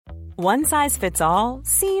One size fits all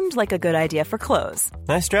seemed like a good idea for clothes.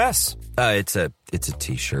 Nice dress. It's a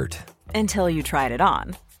t-shirt. Until you tried it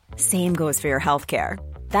on. Same goes for your healthcare.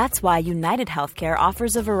 That's why United Healthcare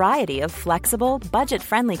offers a variety of flexible,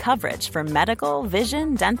 budget-friendly coverage for medical,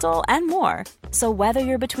 vision, dental, and more. So whether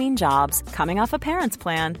you're between jobs, coming off a parent's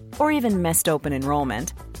plan, or even missed open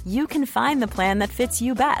enrollment, you can find the plan that fits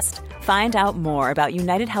you best. Find out more about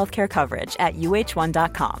United Healthcare coverage at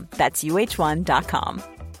uh1.com. That's uh1.com.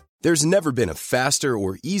 There's never been a faster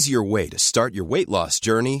or easier way to start your weight loss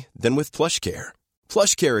journey than with PlushCare.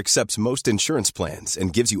 PlushCare accepts most insurance plans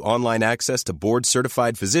and gives you online access to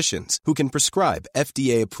board-certified physicians who can prescribe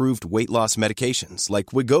FDA-approved weight loss medications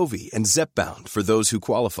like Wegovy and Zepbound for those who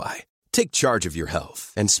qualify. Take charge of your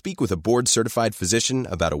health and speak with a board-certified physician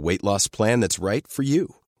about a weight loss plan that's right for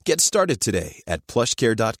you. Get started today at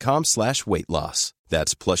plushcare.com/weight-loss.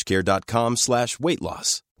 That's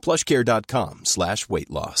plushcare.com/weight-loss.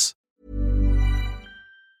 plushcare.com/weight-loss.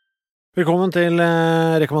 Velkommen til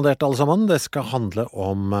Rekommandert alle sammen. Det skal handle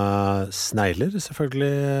om snegler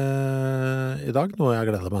selvfølgelig i dag, noe jeg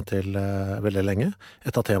gleder meg til veldig lenge.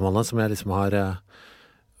 Et av temaene som jeg liksom har,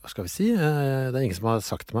 hva skal vi si, det ingen som har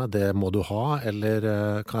sagt til meg, det må du ha,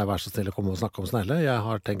 eller kan jeg være så snill å komme og snakke om snegler? Jeg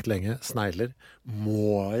har tenkt lenge, snegler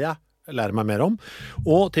må jeg lære meg mer om.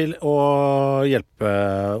 Og til å hjelpe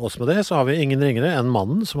oss med det, så har vi ingen ringere enn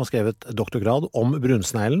mannen som har skrevet doktorgrad om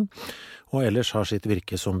brunsneglen, og ellers har sitt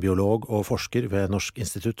virke som biolog og forsker ved Norsk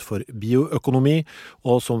institutt for bioøkonomi,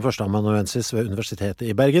 og som førsteamanuensis ved Universitetet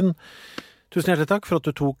i Bergen. Tusen hjertelig takk for at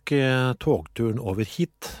du tok togturen over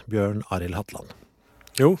hit, Bjørn Arild Hatland.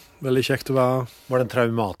 Jo, veldig kjekt å være. Var det en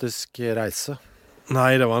traumatisk reise?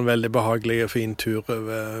 Nei, det var en veldig behagelig og fin tur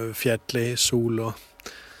over fjellet i sol og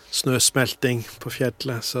snøsmelting på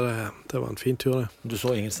fjellet, så det var en fin tur det. Du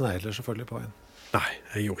så ingen snegler selvfølgelig på veien? Nei,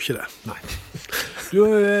 jeg gjorde ikke det. Nei. Du,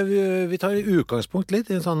 vi tar i utgangspunkt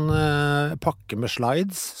litt i en sånn pakke med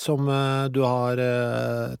slides som du har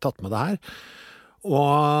tatt med deg her.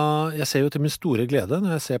 Og jeg ser jo til min store glede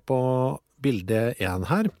når jeg ser på bilde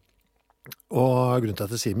 1 her. Og grunnen til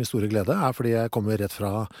at jeg sier min store glede er fordi jeg kommer rett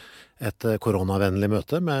fra et koronavennlig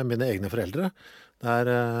møte med mine egne foreldre, der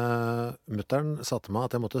mutteren sa til meg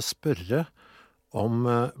at jeg måtte spørre om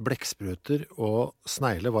blekkspruter og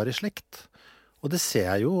snegler var i slekt. Og det ser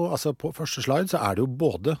jeg jo, altså på første slide så er det jo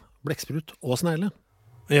både blekksprut og snegle.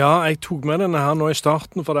 Ja, jeg tok med denne her nå i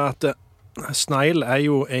starten, for det at snegl er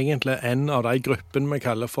jo egentlig en av de gruppene vi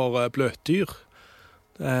kaller for bløtdyr.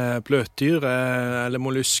 Bløtdyr, eller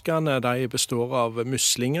molluskene, de består av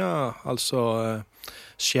muslinger, altså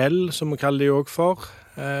skjell, som vi kaller de også for.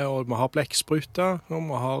 Og vi har blekkspruter, og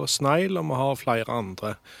vi har snegl, og vi har flere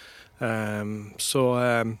andre.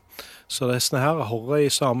 Så disse her hører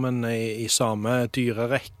sammen i samme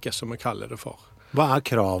dyrerekke, som vi kaller det for. Hva er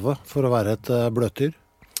kravet for å være et bløtdyr?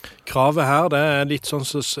 Kravet her, det er litt sånn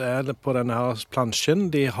som er det på denne her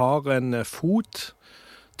plansjen. De har en fot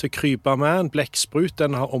til å krype med, en blekksprut.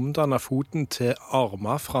 Den har omdannet foten til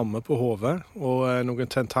armer fremme på hodet, og noen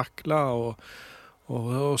tentakler og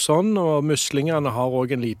sånn. Og muslingene har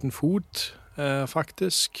også en liten fot,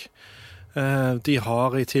 faktisk. De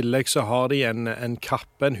har i tillegg så har de en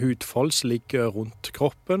kappe, en hudfold som ligger rundt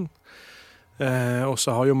kroppen. Og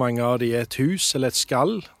så har jo mange av de et hus eller et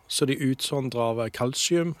skall, så de utsondrer av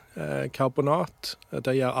kalsiumkarbonat.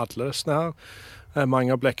 Det gjør alle disse her.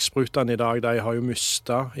 Mange av blekksprutene i dag, de har jo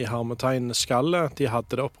mistet i hermetegn skallet. De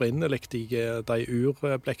hadde det opprinnelig,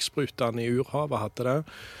 de blekksprutene i urhavet hadde det.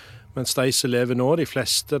 Mens de som lever nå, de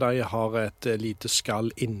fleste, de har et lite skall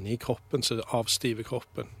inni kroppen, så det avstiver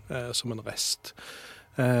kroppen som en rest.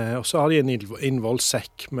 Og så har de en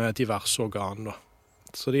innvollsekk med diverse organer.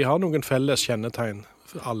 Så de har noen felles kjennetegn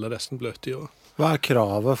for alle disse bløtdyr. Hva er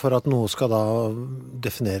kravet for at noe skal da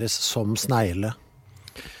defineres som snegle?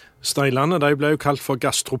 Sneglene, de ble jo kalt for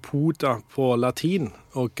gastropoda på latin,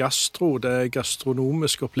 og gastro, det er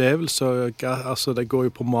gastronomisk opplevelse, altså det går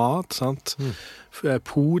jo på mat, sant?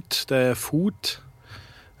 Pod, det er fot,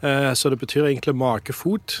 så det betyr egentlig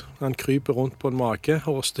makefot. Han kryper rundt på en make,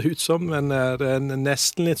 høres det ut som, men det er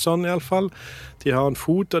nesten litt sånn i alle fall. De har en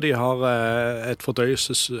fot, og de har et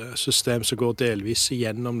fordøyelsessystem som går delvis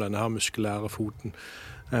igjennom denne her muskulære foten.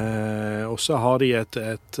 Og så har de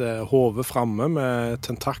et hode fremme med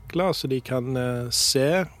tentakler, så de kan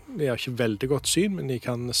se. De har ikke veldig godt syn, men de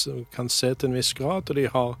kan se til en viss grad, og de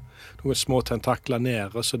har noen små tentakler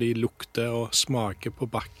nede, så de lukter og smaker på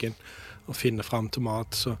bakken og finner frem til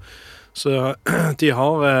mat. Så de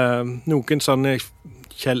har noen sånne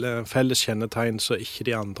felles kjennetegn som ikke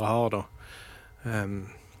de andre har da.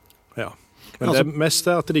 Ja. Men det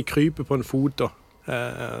meste er at de kryper på en fot da,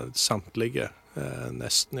 samtlige.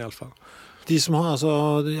 nesten i alle fall. De som har, altså,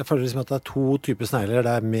 jeg føler liksom at det 2 typer snegler,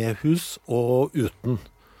 det med hus og uten.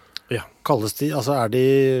 Ja. Kalles de, altså de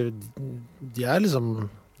liksom,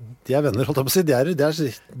 de venner, holdt jeg på å si, de er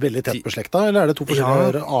veldig tett beslekta, eller det 2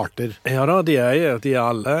 forskjellige arter? Ja da, de er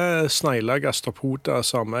alle snegler, gastropoda,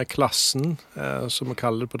 samme klassen, som vi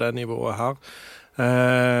kaller det på det nivået her.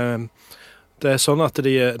 Det sånn at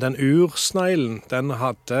den ursneglen, den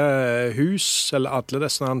hadde hus, eller alle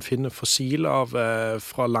disse han finner fossil av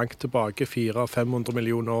fra langt tilbake, 400-500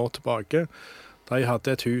 millioner år tilbake. De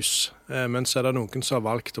hadde et hus, men så det noen som har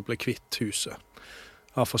valgt å bli kvitt huset,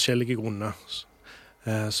 av forskjellige grunner.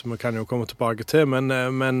 Så vi kan jo komme tilbake til, men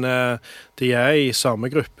de i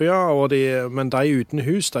samme gruppe, ja, men de uten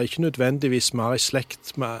hus, de ikke nødvendigvis mer i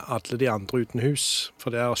slekt med alle de andre uten hus,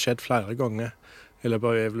 for det har skjedd flere ganger. Eller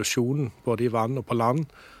bare evolusjonen, både i vann og på land,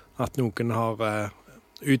 at noen har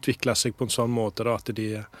utviklet seg på en sånn måte da, at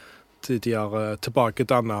de har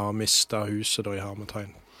tilbakedannet og mistet huset da, i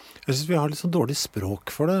hermetegn. Jeg synes vi har litt sånn dårlig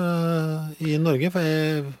språk for det i Norge, for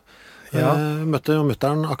jeg møtte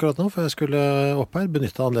mutteren akkurat nå, for jeg skulle opp her,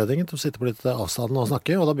 benytte anledningen til å sitte på litt avstand og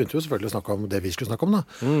snakke, og da begynte vi selvfølgelig å snakke om det vi skulle snakke om da.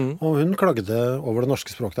 Og hun klagde over det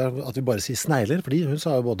norske språket der, at vi bare sier snegler, fordi hun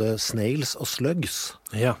sa jo både snails og slugs.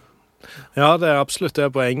 Ja, det absolutt det.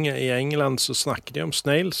 I England så snakker de om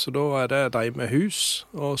snails, og da det de med hus,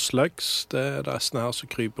 og slugs, det de sånne her som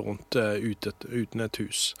kryper rundt uten et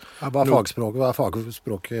hus. Hva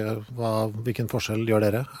fagspråket? Hvilken forskjell gjør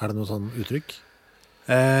dere? Det noe sånn uttrykk?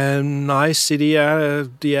 Nei, så de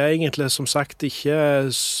egentlig som sagt ikke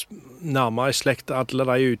nærmere i slekt. Alle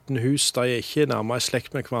de uten hus, de ikke nærmere i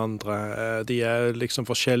slekt med hverandre. De liksom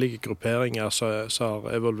forskjellige grupperinger som har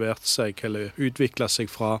evolvert seg eller utviklet seg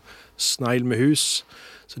fra snegl med hus.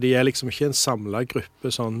 Så de liksom ikke en samlet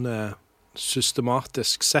gruppe sånn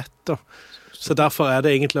systematisk sett da. Så derfor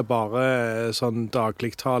det egentlig bare sånn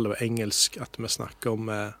dagligtale og engelsk at vi snakker om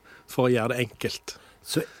for å gjøre det enkelt.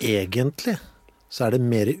 Så egentlig så det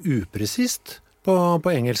mer upresist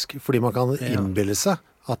på engelsk, fordi man kan innbille seg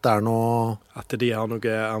at det noe... At de har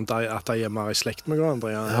noe, at de mer i slekt med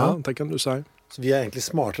hverandre, ja, det kan du si. Så vi egentlig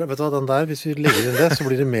smartere. Vet du hva, den der, hvis vi legger inn det, så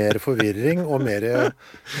blir det mer forvirring og mer...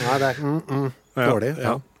 Nei, det dårlig.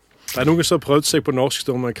 Ja. Det noen som har prøvd seg på norsk,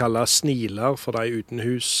 som vi kaller sniler for de uten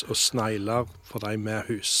hus, og snegler for de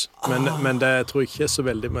med hus. Men det tror jeg ikke så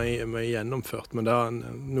veldig mye gjennomført, men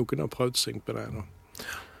noen har prøvd seg på det nå.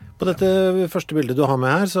 På dette første bildet du har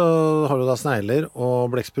med her, så har du da snegler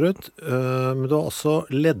og blekksprut, men du har også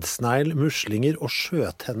leddsnegl, muslinger og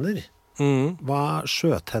sjøtenner.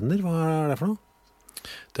 Sjøtenner, hva det for noe?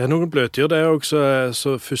 Det noen bløtdyr, det også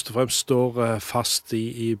så først og fremst står fast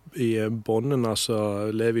i bånden,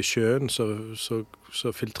 altså lever i sjøen,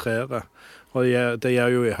 så filtrerer. Og det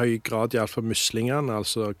gjør jo i høy grad i alle fall muslingene,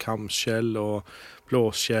 altså kamskjell og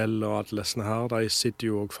blåskjell og alle sånne her, de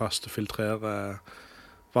sitter jo også fast og filtrerer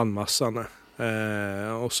vannmassene.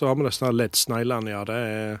 Og så har vi disse leddsneglene, ja,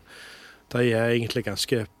 de egentlig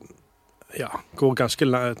ganske, går ganske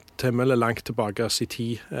temmelig langt tilbake i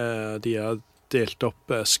tid. De har delt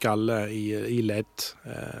opp skallet i ledd.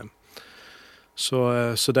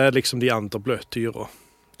 Så det liksom de andre bløtdyra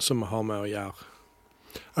som vi har med å gjøre.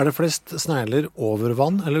 Det flest snegler over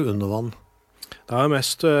vann eller under vann? Det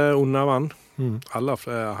mest under vann. Alle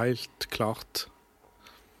helt klart.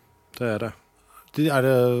 Det det. Det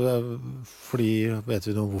fordi, vet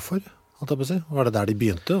vi noe hvorfor? Var det der de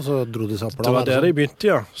begynte, og så dro de seg opp? Det var der de begynte,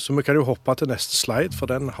 ja. Så vi kan jo hoppe til neste slide,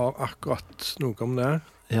 for den har akkurat noe om det.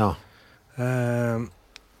 Ja.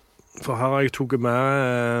 For her har jeg tatt med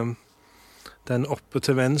den oppe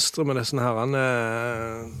til venstre med disse herrene,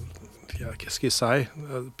 hva skal jeg si,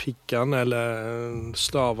 piggene eller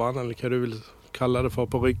stavene, eller hva du vil kalle det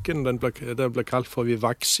for på ryggen. Den ble kalt for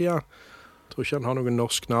vivaxia. Jeg tror ikke han har noen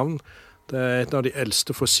norsk navn. Det et av de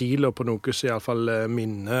eldste fossiler på noe som i alle fall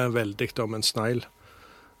minner veldig om en snegl.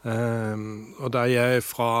 Og de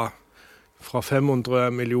fra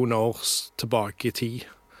 500 millioner år tilbake i tid.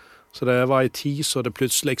 Så det var i tid så det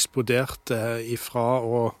plutselig eksploderte ifra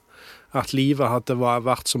og at livet hadde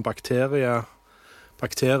vært som bakterier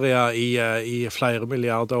i flere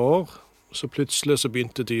milliarder år. Så plutselig så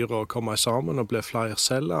begynte dyret å komme sammen og ble flere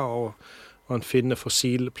celler, og man finner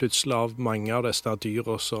fossil plutselig av mange av disse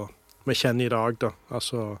dyra som vi kjenner i dag, da.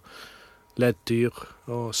 Altså ledddyr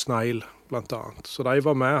og snegl, blant annet. Så de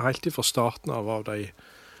var med helt fra starten av de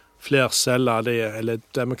flerceller, eller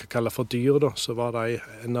det vi kan kalle for dyr, da, så var de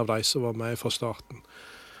en av de som var med fra starten.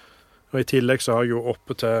 Og i tillegg så har jeg jo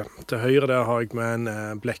oppe til høyre der har jeg med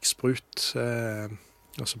en blekksprut.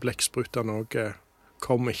 Altså blekksprutene også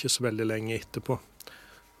kom ikke så veldig lenge etterpå.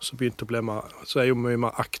 så er jo mye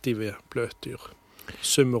mer aktive bløtdyr.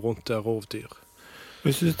 Summer rundt det rovdyr.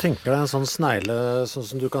 Hvis du tenker deg en sånn snegle, sånn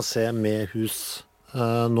som du kan se med hus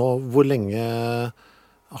nå, hvor lenge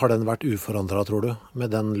har den vært uforandret, tror du, med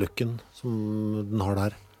den looken som den har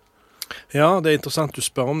der? Ja, det er interessant du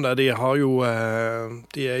spør om det. De ser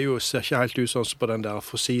ikke helt ut sånn som på den der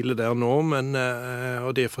fossile der nå,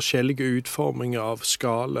 og de er forskjellige utforminger av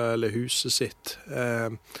skallet eller huset sitt.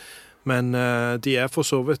 Men de er for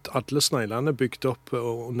så vidt alle sneglene bygd opp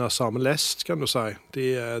under samme lest, kan du si.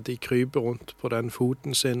 De kryper rundt på den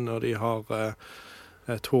foten sin, og de har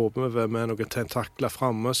et hode med noen tentakler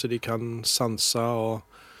fremme, så de kan sanse og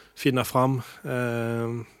finne fram.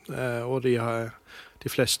 Og de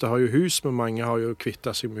fleste har jo hus, men mange har jo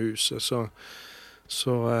kvittet seg med huset.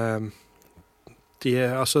 Så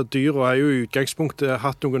dyra har jo i utgangspunktet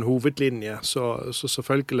hatt noen hovedlinjer, så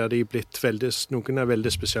selvfølgelig er de blitt noen er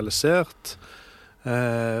veldig spesialisert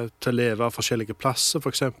til å leve av forskjellige plasser, for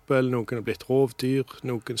eksempel. Noen er blitt rovdyr,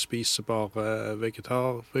 noen spiser bare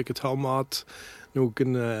vegetarmat, noen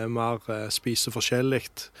mer spiser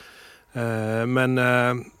forskjelligt. Men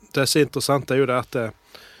det som er interessant er jo det at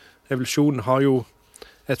evolusjonen har jo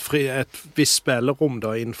et visst spillerom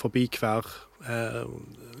da, innenfor hver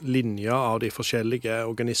linje av de forskjellige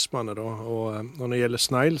organismene. Da. Og når det gjelder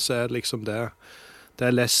snegl, så er det liksom det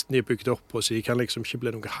er lesten de er bygd opp på, så de kan liksom ikke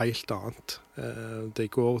bli noe helt annet. Det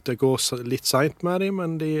går litt sent med dem,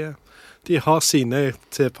 men de har sine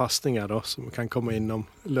tilpasninger da, som kan komme innom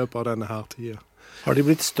i løpet av denne her tiden. Har de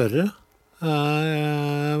blitt større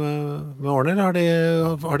med årene, eller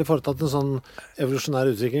har de foretatt en sånn evolusjonær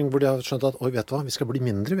utvikling hvor de har skjønt at, oi, vet du hva, vi skal bli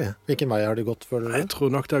mindre, vi. Hvilken vei har de gått før? Jeg tror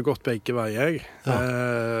nok det har gått begge veier. Ja.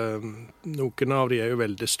 Noen av de er jo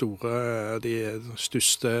veldig store, de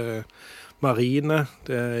største marine,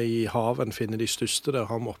 i haven finner de største, der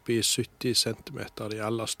har vi oppe i 70 centimeter, de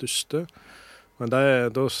aller største. Men det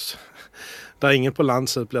er ingen på land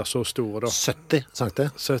som blir så store da. 70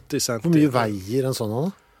 centimeter. Hvor mye veier en sånn da?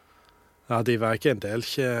 Ja, de veier ikke en del.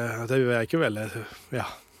 De veier ikke vel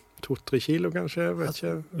 2-3 kilo kanskje, jeg vet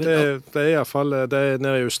ikke. Det er i hvert fall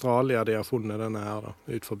nede i Australia de har funnet denne her, da,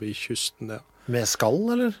 ut forbi kysten der. Med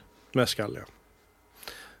skall, eller? Med skall, ja.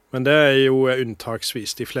 Men det er jo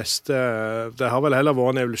unntaksvis. De fleste, det har vel heller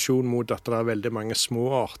vært en evolusjon mot at det er veldig mange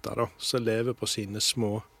små arter da, som lever på sine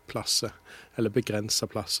små plasser, eller begrenset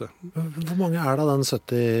plasser. Hvor mange er det av den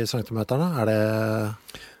 70 centimeterne? Er det...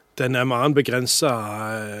 Den er mer en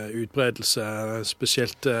begrenset utbredelse,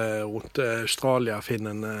 spesielt rundt Australia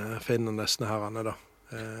finner nesten herrene da.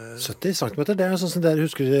 70 centimeter, det er sånn som dere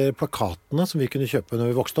husker plakatene som vi kunne kjøpe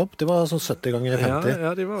når vi vokste opp. Det var sånn 70 ganger 50.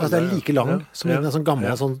 Ja, de var altså, det er like lang som en sånn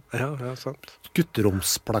gammel sant.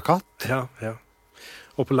 Gutteromsplakat. Ja.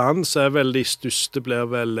 Og på land så er vel de største blir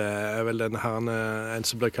vel denne her, en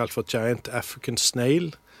som blir kalt for Giant African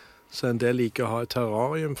Snail. Så en del liker å ha et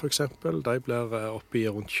terrarium, for eksempel. De blir oppe i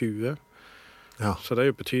rundt 20. Ja. Så det er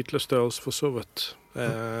jo betydelig størrelse for så vidt.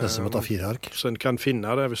 Nesten må ta 4 ark. Så en kan finne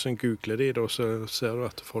det hvis en googler de, da, så ser du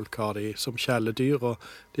at folk har de som kjæledyr, og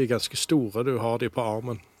de er ganske store. Du har de på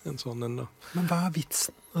armen, en sånn en da. Men hva er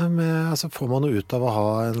vitsen? Får man noe ut av å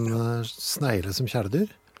ha en snegle som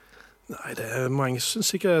kjæledyr? Nei, mange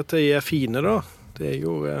synes ikke at de er fine, da. Det er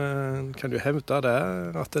jo, kan du hevde det,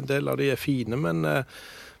 at en del av de er fine, men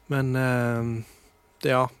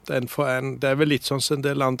ja, det er vel litt sånn som en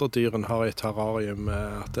del andre dyren har i terrarium,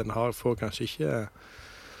 at den får kanskje ikke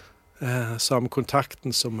samme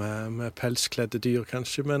kontakten som med pelskledde dyr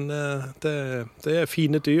kanskje, men det er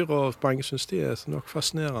fine dyr, og mange synes de er nok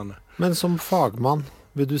fascinerende. Men som fagmann,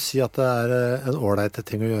 vil du si at det er en ålreit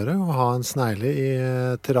ting å gjøre, å ha en snegle i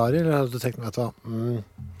terrarium, eller har du tenkt meg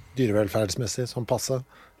dyrevelferdsmessig som passe?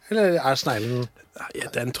 Eller er sneglen...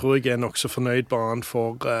 Ja, den tror jeg er nok så fornøyd bare han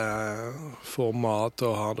får mat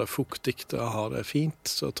og har det fuktig og har det fint,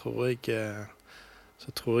 så tror jeg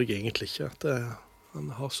egentlig ikke at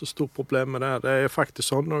han har så stort problem med det. Det er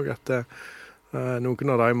faktisk sånn også at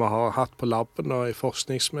noen av dem har hatt på labben og i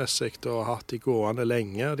forskningsmessig og hatt de gående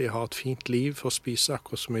lenge, de har et fint liv for å spise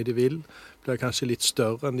akkurat så mye de vil, blir kanskje litt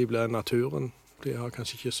større enn de blir i naturen, de har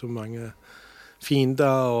kanskje ikke så mange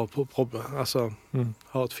fiender og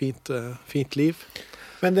har et fint liv.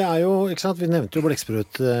 Men det er jo, ikke sant, vi nevnte jo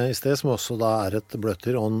blekksprut i sted, som også da er et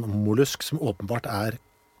bløtdyr og en mollusk, som åpenbart er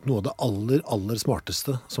noe av det aller, aller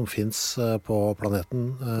smarteste som finnes på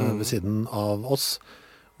planeten ved siden av oss.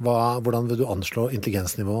 Hvordan vil du anslå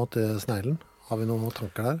intelligensnivået til sneglen? Har vi noen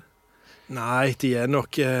tanker der? Nei, det er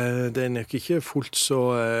nok ikke fullt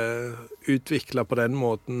så utviklet på den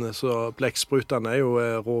måten. Så blekksprutene er jo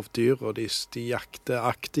rovdyr, og de jakter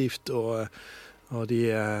aktivt, og de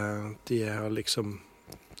er liksom...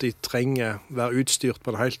 de trenger være utstyrt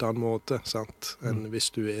på en helt annen måte, sant, enn hvis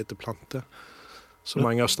du eter planter. Så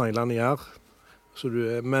mange av sneglene gjør.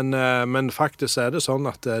 Men faktisk det sånn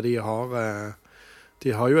at de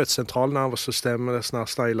har jo et sentralnervesystem med disse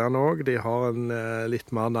sneglene også. De har en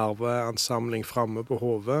litt mer nerveansamling fremme på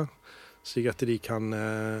hodet, slik at de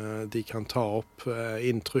kan ta opp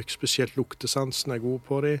inntrykk, spesielt luktesansen god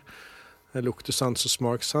på dem. Luktesans og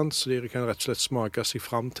smakssans, så de kan rett og slett smake seg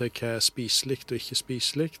fram til hva spiselig og ikke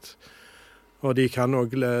spiselig. Og de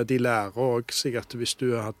lærer også seg at hvis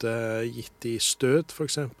du hadde gitt de støt for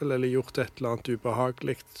eksempel, eller gjort et eller annet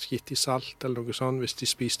ubehagelig, gitt de salt eller noe sånt, hvis de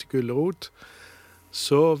spiste gullerot,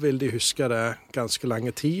 så vil de huske det ganske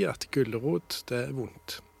lange tid at gullerot, det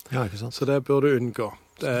vondt. Ja, ikke sant? Så det bør du unngå.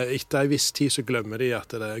 Etter en viss tid så glemmer de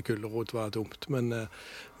at gullerot var dumt, men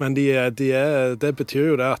det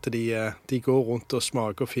betyr jo det at de går rundt og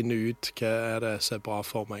smaker og finner ut hva det som bra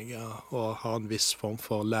for meg, og har en viss form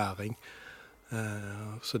for læring.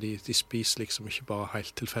 Så de spiser liksom ikke bare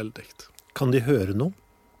helt tilfeldig. Kan de høre noe?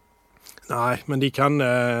 Nei, men de kan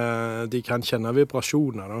kjenne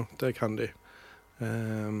vibrasjoner, da. Det kan de.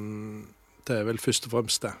 Det vel først og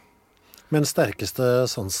fremst det. Men sterkeste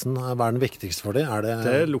sansen, hva den viktigste for dem?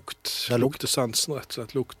 Det lukt. Luktesansen, rett og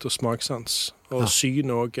slett. Lukt- og smakssans. Og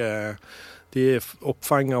syn også. De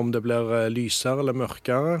oppfanger om det blir lysere eller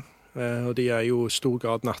mørkere. Og de jo i stor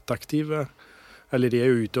grad nattaktive. Eller de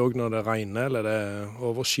jo ute også når det regner, eller det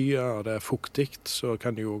overskyet, og det fuktig, så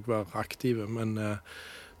kan de jo også være aktive. Men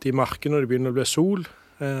de merker når det begynner å bli sol,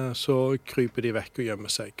 så kryper de vekk og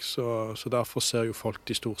gjemmer seg. Så derfor ser jo folk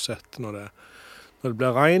de stort sett når det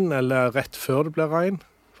blir regn, eller rett før det blir regn.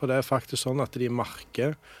 For det faktisk sånn at de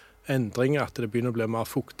merker endringer, at det begynner å bli mer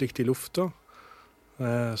fuktig i lufta.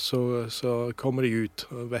 Så kommer de ut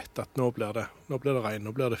og vet at nå blir det regn,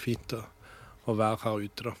 nå blir det fint å være her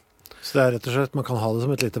ute da. Så det rett og slett, man kan ha det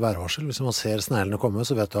som et lite værvarsel. Hvis man ser sneglene komme,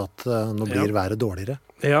 så vet du at nå blir været dårligere.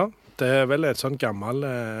 Ja, det vel et sånn gammel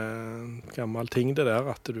ting det der,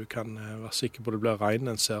 at du kan være sikker på at det blir regn,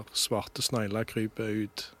 en ser svarte snegler krype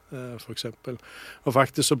ut, for eksempel. Og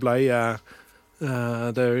faktisk så ble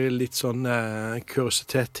det jo litt sånn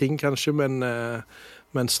kuriositet-ting kanskje,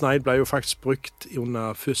 men snegl ble jo faktisk brukt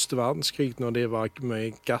under første verdenskrig, når det var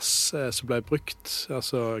mye gass som ble brukt,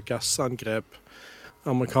 altså gassangrep.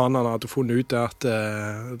 Amerikanerne hadde funnet ut at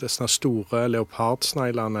disse store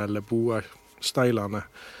leopardsneglene, eller boasneglene,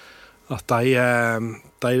 at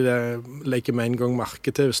de legger med en gang merke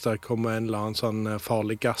til hvis det kommer en eller annen sånn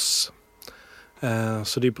farlig gass.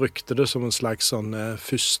 Så de brukte det som en slags sånn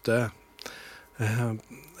første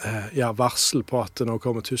varsel på at nå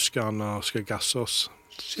kommer tyskerne og skal gasse oss.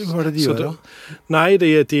 Hva det de gjør da? Nei,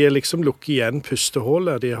 de liksom lukker igjen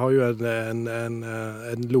pustehålet. De har jo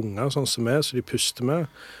en lunge sånn som så de puster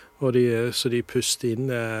med. Så de puster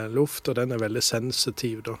inn luft, og den veldig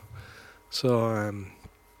sensitiv da.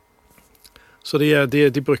 Så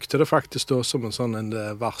de brukte det faktisk da som en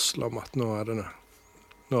varsel om at nå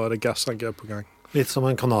det gassangrep på gang. Litt som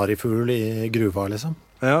en kanarifugl i gruva, liksom?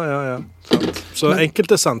 Ja. Så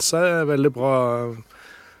enkelte sanser veldig bra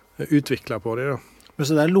utviklet på det da. Men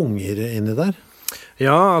så det lunger inni der?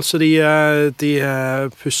 Ja, altså de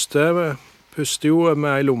puster jo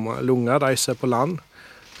med en lunge, de ser på land.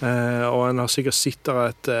 Og en har sikkert sett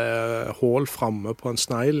et hål fremme på en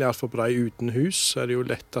snegl, i alle fall på de uten hus. Så det jo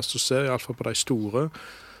lettest å se, i alle fall på de store.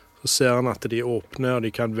 Så ser en at de åpner, og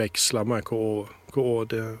de kan veksle med hvor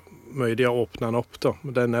mye de har åpnet den opp da.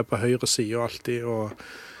 Den på høyre side alltid,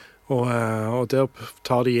 og der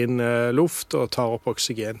tar de inn luft og tar opp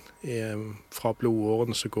oksygen fra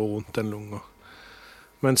blodårene som går rundt den lunga.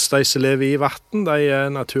 Mens de som lever i vatten, de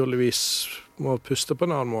naturligvis må puste på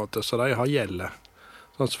en annen måte, så de har gjelle.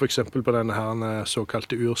 Sånn som for eksempel på denne her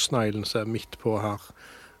såkalte ursneglen som midt på her,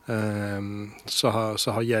 så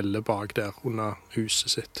har gjelle bak der under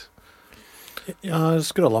huset sitt. Jeg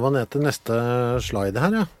scrollet meg ned til neste slide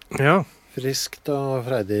her, Ja. Friskt og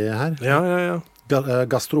freidig her. Ja.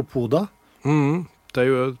 Gastropoda. Det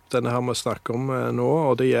jo denne her vi snakker om nå,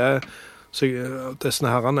 og disse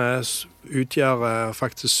herrene utgjør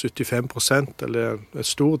faktisk 75%, eller en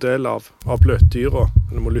stor del av bløtdyra,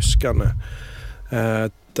 eller molluskene.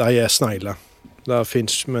 De snegler. Det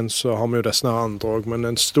finnes, men så har vi jo disse andre også, men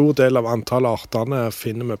en stor del av antall artene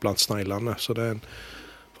finner vi blant sneglene, så det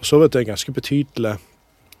for så vidt en ganske betydelig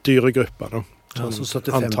dyregruppe da. Ja, så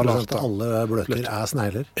 75% av alle bløtdyr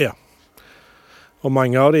snegler? Ja. Og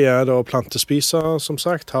mange av de da plantespisere, som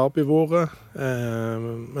sagt, herbivore,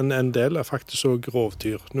 men en del faktisk også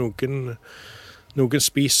rovdyr. Noen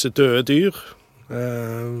spiser døde dyr,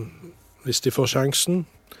 hvis de får sjansen.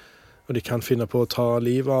 Og de kan finne på å ta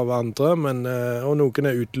livet av andre, og noen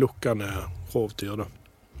utelukkende rovdyr da.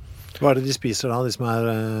 Hva det de spiser da, de som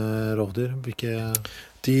rovdyr?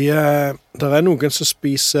 Der noen som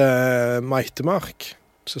spiser meitemark,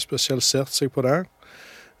 som spesialisert seg på det.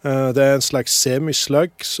 Det en slags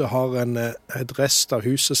semisløgg som har et rest av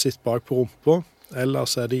huset sitt bak på rumpa.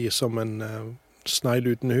 Ellers de som en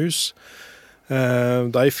snegl uten hus.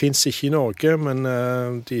 De finnes ikke i Norge, men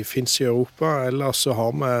de finnes i Europa. Ellers så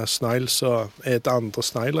har vi snegl som andre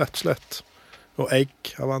snegl, rett og slett. Og egg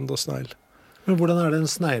av andre snegl. Men hvordan det en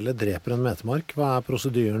snegle dreper en metemark? Hva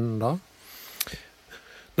prosedyren da?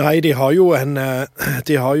 Nei, de har jo en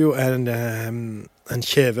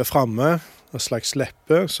kjeve fremme, en slags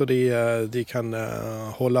leppe, så de kan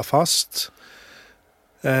holde fast.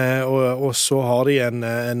 Og så har de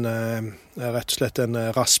rett og slett en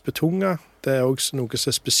raspetunge. Det også noe som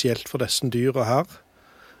spesielt for disse dyra her.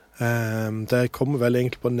 Det kommer vel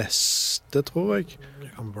egentlig på neste, tror jeg. Det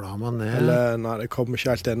kan bla meg ned. Eller, nei, det kommer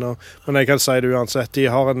ikke helt ennå. Men jeg kan si det uansett. De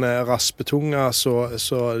har en raspetunge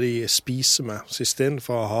så de spiser med. Så i stedet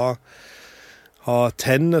for å ha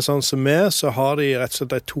tennene sånn som så har de rett og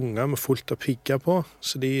slett en tunge med fullt av pigger på.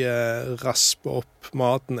 Så de rasper opp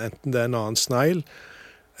maten, enten det en annen snegl,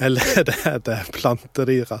 eller det planter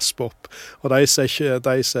de rasper opp. Og de som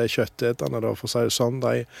kjøtteterne, da, for å si det sånn,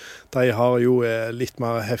 de har jo litt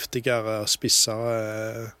mer heftigere og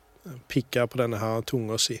spissere pigger på denne her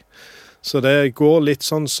tunga si. Så det går litt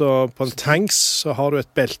sånn så på en tanks så har du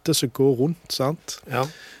et belte som går rundt, sant? Ja.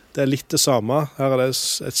 Det litt det samme. Her det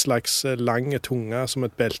et slags lange tunge som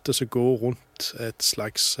et belte som går rundt et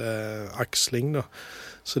slags aksling, da.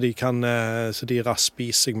 Så de rasper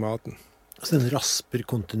i seg maten. Så den rasper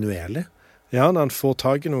kontinuerlig? Ja, når han får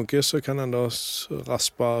tag i noe, så kan han da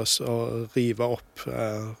raspe og rive opp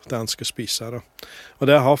det han skal spise. Da. Og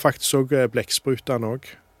det har faktisk også blekksprutene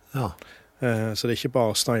også. Ja. Så det ikke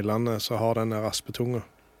bare sneglene som har denne raspetunga.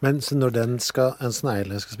 Men så når en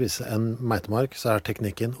snegle skal spise en meitemark, så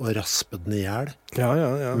teknikken å raspe den i hjel? Ja.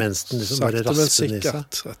 Mens den liksom bare rasper den i seg?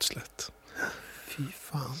 Rett og slett. Fy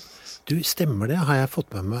faen. Du, stemmer det? Har jeg fått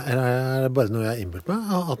med meg, eller det bare noe jeg har innbilt meg,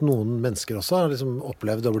 at noen mennesker også har liksom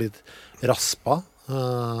opplevd å bli raspa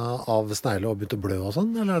av snegle og begynt å blø og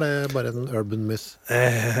sånn, eller det bare en urban myth?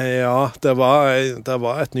 Ja, det var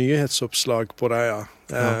et nyhetsoppslag på det, ja.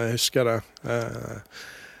 Jeg husker det.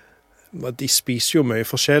 De spiser jo mye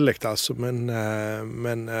forskjellig, altså,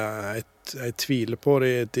 men jeg tviler på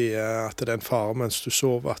at det er en fare mens du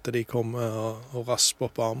sover, at de kommer og rasper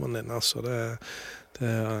opp armen din. Altså.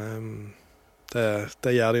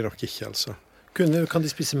 Det gjør de nok ikke, altså. Kan de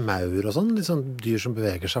spise maur og sånn? Litt sånn dyr som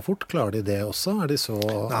beveger seg fort? Klarer de det også? Er de så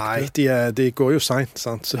aktive? Nei, de går jo sent,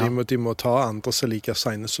 sant? Så ja. de må ta andre som like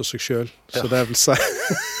sene som seg selv. Så det vil si...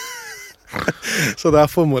 Så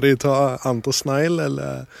derfor må de ta andre snegl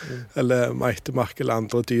eller meitemark eller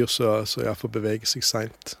andre dyr som i hvert fall beveger seg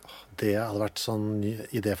sent. Det hadde vært sånn ny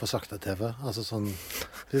idé for sakte-TV. Altså sånn,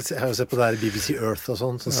 jeg har jo sett på det her BBC Earth og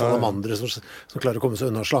sånn salamandre som klarer å komme seg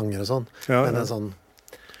unna slanger og sånn. Ja. Men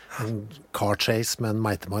en car chase med en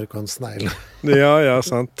meitemark og en snegl. Ja,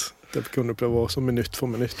 sant. Det kunne bli vært så minutt for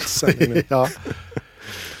minutt. Ja.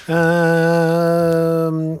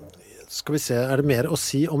 Skal vi se, det mer å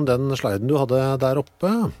si om den sliden du hadde der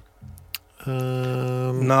oppe?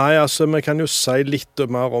 Nei, altså, vi kan jo si litt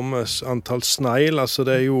mer om antall snegl. Altså,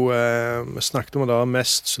 det jo, vi snakket om det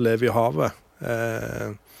mest som lever i havet.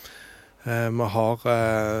 Vi har,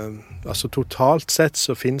 altså totalt sett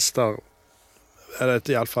så finnes det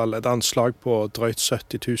i alle fall et anslag på drøyt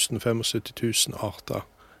 70 000, 75 000 arter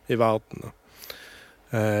i verden.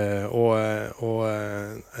 Og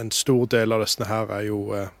en stor del av disse her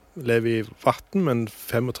jo... lever i vatten, men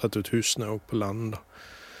 35 000 også på land.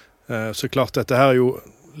 Så klart, dette her jo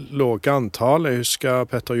låge antall. Jeg husker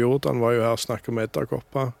Petter Jordan var jo her og snakket om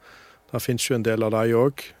edderkopper. Det finnes jo en del av det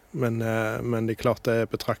også, men det klart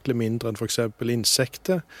det betraktelig mindre enn for eksempel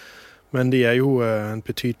insekter. Men de jo en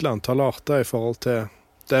betydelig antall arter i forhold til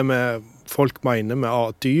det folk mener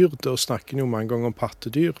med dyr. Da snakker jo mange ganger om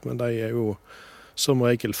pattedyr, men de jo som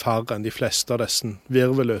regel færre enn de fleste av disse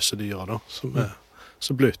virveløse dyra da,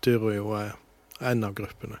 så bløtdyr jo en av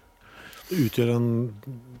gruppene. Utgjør en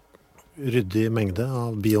ryddig mengde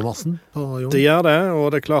av biomassen på jorden? Det gjør det, og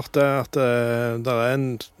det klart at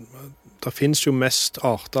det finnes jo mest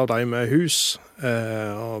arter av de med hus,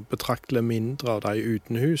 og betraktelig mindre av de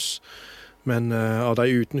uten hus. Men av de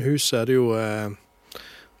uten hus det jo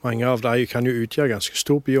mange av de kan jo utgjøre ganske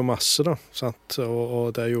stor biomasse, da, sant?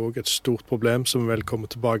 Og det jo også et stort problem som vi vel kommer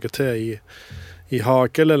tilbake til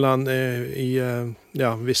hage eller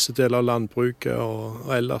visse deler av landbruket,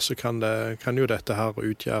 og ellers så kan jo dette her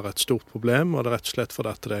utgjøre et stort problem, og det er rett og slett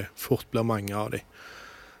fordi at det fort blir mange av de.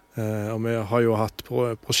 Og vi har jo hatt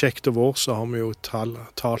prosjektet vår, så har vi jo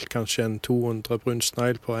talt kanskje 200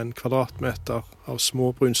 brunsnegl på 1 kvadratmeter av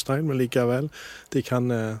små brunsnegl, men likevel, de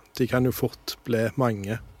kan jo fort bli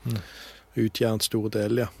mange, utgjøre en stor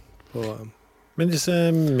del, ja. Men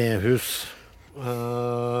disse medhus,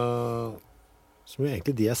 som jo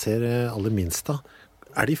egentlig de jeg ser aller minst da,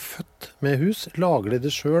 er de født med hus? Lager de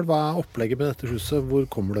det selv? Hva er opplegget med dette huset? Hvor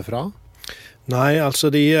kommer det fra? Nei, altså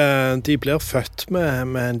de blir født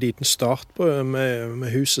med en liten start med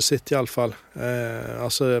huset sitt i alle fall.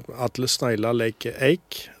 Altså alle snegler legger egg.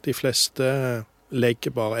 De fleste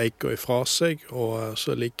legger bare eggene ifra seg, og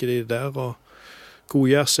så ligger de der og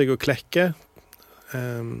godgjør seg og klekker.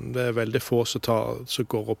 Det er veldig få som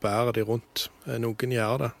går og bærer de rundt. Noen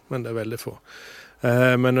gjør det, men det er veldig få.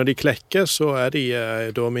 Men når de klekker, så er de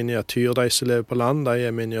da miniatyr. De som lever på land, de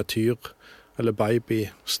er miniatyr, eller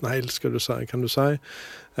babysnegl, kan du si.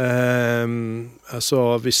 Altså,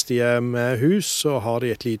 hvis de er med hus, så har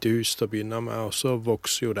de et lite hus til å begynne med, og så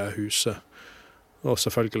vokser jo det huset. Og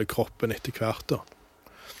selvfølgelig kroppen etter hvert da.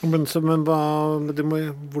 Men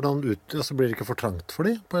hvordan så blir det ikke for trangt for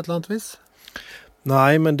de, på et eller annet vis?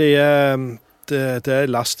 Nei, men det er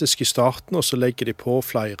elastisk i starten, og så legger de på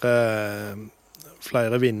flere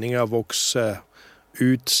vinninger vokser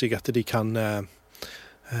ut, slik at de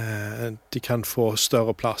kan få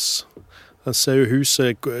større plass. Den ser jo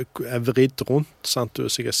huset er vridd rundt, sant? Du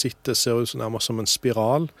sikkert sitter, ser ut nærmest som en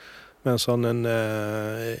spiral, med en sånn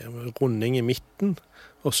runding i midten,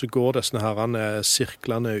 og så går det sånne her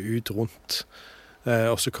sirklene ut rundt,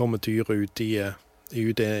 og så kommer dyret ut i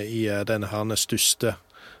denne her største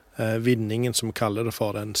vinningen, som vi kaller det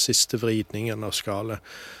for, den siste vridningen av skallet.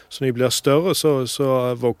 Så når de blir større,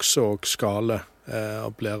 så vokser også skallet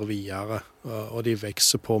og blir videre, og de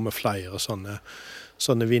vekser på med flere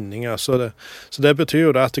sånne vinninger. Så det betyr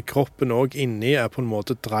jo det at kroppen også inni er på en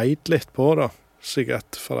måte dreid litt på da,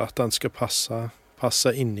 sikkert for at den skal passe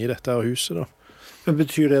inni dette huset da. Men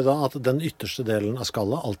betyr det da at den ytterste delen av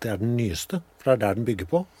skallet alltid er den nyeste? For det er der den bygger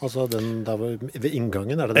på? Altså ved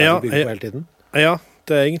inngangen, er det der den bygger på hele tiden? Ja,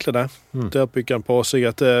 det er egentlig det. Der bygger den på seg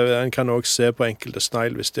at en kan også se på enkelte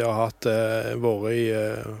snegl hvis de har vært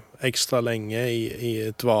ekstra lenge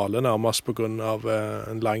i dvale, nærmest på grunn av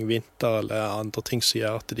en lang vinter eller andre ting som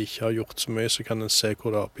gjør at de ikke har gjort så mye, så kan en se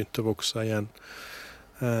hvor det har begynt å vokse igjen.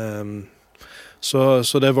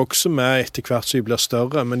 Så det vokser med etter hvert så de blir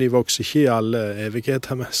større, men de vokser ikke i alle evighet,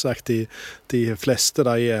 har vi sagt. De fleste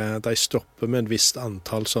de stopper med et visst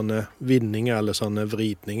antall sånne vinninger eller sånne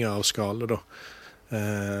vridninger av skallet da.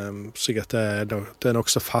 Så det er nok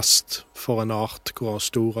så fast for en art hvor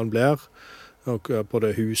stor den blir, og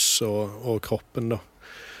både hus og kroppen da.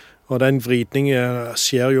 Og den vridningen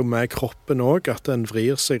skjer jo med kroppen også, at den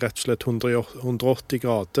vrir seg rett og slett 180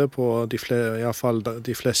 grader på i hvert fall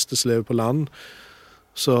de fleste som lever på land.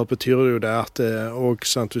 Så betyr det jo det at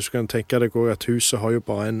du kan tenke deg også at huset har jo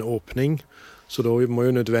bare en åpning, så da må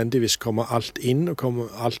jo nødvendigvis komme alt inn, og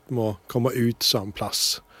alt må komme ut samme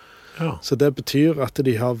plass. Ja. Så det betyr at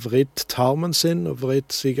de har vridd tarmen sin, og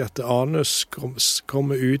vridd seg at anus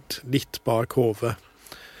kommer ut litt bak hodet.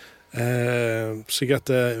 Så at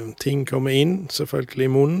ting kommer inn, selvfølgelig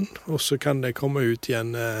i munnen, og så kan det komme ut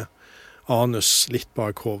igjen anus litt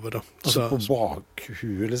bak hodet da. Altså på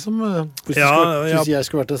bakhuet liksom? Hvis jeg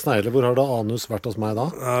skulle vært en snegle, hvor har da anus vært hos meg da?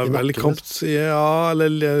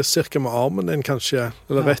 Eller cirka med armen din kanskje,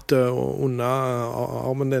 eller rett under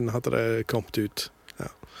armen din hadde det kommet ut. Ja.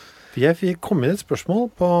 Jeg kom inn et spørsmål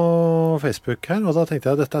på Facebook her, og da tenkte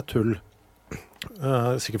jeg at dette er tull.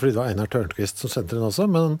 Sikkert fordi det var Einar Tørnquist som sendte den også,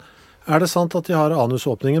 men er det sant at de har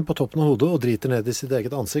anusåpningen på toppen av hodet og driter ned i sitt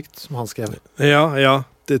eget ansikt, som han skrev? Ja,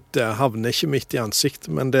 det havner ikke midt i ansiktet,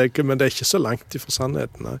 men det er ikke så langt ifra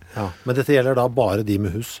sannheten. Nei. Ja, men dette gjelder da bare de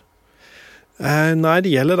med hus? Nei, det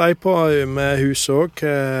gjelder de med hus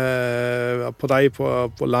også, på de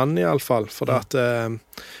på land i alle fall, for at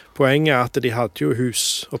poenget er at de hadde jo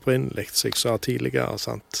hus opprinnelig, som jeg sa tidligere,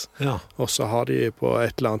 sant? Ja. Og så har de på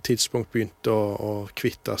et eller annet tidspunkt begynt å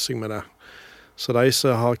kvitte seg med det. Så de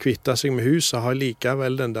som har kvittet seg med hus, har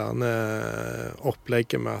likevel den der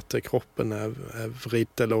opplegget med at kroppen er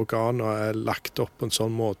vridd, eller organer er lagt opp på en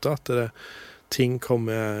sånn måte at ting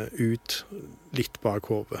kommer ut litt bak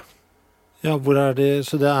hodet. Ja, hvor er de?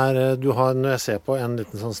 Så det når jeg ser på en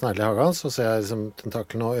liten sånn snegle i hagen, så ser jeg liksom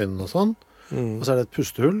tentaklene og øynene og sånn, og så er det et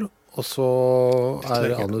pustehull, og så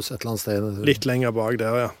er anus et eller annet sted. Litt lenger bak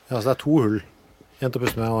der, ja. Ja, så det er 2 hull En til å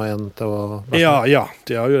puste med og en til å bæsje? Ja,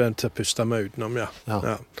 de har jo den til å puste med utenom, ja.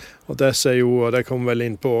 Og det ser jo, og det kommer vel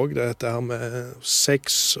inn på også, dette her med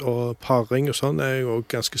sex og paring og sånn er jo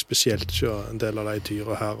ganske spesielt for en del av de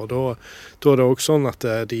dyra her. Og da er det også sånn at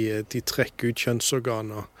de trekker ut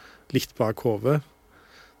kjønnsorganer litt bak hodet,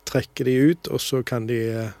 trekker de ut, og så kan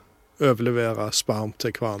de overlevere sperm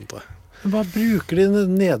til hverandre. Hva bruker de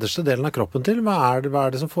den nederste delen av kroppen til? Hva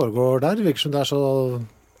er det som foregår der? Det virker som det er så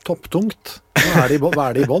topptungt. Hva er det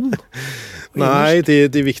i bånd? Nei,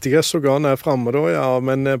 de viktigste organene er fremme da, ja.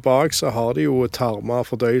 Men bak så har de jo tarmer,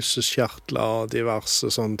 fordøyelseskjertler og diverse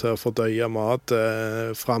sånn til å fordøye mat.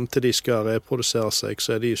 Frem til de skal reprodusere seg, så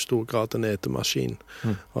er de i stor grad en etemaskin.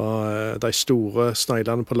 Og de store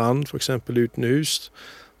sneglene på land, for eksempel uten hus,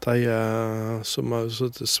 som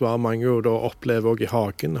dessverre mange jo da opplever også i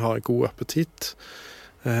hagen, har god appetitt.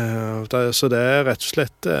 Så det er rett og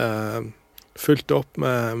slett fylt opp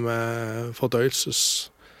med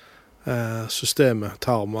fordøyelsessystemet,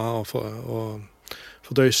 tarmer og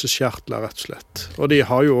fordøyelseskjertler rett og slett. Og de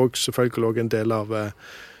har jo også selvfølgelig også en del av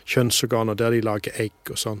kjønnsorganer der de lager egg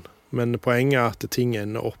og sånn. Men poenget er at ting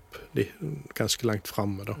ender opp ganske langt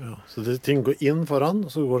fremme da. Ja, så ting går inn foran,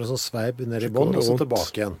 og så går det sånn sveip ned i bånd, og så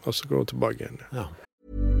tilbake igjen. Og så går det tilbake igjen, ja.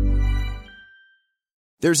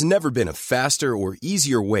 There's never been a faster or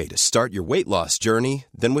easier way to start your weight loss journey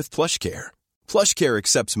than with PlushCare. PlushCare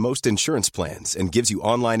accepts most insurance plans and gives you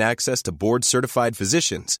online access to board-certified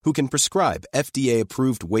physicians who can prescribe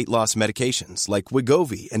FDA-approved weight loss medications like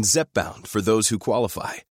Wegovy and Zepbound for those who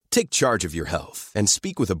qualify. Take charge of your health and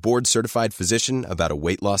speak with a board-certified physician about a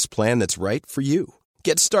weight loss plan that's right for you.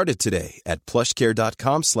 Get started today at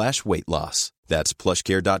plushcare.com/weightloss. That's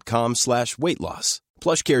plushcare.com/weightloss.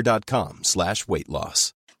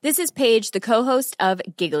 plushcare.com/weightloss. This is Paige, the co-host of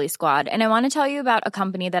Giggly Squad, and I want to tell you about a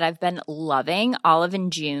company that I've been loving, Olive &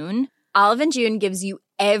 June. Olive & June gives you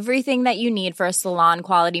everything that you need for a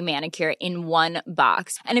salon-quality manicure in one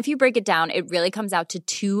box. And if you break it down, it really comes out to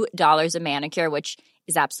 $2 a manicure, which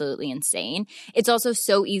is absolutely insane. It's also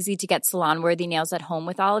so easy to get salon-worthy nails at home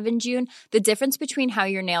with Olive & June. The difference between how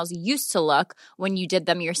your nails used to look when you did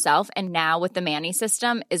them yourself and now with the Mani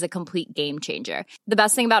system is a complete game changer. The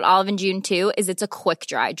best thing about Olive & June, too, is it's a quick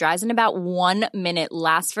dry. Dries in about 1 minute,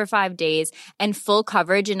 lasts for 5 days, and full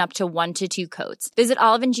coverage in up to 1 to 2 coats. Visit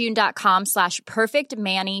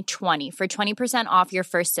oliveandjune.com/perfectmani20 for 20% off your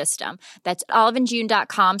first system. That's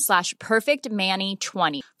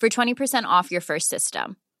oliveandjune.com/perfectmani20 for 20% off your first system.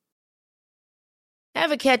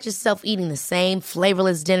 Ever catch yourself eating the same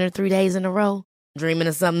flavorless dinner 3 days in a row? Dreaming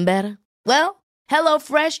of something better? Well,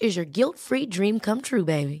 HelloFresh is your guilt-free dream come true,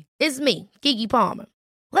 baby. It's me, Keke Palmer.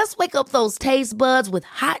 Let's wake up those taste buds with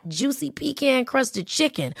hot, juicy pecan-crusted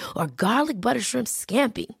chicken or garlic butter shrimp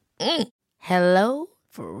scampi.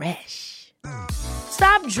 HelloFresh.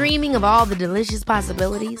 Stop dreaming of all the delicious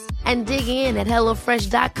possibilities and dig in at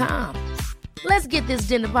HelloFresh.com. Let's get this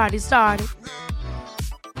dinner party started.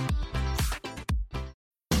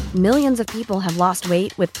 Millions of people have lost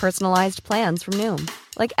weight with personalized plans from Noom.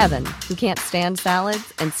 Like Evan, who can't stand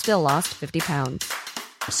salads and still lost 50 pounds.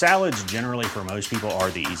 Salads generally for most people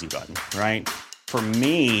are the easy button, right? For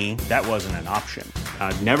me, that wasn't an option.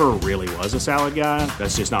 I never really was a salad guy.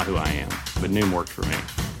 That's just not who I am. But Noom worked for me.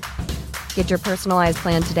 Get your personalized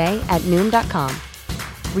plan today at Noom.com.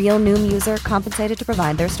 Real Noom user compensated to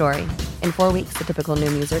provide their story. In 4 weeks, the typical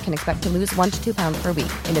Noom user can expect to lose 1 to 2 pounds per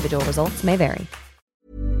week. Individual results may vary.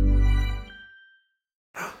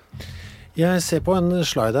 Jeg ser på en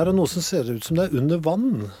slide her, og noe som ser ut som det er under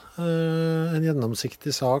vann. En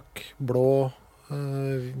gjennomsiktig sak, blå.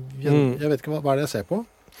 Jeg vet ikke, hva er det jeg ser på?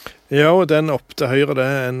 Ja, og den opp til høyre, det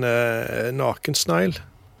er en nakensnegl,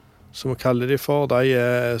 som vi kaller de for. De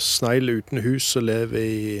er snegl uten hus og lever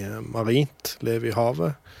i marint, lever i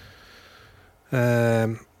havet.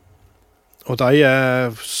 Og de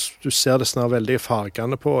er, du ser det snart veldig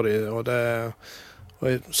fargene på de, og det er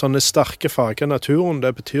sånne sterke farger i naturen,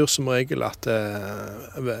 det betyr som regel at det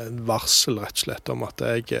er varsel rett og slett om at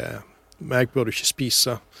jeg burde ikke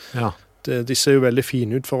spise. Ja. De ser jo veldig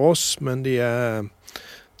fine ut for oss, men de er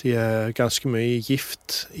ganske mye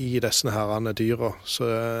gift i disse herrene dyra.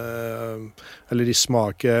 Eller de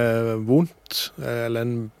smaker vondt, eller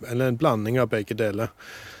en blanding av begge deler.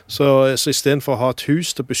 Så i stedet for å ha et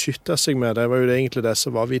hus til å beskytte seg med, det var jo egentlig det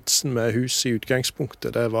som var vitsen med huset i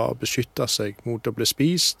utgangspunktet. Det var å beskytte seg mot å bli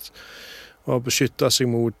spist, og beskytte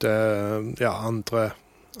seg mot andre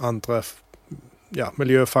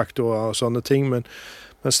miljøfaktorer og sånne ting.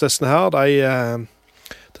 Mens disse her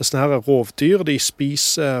rovdyr, de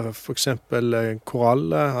spiser for eksempel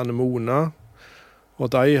koraller, anemoner, Og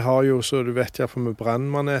de har jo, så du vet iallfall med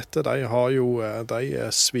brannmaneter, de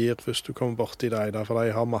svir hvis du kommer bort i dem, for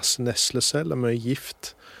de har masse nesleceller med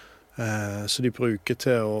gift, så de bruker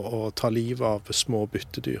til å ta livet av små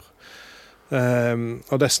byttedyr.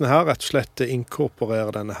 Og disse her rett og slett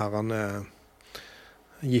inkorporerer denne her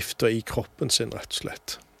gifter i kroppen sin, rett og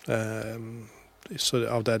slett,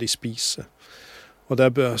 av det de spiser. Og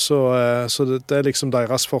så det liksom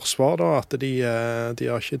deres forsvar da, at de har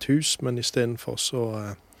ikke et hus, men i stedet for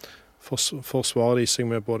så forsvarer de seg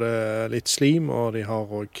med både litt slim, og de har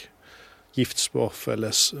også giftstoff,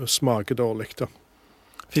 eller smaker dårlig da.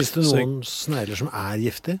 Finnes det noen snegler som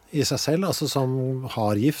giftig i seg selv, altså som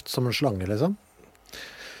har gift som en slange, liksom?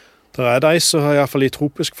 Det de som i hvert fall i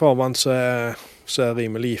tropisk farvann så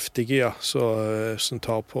rimelig giftige, ja. Som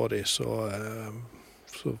tar på dem, så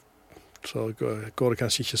går det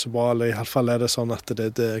kanskje ikke så bra, eller i hvert fall det sånn at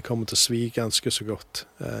det kommer til å svi ganske så godt.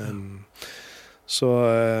 Så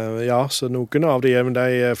noen av de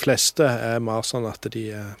fleste mer sånn at du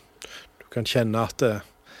kan kjenne at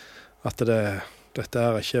dette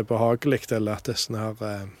ikke behagelig, eller at det er sånn her,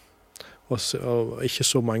 og ikke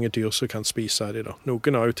så mange dyr som kan spise dem da.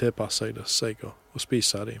 Noen har jo tilpasset seg å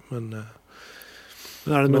spise dem, men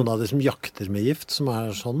det noen av de som jakter med gift, som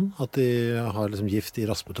sånn, at de har liksom gift i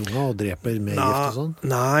raspetunga og dreper med gift og sånn?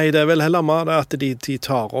 Nei, det vel heller mer det at de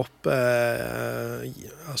tar opp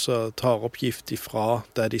gift ifra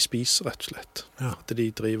det de spiser, rett og slett. Ja. At de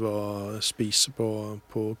driver og spiser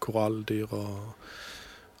på koralldyr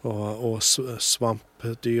og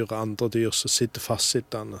svampdyr og andre dyr som sitter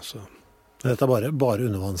fastsittende. Så. Dette bare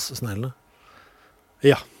undervannssneglene?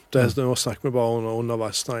 Ja. Nå snakker vi bare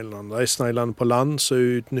undervannssneglene. De sneglene på land så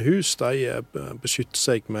uten hus, de beskytter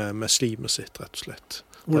seg med slimet sitt, rett og slett.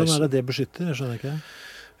 Hvordan det beskytter? Jeg skjønner ikke.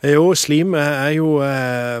 Jo, slimet jo,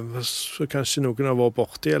 så kanskje noen har vært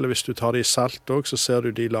borti, eller hvis du tar det i salt også, så ser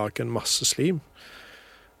du de lager en masse slim.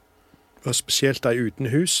 Og spesielt de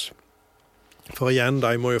uten hus. For igjen,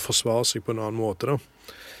 de må jo forsvare seg på en annen måte da.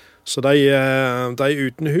 Så de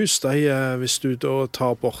uten hus, hvis du da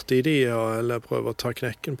tar bort i de, eller prøver å ta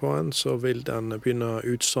knekken på en, så vil den begynne å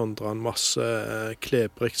utsondre en masse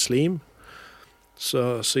klebrikt slim,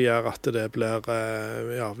 så gjør at det blir,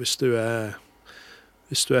 hvis du er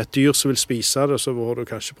et dyr som vil spise det, så får du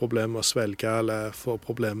kanskje problemer med å svelge, eller får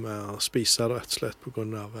problemer med å spise det rett og slett, på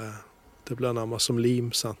grunn av det blir nærmest som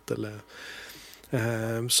lim, sant?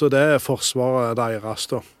 Så det forsvaret deres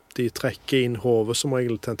da. De trekker inn hodet som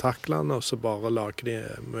regel tentaklene, og så bare lager de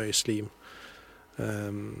mye slim.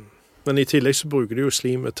 Men i tillegg så bruker de jo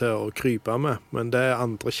slimet til å krype med, men det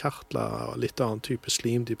andre kjertler, litt annen type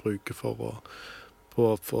slim de bruker for å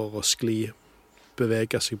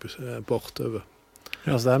bevege seg bortover.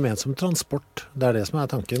 Ja, så det ment som transport, det det som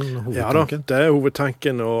tanken, hovedtanken? Ja da, det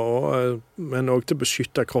hovedtanken, men også til å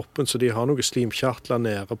beskytte kroppen, så de har noen slimkjertler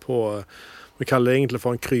nede på. Vi kaller det egentlig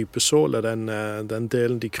for en krypesåle, den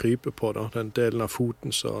delen de kryper på, da. Den delen av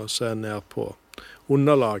foten som ned på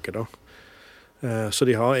underlaget. Da. Så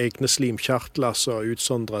de har egne slimkjertler som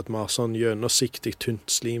utsondrer et mer sånn gjennomsiktig,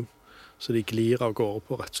 tynt slim, så de glir av gårde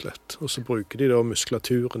på, rett og slett. Og så bruker de da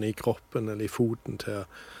muskulaturen i kroppen eller i foten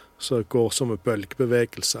så det går som en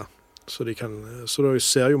bølgebevegelse. Så du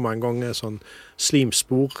ser jo mange ganger sånn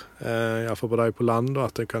slimspor, i hvert fall på de på land, da,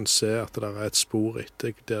 at du kan se at det et spor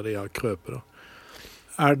etter der de har krøpet. Da.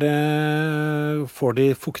 Får de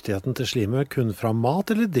fuktigheten til slimet kun fra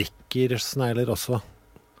mat, eller drikker snegler også?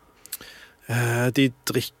 De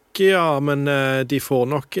drikker, ja, men de får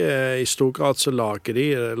nok i stor grad så lager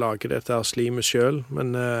dette her slimet selv,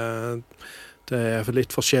 men det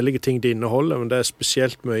litt forskjellige ting det inneholder, men det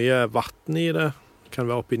spesielt mye vatten i det. Det kan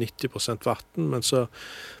være opp i 90% vatten, men så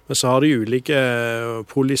har de ulike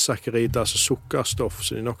polysakkarider, altså sukkerstoff,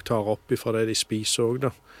 som de nok tar opp fra det de spiser også,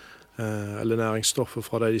 da. Eller næringsstoffer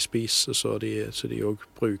fra det de spiser, så de også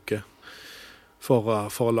bruker for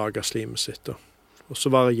å lage slimet sitt. Da. Og så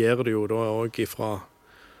varierer det jo da også fra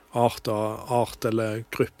art til art, eller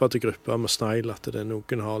gruppe til gruppe med snegl, at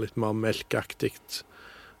noen har litt mer melkaktig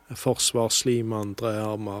forsvarsslim, andre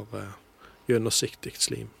har mer gjennomsiktig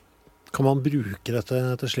slim. Kan man bruke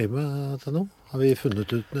dette slimet til noe? Har vi funnet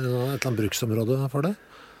ut et eller annet bruksområde for det?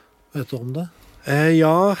 Vet du om det?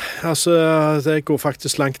 Ja, altså det går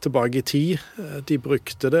faktisk langt tilbake i tid. De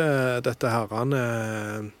brukte dette herrene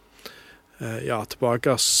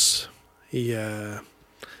tilbake i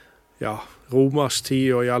romersk tid,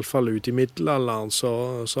 og i alle fall ute i middelalderen,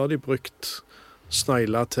 så har de brukt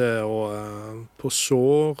snegler til på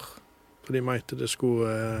sår, for de mente det skulle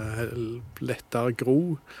lettere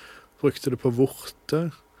gro. Brukte det på vorter,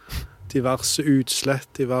 diverse utslett,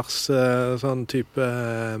 diverse sånn type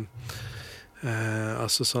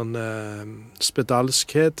Altså sånn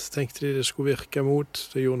spedalskhet tenkte de det skulle virke mot.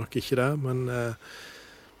 Det gjorde nok ikke det,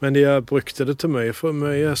 men de brukte det til mye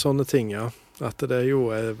sånne ting, ja. At det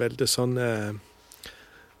jo veldig sånn,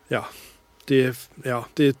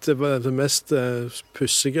 det mest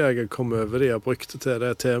pussige jeg kom over de har brukt det til,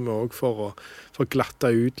 det til og med også for å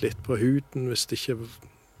glatte ut litt på huden hvis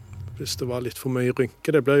det var litt for mye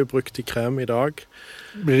rynke. Det blir jo brukt i krem i dag.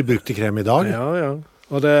 Blir det brukt i krem i dag? Ja, ja.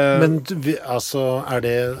 Men altså, er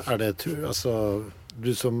det altså,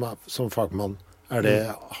 du som fagmann, har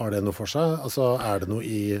det noe for seg? Altså, er det noe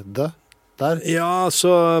i det der? Ja,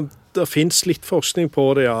 så det finnes litt forskning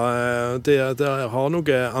på det, ja. Det har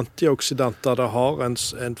noen antioksidanter, det har en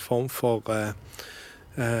form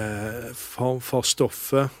for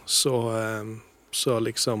stoffer, så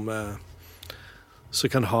liksom så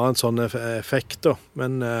kan ha en sånn effekt da,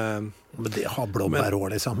 men det har blåbær også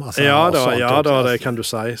liksom altså, ja da, det kan du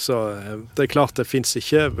si, så det klart det finnes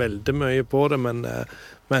ikke veldig mye på det, men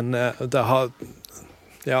det har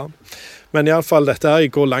men i alle fall dette her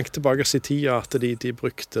går langt tilbake i tida at de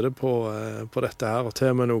brukte det på dette her, og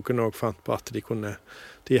til og med noen også fant på at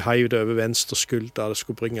de heiv det over venstre skulder, det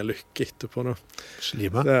skulle bringe lykke etterpå nå.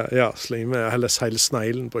 Slime? Ja, slime, eller hele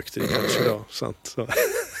sneglen brukte de kanskje da, sant, så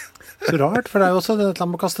Så rart, for det jo også det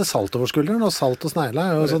med å kaste salt over skulderen, og salt og snegle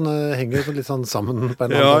jo sånn, henger jo litt sånn sammen på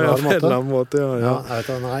en eller annen måte. Ja. Jeg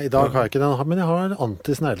vet, nei, i dag har jeg ikke den, men jeg har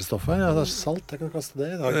antisneglestoff her. Det salt, jeg kan kaste det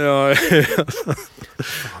i dag.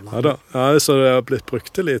 Ja, så det har blitt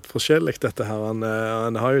brukt litt forskjellig dette her.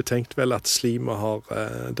 Han har jo tenkt vel at slimet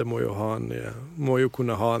det må jo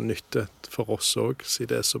kunne ha en nytte for oss også,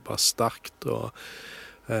 siden det såpass sterkt og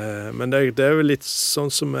men det jo litt sånn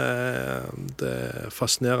som det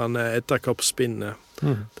fascinerende edderkoppspinnet.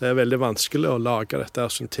 Det veldig vanskelig å lage dette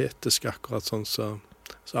syntetisk, akkurat sånn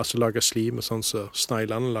altså lage slimet sånn som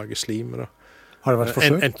sneglene lager slimet da. Har det vært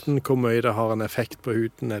forsøkt? Enten hvor mye det har en effekt på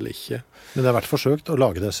huden eller ikke. Men det har vært forsøkt å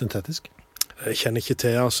lage det syntetisk? Jeg kjenner ikke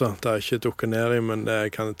til, altså. Det har ikke dukket ned i, men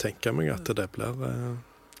jeg kan tenke meg at det blir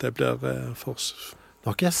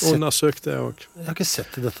undersøkt det også. Jeg har ikke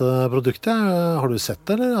sett dette produktet. Har du sett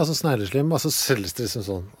det, eller? Altså snegleslim, altså selges det liksom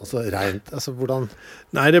sånn, altså rent, altså hvordan?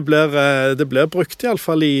 Nei, det blir brukt i alle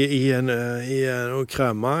fall i noen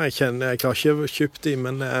kremer. Jeg har ikke kjøpt de,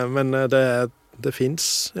 men det finnes,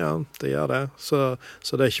 ja, det gjør det. Så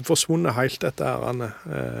det er ikke forsvunnet helt dette her,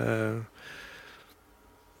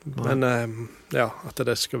 men ja, at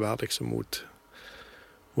det skal være liksom mot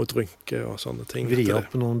rynke og sånne ting. Vri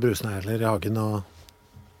opp noen brusnegler i hagen og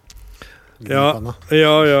Ja.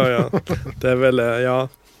 Det vel, ja.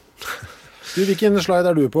 Hvilken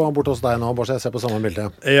slide du på bort hos deg nå, bare så jeg ser på samme bilde?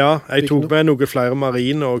 Ja, jeg tok med noen flere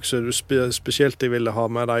mariner også, spesielt jeg ville ha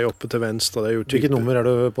med deg oppe til venstre. Det jo Hvilket nummer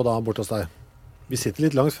du på da bort hos deg? Vi sitter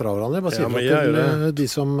litt langt fra hverandre, bare sier til de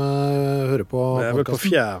som hører på podcasten. Jeg vel på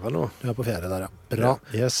 4. nå. Ja, på 4 der, ja. Bra,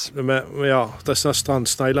 yes. Ja, disse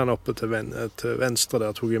strandsneglene oppe til venstre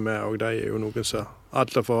der tog jeg med, og de jo noen som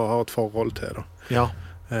alle har et forhold til da. Ja.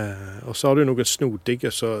 Og så har du noen snodige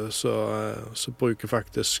som bruker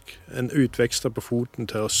faktisk en utvekster på foten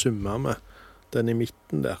til å summe med den i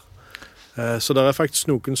midten der. Så det faktisk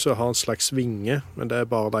noen som har en slags vinge, men det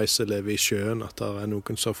bare de som lever i sjøen, at det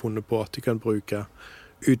noen som har funnet på at de kan bruke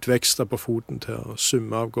utvekster på foten til å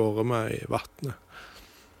summe av gårde med i vattnet.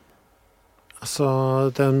 Altså,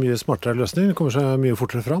 det en mye smartere løsning, det kommer seg mye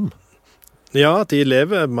fortere fram. Ja, de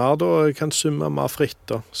lever mer da, kan summe mer fritt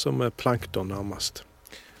da, som plankton nærmest.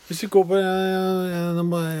 Hvis vi går på,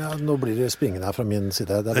 nå blir det springende her fra min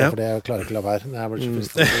side, det bare fordi jeg klarer ikke la være. Jeg blir så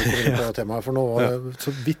fristet på temaet, for nå var det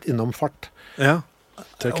så vidt innom fart. Ja,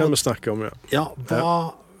 det kan vi snakke om, ja. Ja,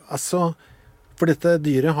 altså, for dette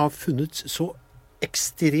dyret har funnet så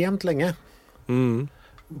ekstremt lenge.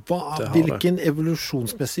 Hvilken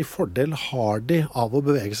evolusjonsmessig fordel har de av å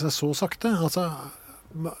bevege seg så sakte? Altså,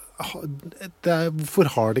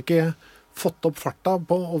 hvorfor har de ikke fått opp farta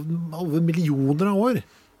på over millioner av år?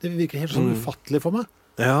 Det virker helt sånn ufattelig for meg.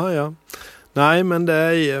 Ja. Nei, men det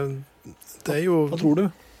er jo... Hva tror du?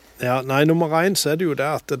 Ja, nei, nummer 1 så det jo det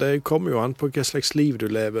at det kommer jo an på hva slags liv du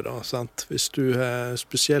lever da, sant?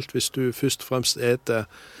 Spesielt hvis du først og fremst eter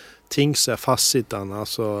ting som fastsittende,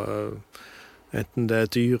 altså enten det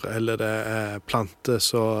dyr eller det planter,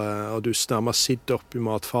 og du nærmest sitter opp i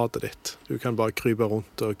matfatet ditt. Du kan bare krype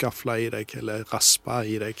rundt og gafle i deg, eller raspe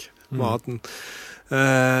i deg maten.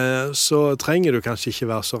 Så trenger du kanskje ikke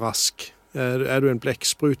være så rask. Er du en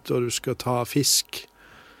blekksprut og du skal ta fisk,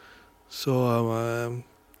 så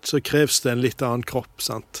kreves det en litt annen kropp,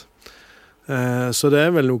 sant? Så det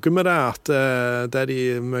vel noe med det at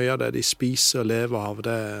mye av det de spiser og lever av,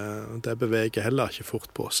 det beveger heller ikke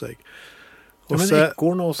fort på seg. Men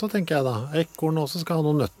ekorn også, tenker jeg da. Ekorn også skal ha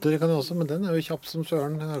noen nøtter, kan jeg også, men den jo kjapp som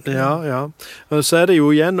søren. Ja. Og så det jo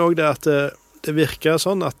igjen også det at det virker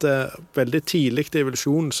sånn at veldig tidlig i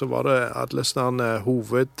evolusjonen så var det alle sånne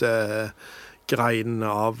hovedgreiene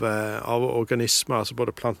av organismer, altså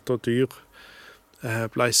både planter og dyr,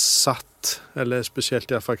 ble satt, eller spesielt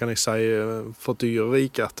i hvert fall kan jeg si for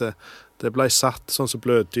dyreriket, at det ble satt sånn som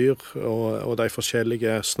bløddyr og de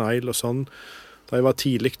forskjellige snegl og sånn. De var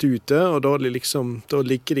tidlig ute, og da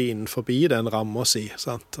ligger de innenfor den rammen si,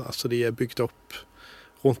 sant? Altså de bygd opp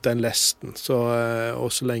rundt den lesten.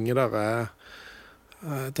 Og så lenge der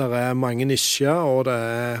mange nisjer, og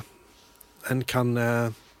en kan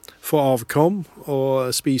få avkom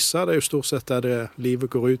og spise, det jo stort sett det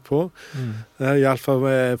livet går ut på. I alle fall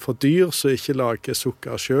for dyr som ikke lager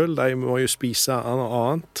sukker selv, de må jo spise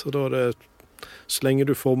annet, og da det, så lenge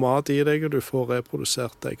du får mat i deg, og du får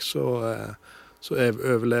reprodusert deg, så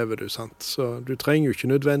overlever du, sant? Så du trenger jo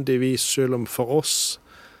ikke nødvendigvis, selv om for oss,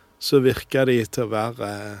 så virker de til å være,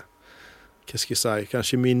 hva skal jeg si,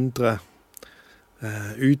 kanskje mindre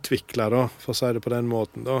utviklet, da, for å si det på den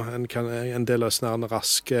måten. Da. En del av sånne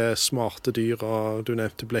raske, smarte dyr, og du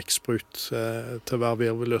nevnte blekksprut, til å være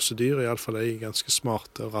virvelløse dyr, i alle fall er de ganske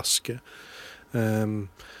smarte og raske.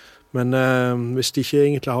 Men hvis de ikke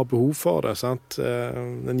egentlig har behov for det, sant?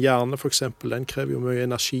 En hjerne for eksempel, den krever jo mye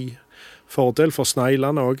energi. Fordel for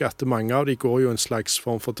sneglene også, at mange av de går jo en slags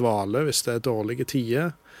form for dvale hvis det dårlige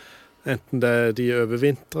tider. Enten de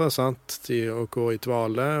overvintrer, sant? De går i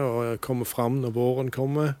dvale og kommer fram når våren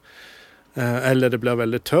kommer, eller det blir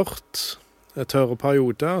veldig tørre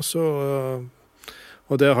perioder,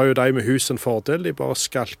 og der har jo de med hus en fordel, de bare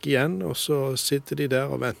skalker igjen, og så sitter de der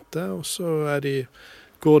og venter, og så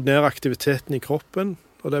går ned aktiviteten i kroppen,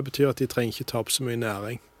 og det betyr at de trenger ikke ta opp så mye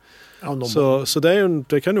næring. Ja, så det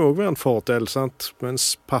kan jo også være en fordel, sant?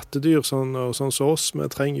 Mens pattedyr sånn som oss, vi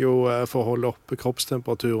trenger jo for å holde oppe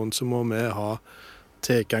kroppstemperaturen, så må vi ha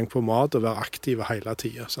tilgang på mat og være aktive hele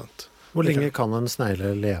tiden. Sant? Hvor lenge kan en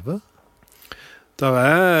snegle leve? Det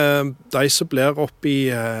de som blir opp i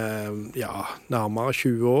nærmere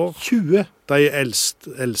 20 år. 20? De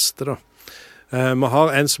eldste da. Vi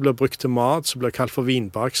har en som blir brukt til mat, som blir kalt for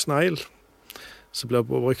vinbaksnegl. Som blir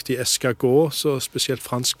brukt i escargot, så spesielt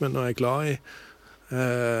franskmennene glad i.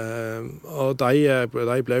 Og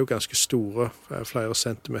de ble jo ganske store, flere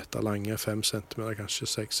centimeter lange, 5 centimeter,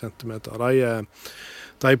 kanskje 6 centimeter.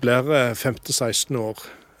 De blir 15-16 år,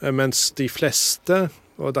 mens de fleste,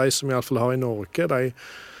 og de som i alle fall har i Norge, de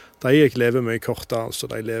lever mye kortere, altså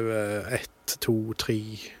de lever 1, 2, 3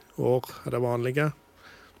 år, det vanlige.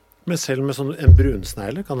 Men selv med sånn en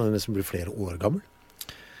brunsnegle, kan den liksom bli flere år gammel?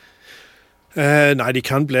 Nei, de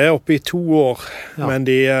kan bli oppe i 2 år, ja. Men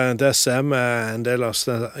det ser vi en del av,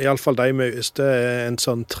 i alle fall det en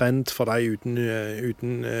sånn trend for de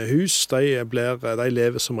uten hus, de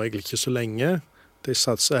lever som regel ikke så lenge. De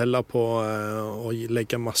satser heller på å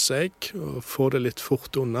legge masse egg og få det litt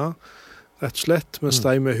fort unna, rett og slett. Mens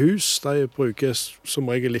de med hus, de bruker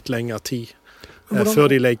som regel litt lengre tid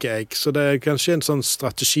før de legger egg. Så det kanskje en sånn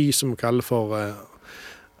strategi som vi kaller for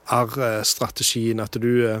R-strategien, at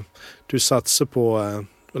du satser på å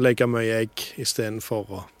legge mye egg i stedet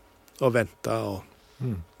for å vente og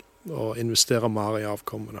investere mer i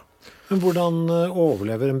avkommene. Men hvordan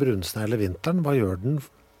overlever en brunsnegle vinteren? Hva gjør den?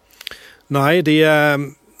 Nei,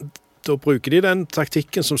 da bruker de den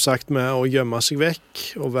taktikken som sagt med å gjemme seg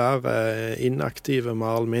vekk og være inaktive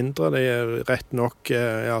mer eller mindre. Det rett nok i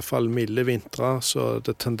hvert fall milde vintre, så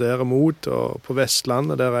det tenderer mot, og på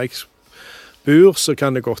Vestlandet der jeg bor, så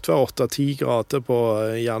kan det godt være 8-10 grader på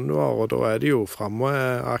januar, og da de jo fremme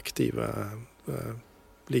aktive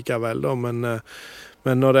likevel da. Men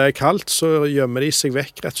når det kaldt, så gjemmer de seg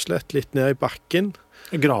vekk rett og slett litt ned i bakken.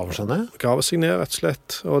 Graver seg ned? Graver seg ned rett og slett.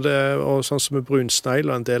 Og sånn som med brunsnegl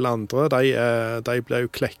og en del andre, de blir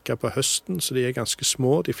jo klekket på høsten, så de ganske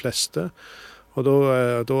små, de fleste. Og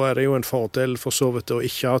da det jo en fordel for så vidt å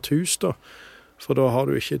ikke ha et hus da. For da har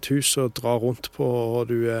du ikke et hus å dra rundt på, og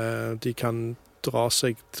de kan dra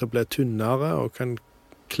seg til å bli tynnere, og kan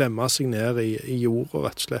klemme seg ned i jorda,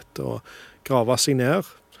 rett og slett, og grave seg ned.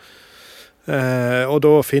 Og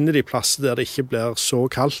da finner de plasser der det ikke blir så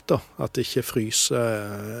kaldt, da, at det ikke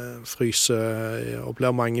fryser og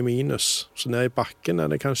blir mange minus. Så ned i bakken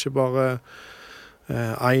det kanskje bare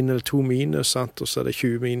 1 eller 2 minus, sant? Og så det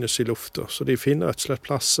 20 minus i lufta. Så de finner rett og slett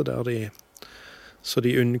plasser der så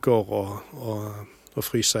de unngår å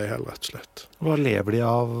fryse i hel, rett og slett. Hva lever de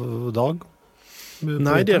av dag?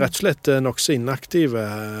 Nei, de rett og slett nok så inaktive,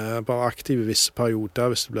 bare aktive visse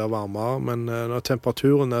perioder hvis det blir varmere, men når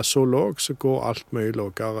temperaturen så lav, så går alt mye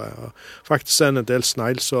lavere. Faktisk en del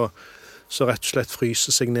snegl så så rett og slett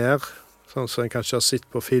fryser seg ned. Sånn som en kanskje har sett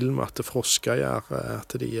på film at frosker gjør,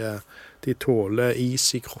 at de tåler is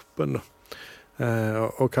i kroppen.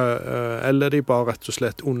 Eller de bare rett og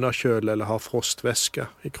slett underkjøler eller har frostvæske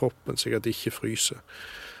i kroppen, så at de ikke fryser.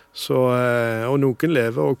 Så, og noen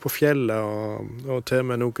lever også på fjellet, og til og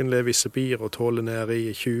med noen lever i Sibir og tåler ned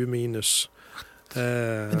i 20 minus.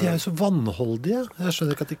 Men de er jo så vannholdige. Jeg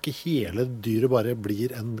skjønner ikke at ikke hele dyret bare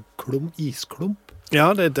blir en isklump.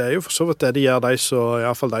 Ja, det er jo for så vidt det de gjør, i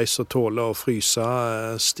hvert fall de som tåler å fryse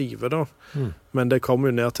stive da. Men det kommer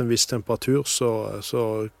jo ned til en viss temperatur, så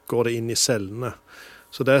går det inn i cellene.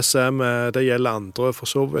 Så det gjelder andre for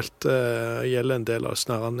så vidt. Det gjelder en del av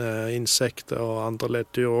snarere insekter og andre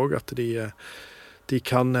ledddyr også, at de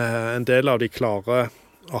kan, en del av de klarer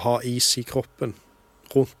å ha is i kroppen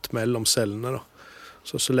rundt mellom cellene da.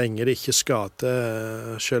 Så lenge de ikke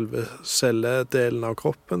skader selve celledelen av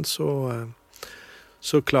kroppen,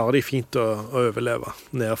 så klarer de fint å overleve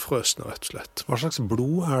nedfrøsende, rett og slett. Hva slags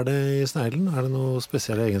blod er det i sneglen? Er det noen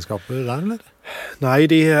spesielle egenskaper der, eller? Nei,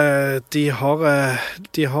 de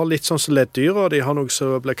har litt sånn som leddyr, og de har noe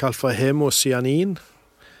som blir kalt for hemocyanin.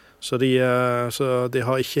 Så de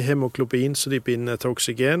har ikke hemoglobin, så de binder til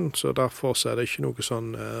oksygen, så derfor er det ikke noe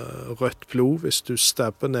sånn rødt blod. Hvis du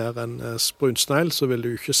stabber ned en brunsnegl, så vil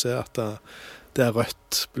du ikke se at det er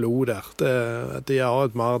rødt blod der. De har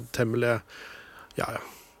et mer temmelig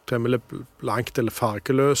blankt eller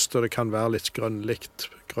fargeløst, og det kan være litt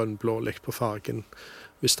grønn-blålikt på fargen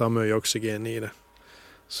hvis det er mye oksygen i det.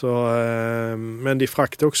 Så, men de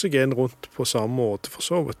frakter oksygen rundt på samme måte for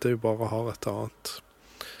så vidt. Det er jo bare å ha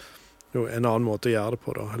en annen måte å gjøre det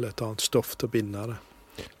på, da, eller et annet stoff til å binde det.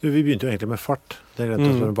 Vi begynte jo egentlig med fart. Det glemte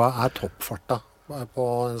jeg å spørre. Hva er toppfarta på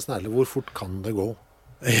en snegle? Hvor fort kan det gå?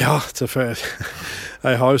 Ja,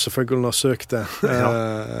 jeg har jo selvfølgelig undersøkt det.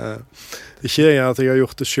 Ikke at jeg har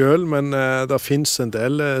gjort det selv, men det finnes en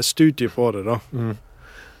del studier på det da.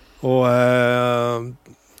 Og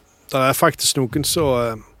det er faktisk noen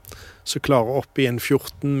som klarer opp i en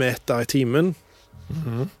 14 meter i timen.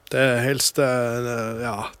 Det er helst,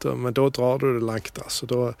 men da drar du det langt. Altså.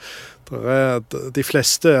 De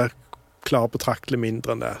fleste klarer betraktelig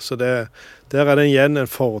mindre enn det. Så der er det igjen en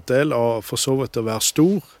fordel for så vidt å være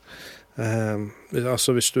stor.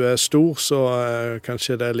 Altså hvis du er stor, så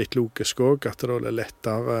kanskje det er litt logisk også, at det er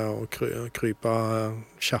lettere å krype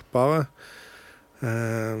kjappere.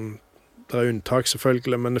 Det er unntak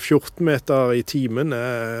selvfølgelig, men 14 meter i timen,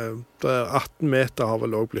 18 meter har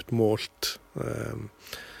vel også blitt målt.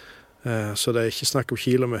 Så det er ikke snakk om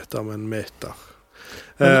kilometer, men meter.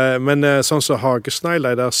 Men sånn som hagesnegl,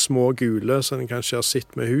 de der små gule som en kanskje har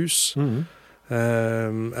sett med hus,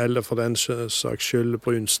 eller for den saks skyld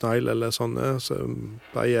brunsnegl eller sånne, så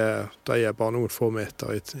de er bare noen få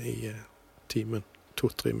meter i timen,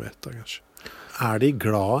 2-3 meter kanskje. Er de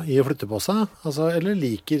glad i å flytte på seg? Altså, eller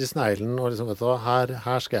liker sneglen og liksom, vet du,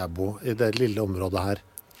 her skal jeg bo, i det lille området her?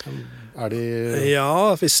 Er de...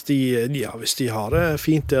 Ja, hvis de har det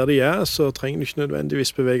fint der de er, så trenger de ikke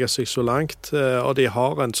nødvendigvis bevege seg så langt. Og de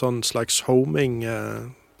har en sånn slags homing,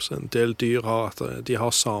 så en del dyr har, at de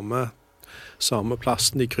har samme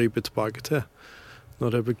plassen de kryper tilbake til.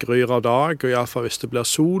 Når det gryr av dag, og i alle fall hvis det blir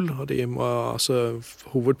sol, og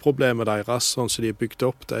hovedproblemet deres, sånn som de er bygd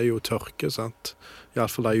opp, det er jo tørke, sant? I alle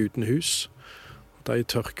fall de uten hus. De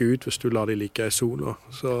tørker ut hvis du lar de ligge i sola.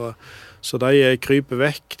 Så de kryper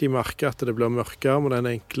vekk, de merker at det blir mørkere med den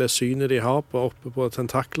enkle synet de har oppe på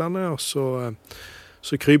tentaklene, og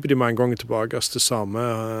så kryper de mange ganger tilbake til samme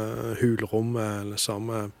hulrommet, eller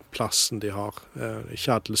samme plassen de har.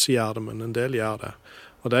 Ikke alle som gjør det, men en del gjør det.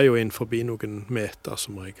 Og det er jo innenfor noen meter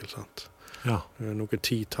som regel, sant? Ja. Noen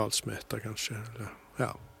titalls meter kanskje,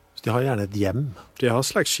 ja. Så de har gjerne et hjem? De har et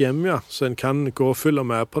slags hjem, ja. Så en kan gå og følge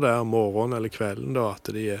med på det morgenen eller kvelden, da,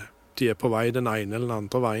 at de er på vei den ene eller den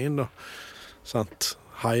andre veien, da. Sant?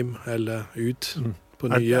 Heim eller ut på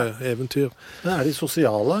nye eventyr. Men er de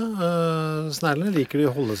sosiale sneglene? Liker de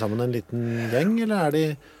å holde sammen en liten gjeng, eller er de...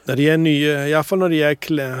 Når de er nye, i hvert fall når de er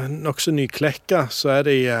nok så nyklekka,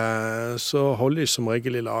 så holder de som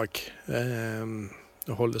regel i lag.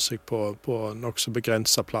 Og holder seg på nok så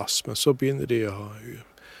begrenset plass, men så begynner de å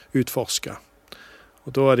utforske. Og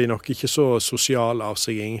da er de nok ikke så sosiale av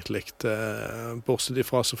seg egentlig, bortsett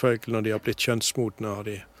ifra selvfølgelig når de har blitt kjønnsmodne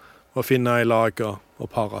og finne i lag og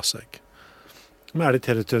pare seg. Men er de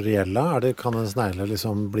territorielle? Kan en snegle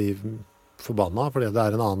liksom bli forbannet fordi det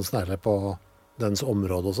er en annen snegle på dens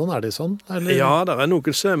område og sånn? Er de sånn? Eller? Ja, det er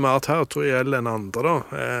noen som er mer territorielle enn andre da.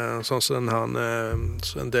 Sånn som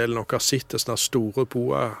en del nok har sett sånne store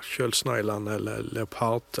boa, kjølsneglene eller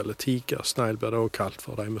leopard eller tigersnegl blir det også kalt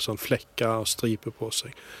for, de med sånn flekker og striper på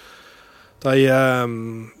seg.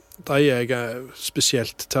 De er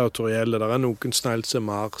spesielt territorielle. Det noen snegler som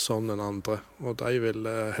mer sånn enn andre, og de vil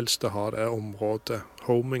helst ha det området,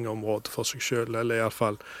 homing-området for seg selv, eller i alle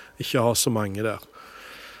fall ikke ha så mange der.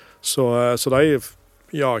 Så de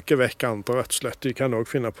jager vekk andre, rett og slett. De kan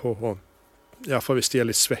også finne på, i hvert fall hvis de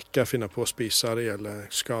litt svekket, finne på å spise de eller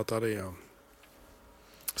skade de. Ja.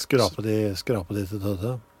 Skrape de til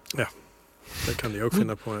døde? Ja. Det kan de også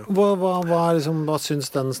finne på, ja. Hva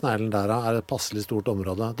syns den sneglen der er et passelig stort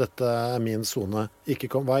område? Dette er min zone.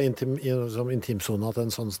 Hva er intimzona til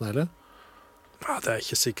en sånn snegle? Ja, det er jeg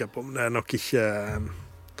ikke sikker på, men det er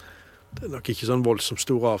nok ikke sånn voldsomt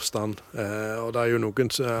stor avstand. Og det er jo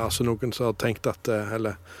noen som har tenkt at,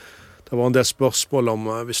 det var en del spørsmål om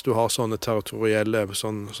hvis du har sånne territorielle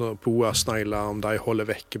boa-snegler, om de holder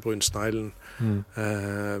vekke brunsneglen.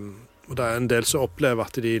 Og det er en del som opplever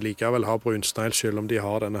at de likevel har brunsnegl, selv om de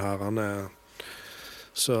har denne her,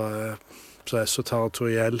 så er så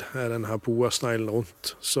territoriell denne her boa-sneglen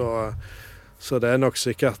rundt. Så det er nok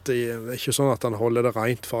sikkert, det er ikke sånn at han holder det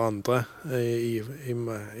rent for andre i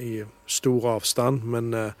stor avstand,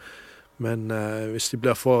 men hvis de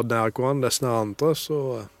blir for nærgående disse andre,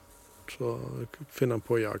 så finner han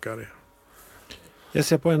på å jage dem. Jeg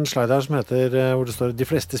ser på en slide her som heter, hvor det står, de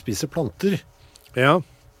fleste spiser planter. Ja.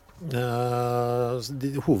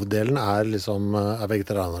 Hoveddelen er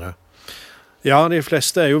vegetarianere. Ja, de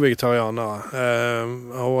fleste er jo vegetarianere.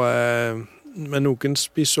 Men noen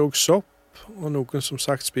spiser også sopp, og noen som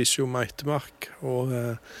sagt spiser jo meitemark. Og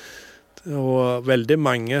veldig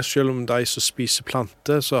mange, selv om de som spiser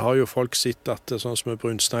planter, så har jo folk sett at sånn som med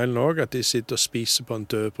brunsneglen også, at de sitter og spiser på en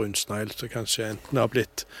død brunsnegl, så kanskje enten har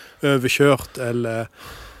blitt overkjørt eller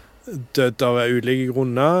dødd av ulike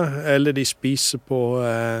grunner, eller de spiser på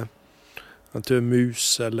en død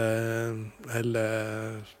mus, eller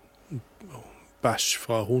bæsj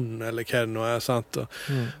fra hund, eller hva det nå er, sant?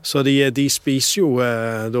 Så de spiser jo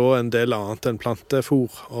da en del annet enn plantefôr,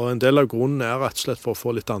 og en del av grunnen er rett og slett for å få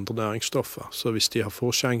litt andre næringsstoffer. Så hvis de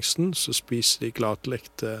får sjansen, så spiser de gladelig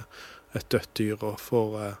et dødt dyr, og får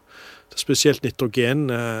spesielt nitrogen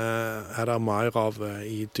er det mer av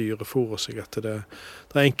i dyrefôr, så det er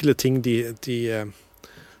enkle ting de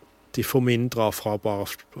får mindre av fra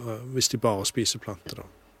hvis de bare spiser planter. Da.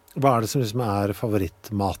 Hva er det som er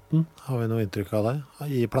favorittmaten? Har vi noe inntrykk av det?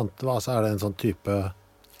 I planter, altså er det en sånn type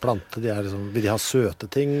plante? Vil de ha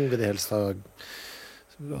søte ting? Vil de helst ha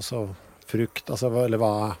frukt? Eller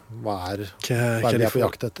hva er de på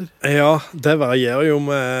jakt etter? Ja, det varierer jo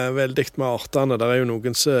veldig med artene. Det er jo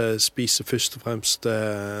noen som spiser først og fremst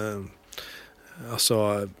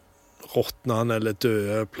råtnende eller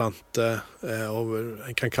døde planter. Og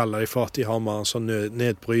en kan kalle det for at de har mer en sånn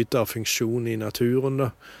nedbryterfunksjon i naturen.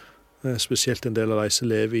 Da. Spesielt en del av de som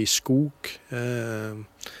lever i skog.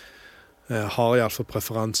 Har i alle fall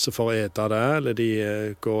preferanse for å ete det, eller de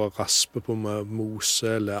går og rasper på med mose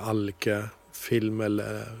eller algefilm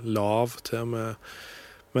eller lav til og med.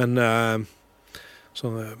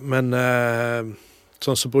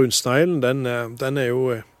 Sånn som brunsneglen, den er jo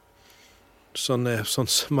sånn som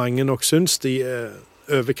mange nok syns, de er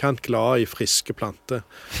overkant glad i friske planter.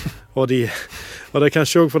 Og det er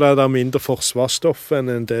kanskje også fordi det er mindre forsvarsstoff enn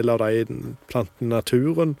en del av de plantene i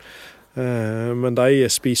naturen. Men de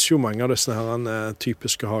spiser jo mange av disse her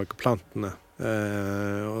typiske hageplantene.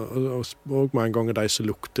 Og mange ganger de som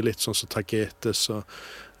lukter litt sånn som tagetes, og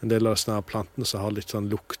en del av disse her plantene som har litt sånn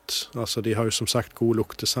lukt. Altså de har jo som sagt god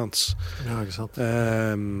luktesans. Ja, ikke sant.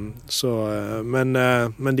 Men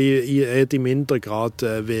de er i mindre grad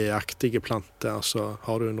vedaktige planter. Altså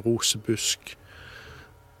har du en rosebusk,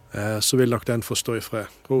 så vil nok den få stå i fred.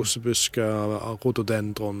 Rosebusk,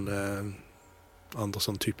 rhododendron, andre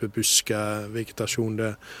sånn type buskevegetasjon,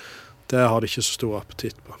 det har de ikke så stor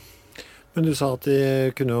appetitt på. Men du sa at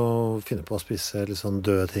de kunne jo finne på å spise litt sånn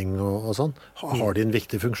døde ting og sånn. Har de en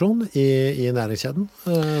viktig funksjon i næringskjeden,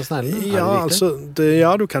 sneglene?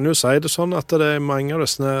 Ja, du kan jo si det sånn at det er mange av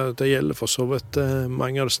disse, det gjelder for så vidt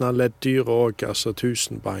mange av disse ledddyr også, altså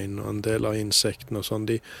tusenbein og en del av insektene og sånn.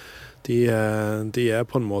 De er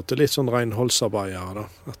på en måte litt sånn renholdsarbeidere, da.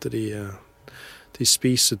 At de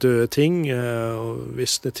spiser døde ting og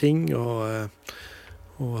visne ting, og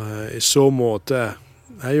i så måte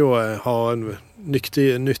har en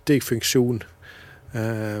nyttig funksjon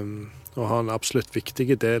og har en absolutt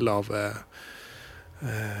viktig del av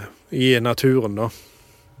i naturen da.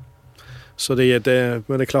 Så men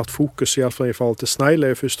det er klart fokus i alle fall i forhold til snegl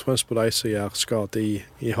er jo først og fremst på de som gjør skade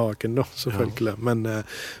i hagen da, selvfølgelig. Ja. Men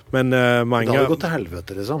mange... Det har jo gått til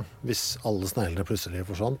helvete liksom, hvis alle sneglene plutselig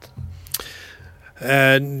forsvant.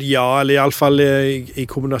 Ja, eller i alle fall i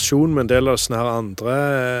kombinasjon med en del av sånne her andre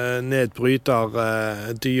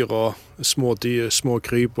nedbryterdyr og små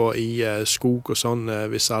kryp og i skog og sånn.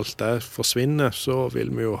 Hvis alt det forsvinner, så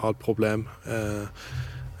vil vi jo ha et problem.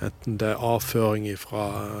 Enten det er avføring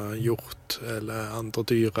fra hjort eller andre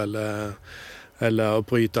dyr, eller å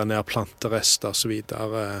bryte ned planterester og så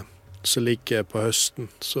videre, som ligger på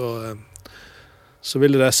høsten. Så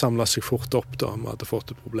ville det samle seg fort opp da, om vi hadde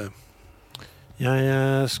fått et problem.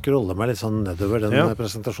 Jeg scroller meg litt sånn nedover den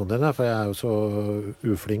presentasjonen din, for jeg er jo så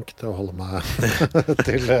uflink til å holde meg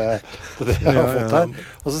til det jeg har fått her.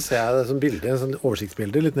 Og så ser jeg det som bilde, en sånn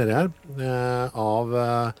oversiktsbilde litt nedi her, av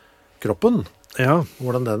kroppen. Ja.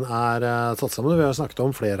 Hvordan den er satt sammen. Vi har snakket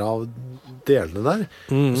om flere av delene der.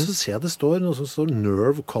 Og så ser jeg det står noe som står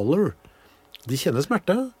nerve color. De kjenner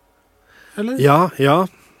smerte, eller? Ja,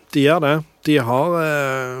 de gjør det. De har...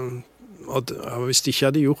 Og hvis de ikke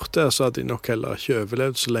hadde gjort det, så hadde de nok heller ikke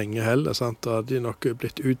overlevd så lenge heller. Sant? Da hadde de nok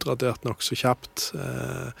blitt utradert nok så kjapt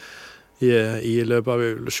i løpet av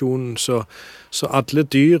evolusjonen. Så alle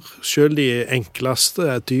dyr, selv de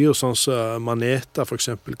enkleste dyr, sånn som maneter, for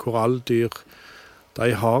eksempel koralldyr, de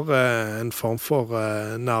har en form for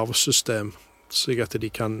nervesystem, slik at de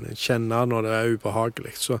kan kjenne når det er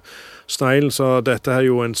ubehagelig. Så sneglen, så dette er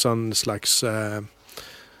jo en sånn slags...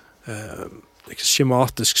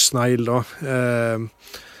 skjematisk snegl da,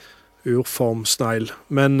 urformsnegl,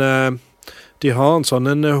 men de har en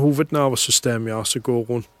sånn hovednervesystem, som går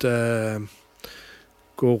rundt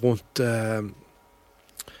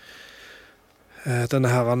denne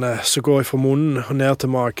her, som går fra munnen og ned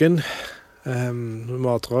til magen,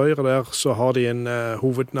 matrøret der, så har de en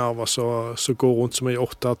hovednerve som går rundt som i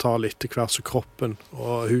 8-tall etter hver som kroppen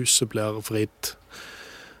og huset blir vridd.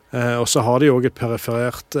 Og så har de også et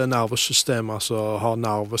periferert nervesystem, altså har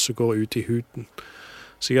nerver som går ut i huden.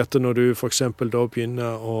 Så at når du for eksempel da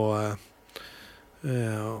begynner å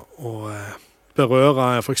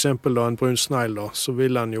berøre for eksempel da en brunsnegl, så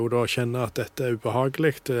vil han jo da kjenne at dette er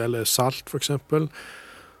ubehagelig, eller salt for eksempel.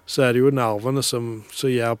 Så er det jo nervene som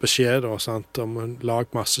gir beskjed da, sant, om å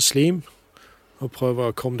lage masse slim, og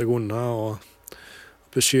prøve å komme deg unna og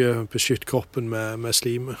beskytte kroppen med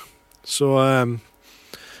slimet. Så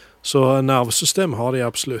nervesystemet har de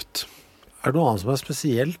absolutt. Er det noe annet som er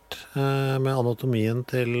spesielt med anatomien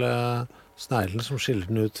til sneglen som skiller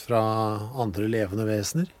den ut fra andre levende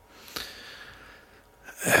vesener?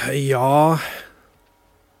 Ja,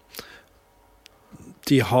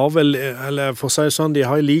 de har vel, eller for å si det sånn, de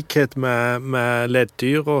har i likhet med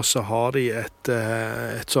leddyr, og så har de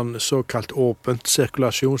et sånn såkalt åpent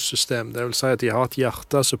sirkulasjonssystem. Det vil si at de har et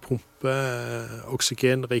hjerte som pumper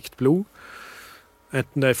oksygenrikt blod.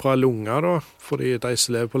 Enten det er fra lunger, da, fordi de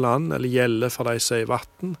som lever på land, eller gjelder for de som er i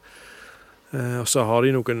vatten. Og så har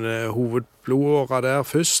de noen hovedblodårer der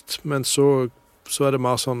først, men så er det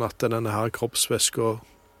mer sånn at denne her kroppsvæsken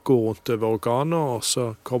går rundt over organer, og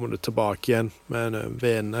så kommer det tilbake igjen med en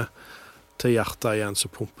vene til hjertet igjen, så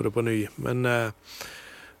pumper det på ny.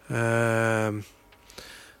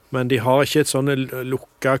 Men de har ikke et sånn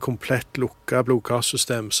komplett lukka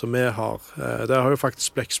blodkarsystem som vi har. Det har jo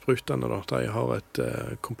faktisk blekksprutene da. De har et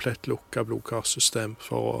komplett lukka blodkarsystem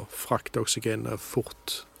for å frakte oksygenet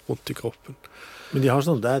fort rundt i kroppen. Men de har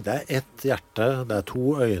sånn, det er ett hjerte, det er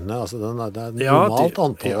 2 øyne, altså det er normalt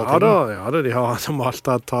antall av ting. Ja, de har normalt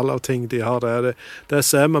antall av ting. De har det. Det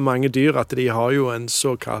ser med mange dyr at de har jo en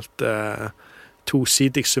såkalt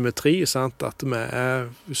tosidig symmetri, sant? At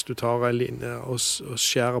hvis du tar en linje og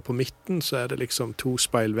skjærer på midten, så er det liksom 2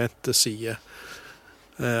 speilvendte sider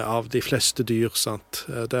av de fleste dyr, sant?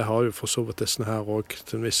 Det har jo for så vidt disse her også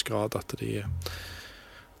til en viss grad, at det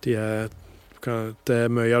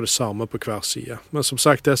er mye av det samme på hver side. Men som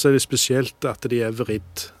sagt, det er det spesielt at de er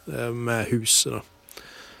vridd med huset, da.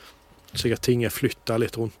 Så at ting er flyttet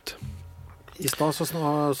litt rundt. I stad så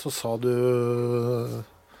sa du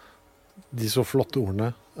de så flotte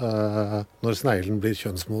ordene når sneglen blir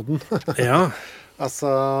kjønnsmoden. Ja. Altså,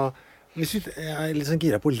 jeg er litt sånn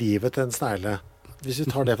gira på livet til en snegle. Hvis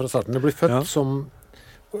vi tar det fra starten, det blir født som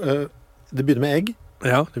det begynner med egg.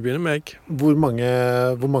 Ja, det begynner med egg. Hvor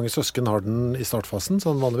mange søsken har den i startfasen,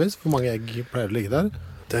 sånn vanligvis? Hvor mange egg pleier å ligge der?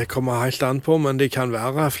 Det kommer helt an på, men det kan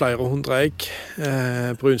være flere hundre egg.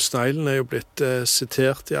 Brunsneglen er jo blitt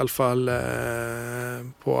sitert i alle fall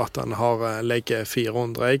på at han legger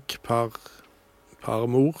 400 egg per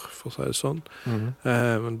mor, for å si det sånn.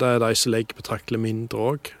 Men det er de som legger betraktelig mindre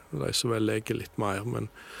også, og de som vel legger litt mer.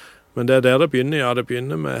 Men det er der det begynner, ja. Det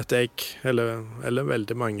begynner med et egg, eller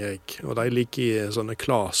veldig mange egg. Og de ligger i sånne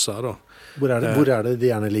klaser, da. Hvor er det de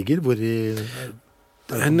gjerne ligger?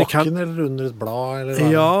 Er det på bakken eller under et blad? Eller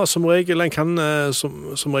hva? Ja, som regel. En kan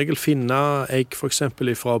som regel finne egg for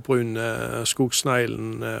eksempel fra brune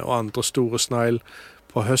skogsneglen og andre store snegl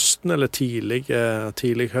på høsten eller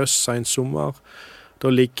tidlig høst, sent sommer. Da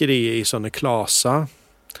ligger de i sånne klaser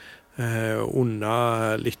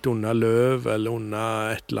litt under løv eller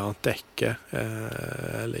under et eller annet dekke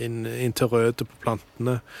eller inn til rødet på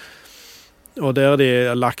plantene. Og der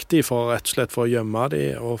de lagt de rett og slett for å gjemme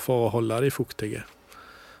de og for å holde de fuktige.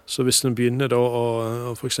 Så hvis en begynner da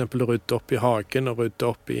å for eksempel rydde opp i hagen og rydde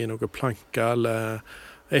opp i noen planker eller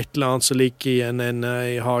et eller annet som ligger i en ende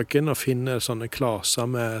i hagen og finner sånne klaser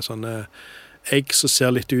med sånne egg som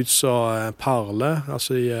ser litt ut som perler,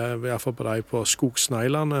 altså i hvert fall på de på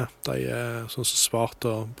skogsneglene, de er sånn som svart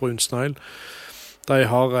og brunsnegl. De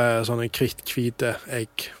har sånne kritthvite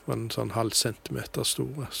egg, en sånn halv centimeter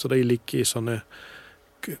store, så de ligger i sånne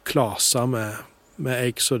klaser med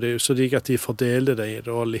egg, så de at de fordeler det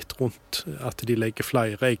da litt rundt, at de legger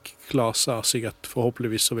flere eggklaser, så at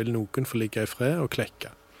forhåpentligvis så vil noen få ligge i fred og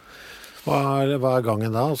klekke. Hva er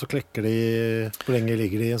gangen da? Og så klekker de, hvor lenge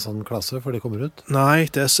ligger de i en sånn klasse før de kommer ut? Nei,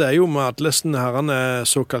 det er jo med alle herrene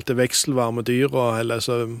såkalte vekselvarme dyr, eller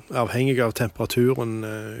så avhengig av temperaturen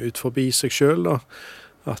ut forbi seg selv da.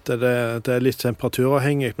 At det er litt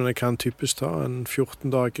temperaturavhengig, men det kan typisk ta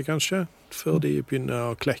 14 dager kanskje, før de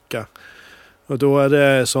begynner å klekke. Og da er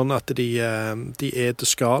det sånn at de eter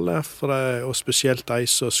skallet, og spesielt de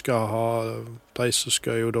som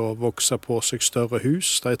skal jo da vokse på seg større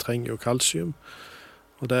hus, de trenger jo kalsium,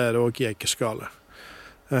 og det er det også i eggeskallet.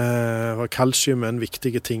 Kalsium er en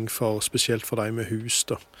viktig ting spesielt for de med hus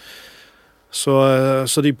da.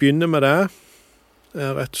 Så de begynner med det,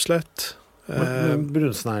 rett og slett. Men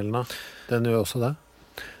brunsneglene, den gjør også det?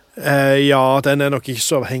 Ja, den er nok ikke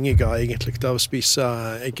så avhengig egentlig av å spise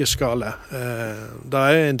eggeskallet. Det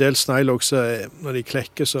er en del snegl også, når de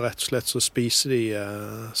klekker så rett og slett så spiser de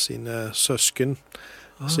sine søsken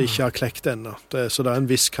som ikke har klekt ennå. Så det er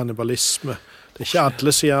en viss kannibalisme. Det er ikke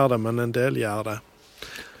alle som gjør det, men en del gjør det.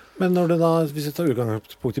 Men når det da, hvis vi tar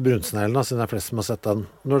utgangspunkt i brunsneglen, siden det er flest som har sett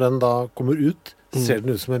den, når den da kommer ut, ser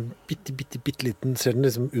den ut som en bitte liten, ser den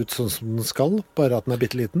liksom ut sånn som den skal, bare at den er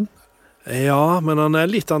bitte liten? Ja, men han er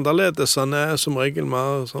litt annerledes. Han er som regel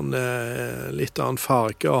mer sånn litt annen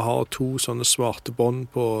farge og har 2 sånne svarte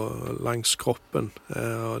bånd langs kroppen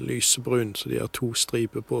og lysebrun, så de har 2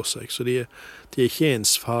 striper på seg. Så de er ikke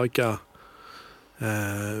ensfarget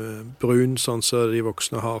brun sånn som de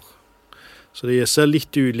voksne har. Så de ser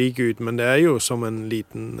litt ulike ut, men det er jo som en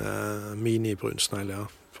liten mini-brunsnegl, ja.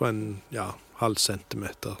 På en halv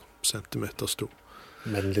centimeter stor.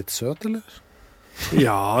 Men litt søt, eller?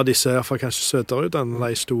 Ja, de ser for kanskje søtere ut enn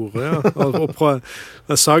de store, ja.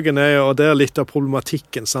 Saken er jo, og det er litt av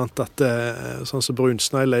problematikken, sant, at sånn som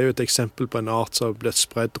brunsnegl er jo et eksempel på en art som har blitt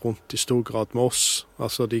spredd rundt i stor grad med oss.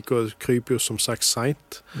 Altså, de kryper jo som sagt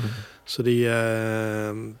sent, så de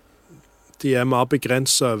er mer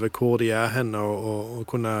begrenset over hvor de er henne og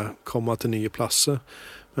kunne komme til nye plasser.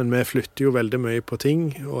 Men vi flytter jo veldig mye på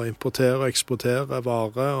ting, og importerer og eksporterer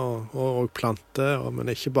varer og planter. Men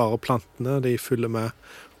ikke bare plantene, de følger med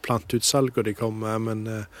planteutsalg, og de kommer med.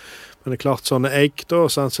 Men det er klart, sånne egg da,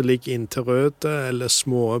 sånn, som ligger inntil røde, eller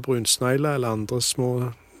små brunsnegler, eller andre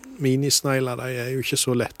små minisnegler, de er jo ikke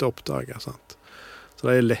så lett å oppdage. Sant? Så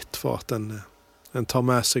det er lett for at en tar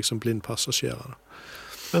med seg som blindpassasjerer.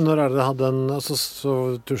 Men når er det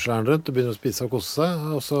så tusler den rundt og begynner å spise og kose seg,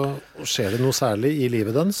 og så skjer det noe særlig i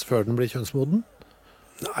livet dens før den blir kjønnsmoden?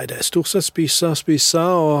 Nei, det er stort sett spise,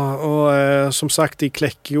 og som sagt, de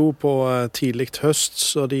klekker jo på tidlig høst,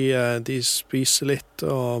 så de spiser litt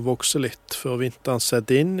og vokser litt før vinteren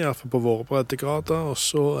setter inn, i hvert fall på våre breddegrader, og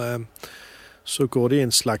så går de i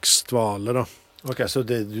en slags dvale da. Ok, så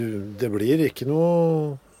det blir ikke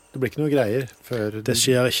noe... Det blir ikke noe greier før... Det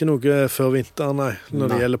skjer ikke noe før vinteren, nei.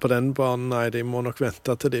 Når det gjelder på den banen, nei. De må nok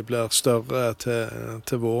vente til de blir større,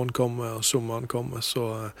 til våren kommer og sommeren kommer.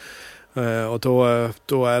 Så, og da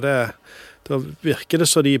virker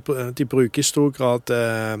det så de bruker i stor grad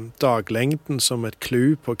daglengden som et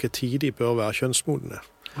clou på hva tid de bør være kjønnsmodne.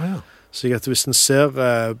 Ja. Så at hvis en ser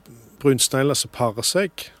brunsnegler som parer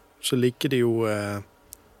seg, så ligger de jo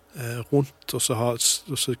rundt, og så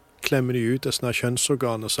klemmer de ut et sånne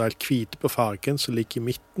kjønnsorganer som er helt hvite på fargen, som ligger i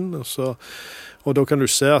midten, og da kan du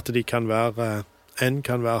se at de kan være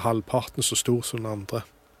halvparten så stor som den andre.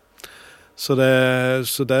 Så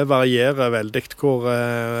det varierer veldig hvor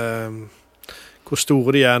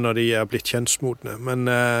store de er når de er blitt kjønnsmodne. Men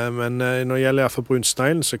når det gjelder for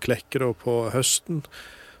brunsneglen, så klekker det på høsten,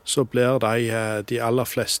 så blir de aller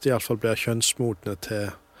fleste i alle fall blir kjønnsmodne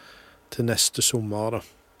til neste sommer da.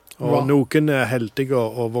 Og noen heldige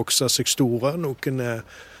å vokse seg store, noen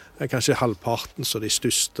kanskje halvparten, så de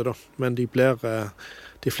største da. Men de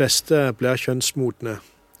fleste blir kjønnsmodne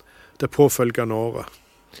det påfølgende året.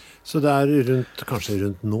 Så det kanskje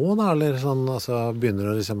rundt nå da, eller sånn, altså begynner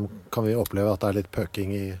det liksom, kan vi oppleve at det litt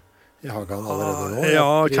pøking i hagen allerede nå?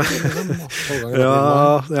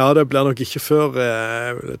 Ja, det blir nok ikke før,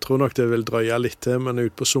 jeg tror nok det vil drøye litt til, men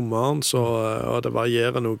ut på sommeren, og det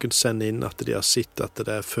varierer noen sender inn at de har sett at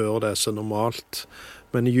det før det så normalt.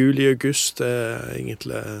 Men i juli og august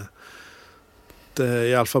egentlig,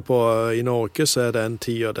 i alle fall i Norge så den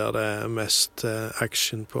tiden der det mest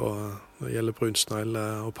action når det gjelder brunsnegle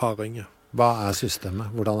og paringer. Hva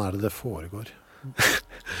systemet? Hvordan det foregår?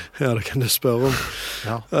 Ja, det kan du spørre om.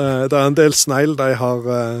 Ja. Det en del snegl, de har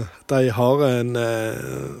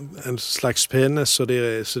en slags penis, så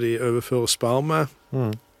de overfører sperm med.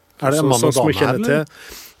 Det mann og dame her, eller?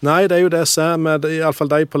 Nei, det jo det som i alle fall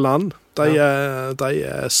de på land. De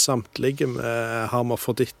samtlige med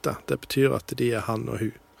hermafroditter. Det betyr at de han og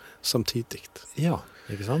hun samtidig. Ja,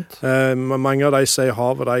 ikke sant? Mange av de sier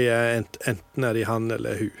havet, enten de han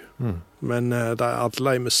eller hun. Men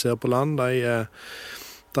alle vi ser på land,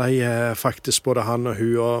 de faktisk både han og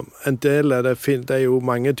hun. Og en del, det jo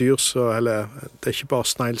mange dyr, eller det ikke bare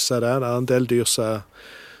snegl som det en del dyr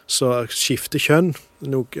som skifter kjønn.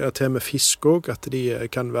 Til og med fisk også, at de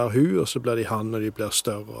kan være hun, og så blir de han når de blir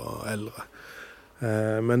større og eldre.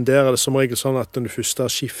 Men der det som regel sånn at når du først har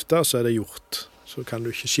skiftet, så det gjort. Så kan du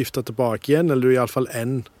ikke skifte tilbake igjen, eller du i alle fall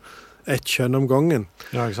ett kjønn om gangen.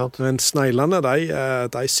 Ja, ikke sant? Men sneglene,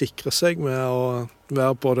 de sikrer seg med å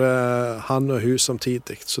være både han og hun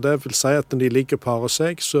samtidig. Så det vil si at når de ligger og parer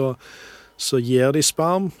seg, så gir de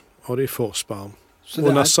sperm, og de får sperm.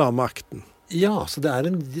 Under samme akten. Ja, så det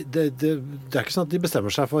ikke sånn at de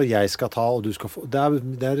bestemmer seg for jeg skal ta, og du skal få. Det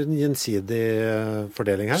en gjensidig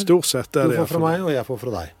fordeling her. Stort sett det. Du får fra meg, og jeg får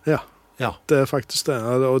fra deg. Ja, det faktisk det.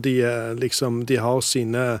 Og de har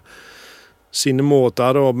sine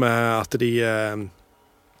måter da, med at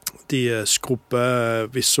de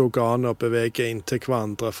skrubber visse organer og beveger inn til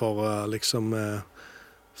hverandre for å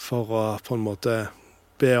på en måte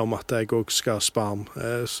be om at jeg også skal ha sperm.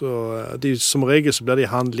 Som regel så blir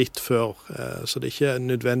de han litt før, så det ikke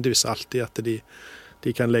nødvendigvis alltid at de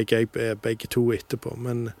kan legge egg begge to etterpå.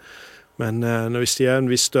 Men hvis de en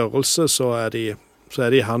viss størrelse, så de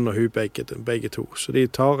han og hun begge to. Så de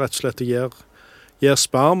tar rett og slett og gir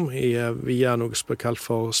sperm via noe som blir kalt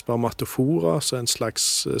for spermatofora, så en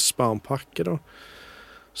slags spermpakke da,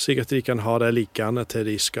 slik at de kan ha det liggende til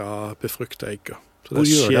de skal befrukte egget. Hvor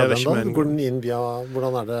gjør de den da? Går den inn via,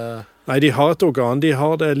 hvordan det? Nei, de har et organ, de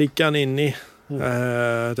har det liggende inni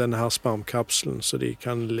denne her spermkapselen, så de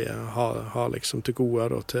kan ha liksom til gode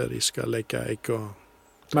da, til de skal legge egg.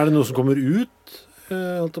 Men det noe som kommer ut,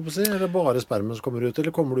 holdt jeg på å si? Er det bare spermen som kommer ut,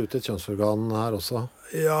 eller kommer det ut et kjønnsorgan her også?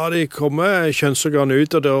 Ja, de kommer kjønnsorgan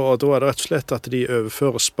ut, og da det rett og slett at de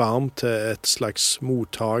overfører sperm til et slags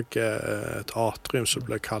mottak, et atrium som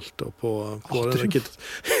blir kalt da, på atrium?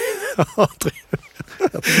 Atrium.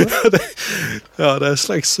 Ja, det et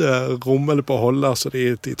slags rom eller beholder, så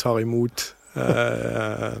de tar imot.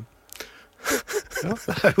 Ja,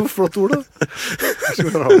 det jo flott ord da.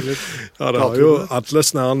 Ja, det har jo alle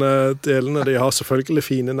snærende delene, de har selvfølgelig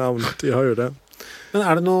fine navn, de har jo det. Men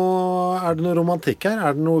er det noe romantikk her?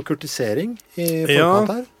 Er det noe kurtisering i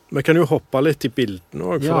forkant her? Vi kan jo hoppe litt i bildene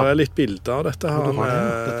også, for det litt bilder av dette her.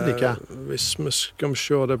 Dette liker jeg. Hvis vi skal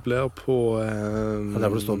se, det blir på... det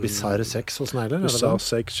hvor det står bizarre sex hos snegler? Bizarre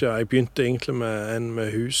sex, ja. Jeg begynte egentlig med en med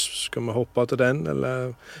hus. Skal vi hoppe til den, eller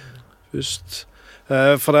først?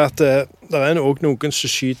 For det er også noen som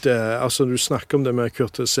skyter, altså du snakker om det med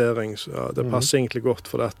kurtisering, så det passer egentlig godt,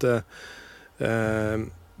 for det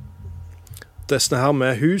dessene her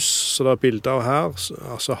med hus, så det er bilder av her,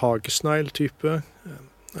 altså hagesnegl-type.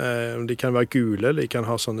 De kan være gule, eller de kan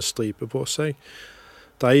ha sånne striper på seg.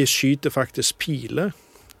 De skyter faktisk piler.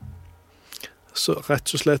 Så rett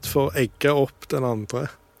og slett for å egge opp den andre.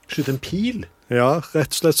 Skyte en pil? Ja,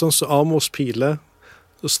 rett og slett sånn som Amors piler.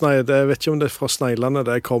 Jeg vet ikke om det fra sneglene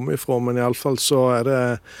det kommer ifra, men i alle fall så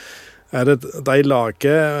de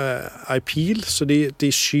lager en pil, så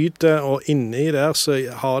de skyter, og inni der så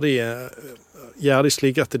gjør de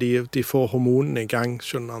slik at de får hormonene i gang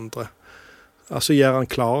til den andre. Altså gjør han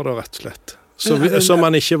klar da, rett og slett. Så om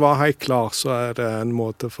han ikke var helt klar, så det en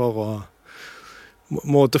måte for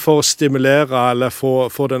å stimulere, eller få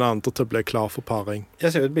den andre til å bli klar for paring. Jeg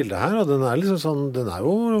ser jo et bilde her, og den liksom sånn, den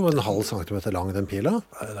jo en halv centimeter lang, den pila.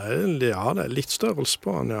 Det litt størrelse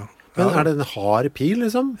på den, ja. Men det en hard pil,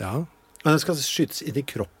 liksom? Ja. Men den skal skytes inn i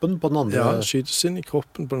kroppen på den andre? Ja, skytes inn i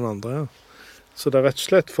kroppen på den andre, ja. Så det rett og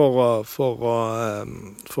slett for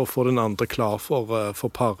å få den andre klar for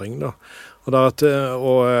paring da. Og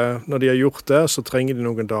når de har gjort det, så trenger de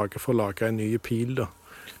noen dager for å lage en ny pil da.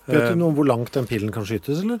 Vet du noe om hvor langt den pilen kan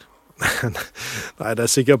skytes, eller? Nei, det er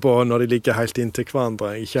sikkert på når de ligger helt inntil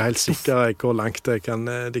hverandre. Jeg er ikke helt sikker hvor langt de kan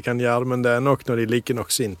gjøre det, men det er nok når de ligger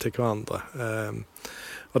nokså inntil hverandre.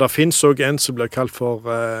 Og det finnes også en som blir kalt for,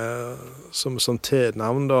 som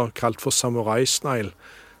tilnavn da, kalt for samurai-snail,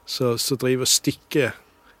 så driver stikker,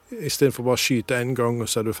 i stedet for bare å skyte en gang, og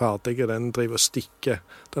så er du ferdig, den driver stikker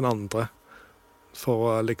den andre, for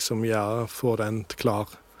å liksom få den klar.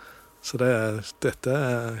 Så dette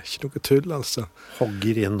er ikke noe tull, altså.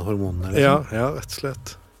 Hogger inn hormonene, liksom? Ja, rett og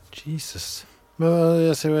slett. Jesus. Men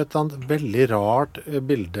jeg ser jo et annet veldig rart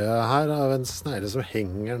bilde her av en snegle som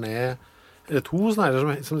henger ned, eller to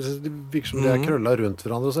snegler som virker som de er krøllet rundt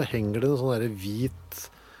hverandre, og så henger det en sånn der hvit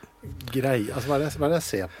greie. Altså, hva er det jeg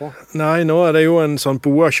ser på? Nei, nå er det jo en sånn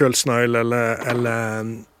boakjølsnegl,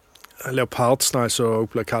 eller leopardsnegl, som det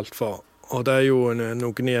blir kalt for. Og det er jo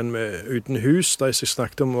noen igjen uten hus, de som jeg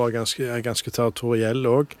snakket om er ganske territorielle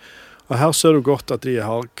også. Og her ser du godt at de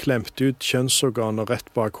har klemt ut kjønnsorganer rett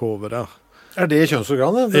bak hovedet der. Er det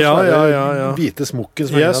kjønnsorganet? Ja. Hvite smukken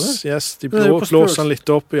som henger der? Yes, de blåser den litt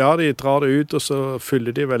opp. Ja, de drar det ut, og så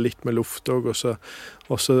fyller de vel litt med luft også.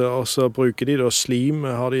 Og så bruker de da slim,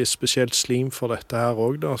 har de spesielt slim for dette her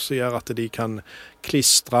også, som gjør at de kan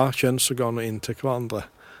klistre kjønnsorganer inntil hverandre,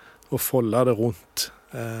 og folde det rundt.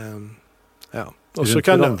 Ja. Rundt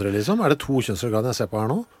hverandre, liksom? Er det to kjønnsorganer jeg ser på her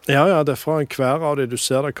nå? Ja, det er fra hver av de. Du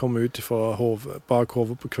ser det komme ut bak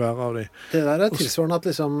hodet på hver av de. Det der er tilsvarende at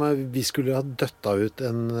liksom, vi skulle ha døtta ut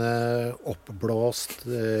en oppblåst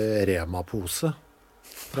Rema-pose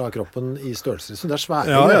fra kroppen i størrelse. Så det er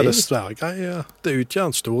svære greier. Ja, det er svære greier. Det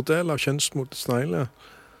utgjør en stor del av kjønnsmotesnegle.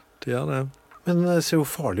 Det gjør det. Men det ser jo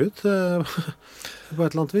farlig ut på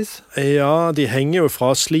et eller annet vis. Ja, de henger jo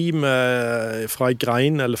fra slim, fra en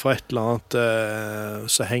grein eller fra et eller annet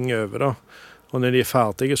som henger over da. Og når de er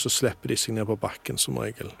ferdige, så slipper de seg ned på bakken som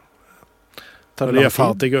regel. Når de er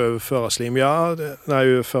ferdige å overføre slim.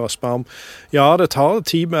 Overføre sperm. Ja, det tar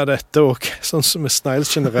tid med dette også. Sånn som med snegl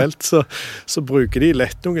generelt, så bruker de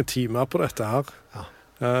lett noen timer på dette her.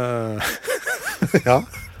 Ja.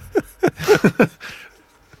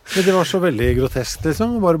 Men det var så veldig grotesk,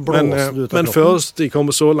 liksom. Bare blåser det ut av kroppen. Men før de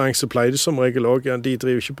kommer så langt, så pleier de som regel også. De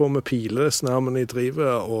driver ikke på med piler, men de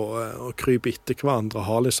driver og kryper etter hverandre,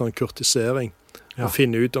 har litt sånn kurtisering. Ja. Og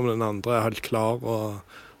finner ut om den andre er helt klar, og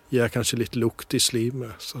gir kanskje litt lukt i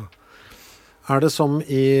slimet. Så. Er det som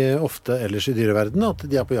ofte ellers i dyreverdenen, at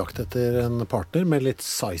de er på jakt etter en partner med litt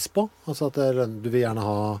size på? Altså at du vil gjerne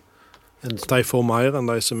ha en... De får mer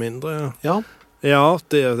enn de som mindre, Ja. Ja,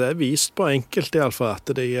 det er vist på enkelt i alle fall at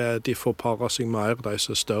de får para seg mer, de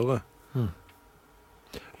som er større.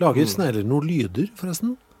 Lager snegler noen lyder,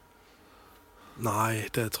 forresten? Nei,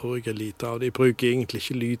 det tror jeg er lite av. De bruker egentlig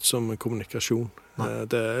ikke lyd som kommunikasjon.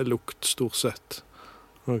 Det er lukt stort sett.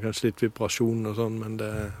 Og kanskje litt vibrasjon og sånn, men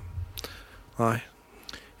nei.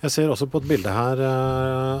 Jeg ser også på et bilde her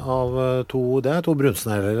av det er to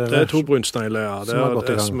brunsnegler. Det er to brunsnegler, ja. Det er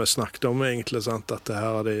det som jeg snakket om egentlig, sant? At det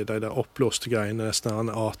her er de der oppblåste greiene,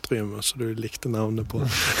 snarere atrium, så du likte navnet på.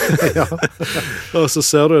 Ja. Og så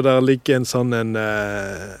ser du der ligger en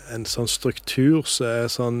sånn struktur som er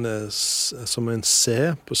sånn, som en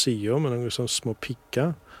C på siden, med noen sånne små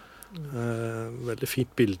pigger. Veldig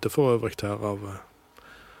fint bilde for øvrig her av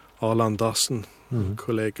Arl Andersen.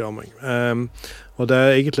 Kollega av meg. Og det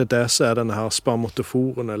er egentlig det som er denne her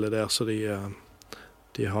spermatoforen, eller der så de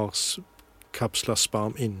har kapslet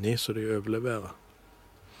sperm inni, så de overleverer.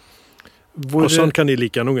 Og sånn kan de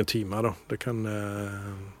ligge noen timer, da. Det kan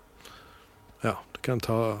det kan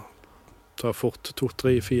ta fort 2,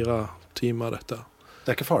 3, 4 timer, dette.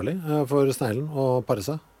 Det er ikke farlig for sneglen å pare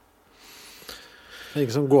seg? Det er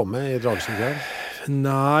ingen som går med i dragelsugjær?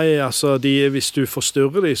 Nei, altså hvis du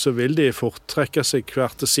forstyrrer dem, så vil de fortrekke seg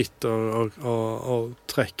hvert til sitt og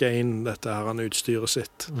trekke inn dette her utstyret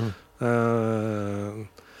sitt.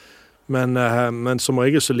 Men som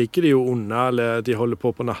regel så ligger de jo unna, eller de holder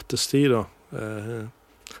på nattestid da.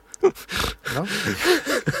 Ja.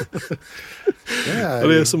 Og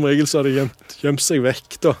det som regel så har de gjemt seg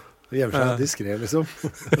vekk da. De gjemmer seg diskret, liksom.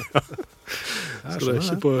 Så det er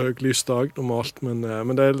ikke på høylys dag normalt, men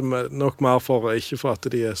det er nok mer ikke for at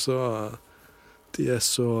de er så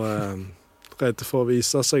redde for å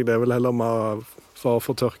vise seg. Det er vel heller mer for å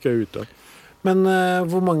få tørke ut. Men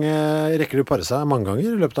hvor mange rekker du pare seg mange ganger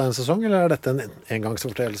i løpet av en sesong, eller er dette en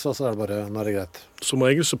engangsfortellelse, og så er det bare når det er greit? Som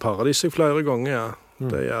regel så parer de seg flere ganger, ja.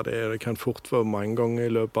 Det kan fort være mange ganger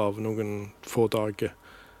i løpet av noen få dager.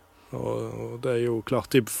 Og det jo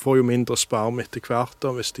klart, de får jo mindre sperm etter hvert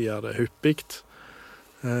da, hvis de gjør det hyppigt.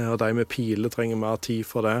 Og de med piler trenger mer tid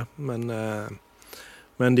for det.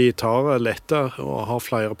 Men de tar lettere og har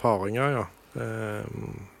flere paringer, ja.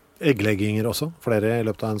 Egglegginger også? Flere i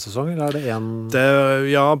løpet av en sesong, eller det en?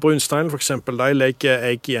 Ja, brunsneglen for eksempel, de legger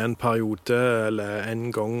egg i en periode, eller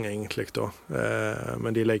en gang egentlig da.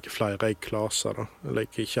 Men de legger flere eggklaser da. De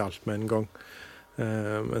legger ikke alt med en gang.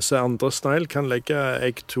 Mens andre snegl kan legge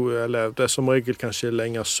egg eller det er som regel kanskje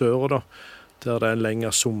lenger sør da, der det en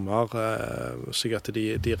lengre sommer, så at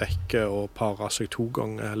de rekker å pare seg 2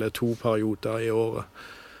 ganger, eller 2 perioder i året.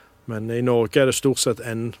 Men i Norge det stort sett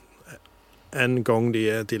en gang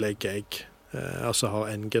de legger egg, altså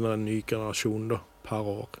har en ny generasjon da, per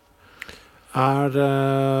år.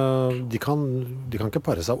 De kan ikke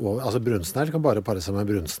pare seg over, altså brunsnegl kan bare pare seg med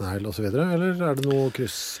brunsnegl og så videre, eller det noe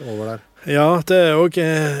kryss over der? Ja, det også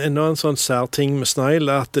enda en sånn sær ting med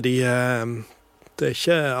snegl, at det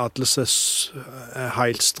ikke alle som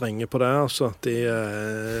helt strenge på det, altså.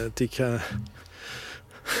 De kan...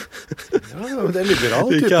 Ja, men det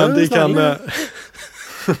liberalt type.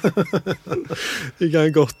 De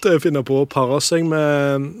kan godt finne på å pare seg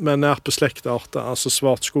med nærbeslektarter, altså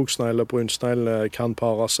svartskogsnegl og brunsnegl kan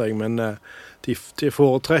pare seg, men de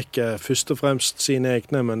foretrekker først og fremst sine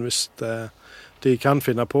egne, men hvis de kan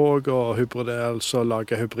finne på å altså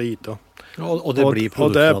lage hybrider. Og det blir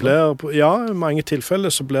produkter av det? Ja, i mange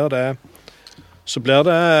tilfeller så blir det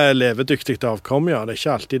levedyktig avkom, ja. Det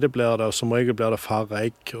ikke alltid det blir det, og som regel blir det færre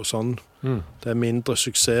egg og sånn. Det mindre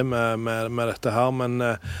suksess med dette her,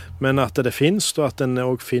 men at det finnes, og at en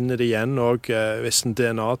også finner det igjen, og hvis en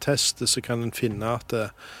DNA-tester, så kan en finne at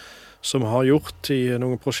som vi har gjort i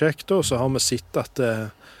noen prosjekter, så har vi sett at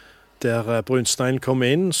der brunsneglen kommer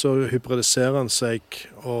inn, så hybridiserer han seg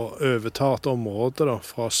og overtar et område da,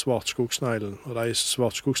 fra svartskogsneglen, og de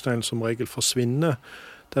svartskogsneglene som regel forsvinner.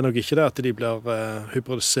 Det nok ikke det at de blir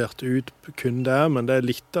hybridisert ut kun der, men det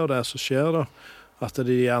litt av det som skjer da, at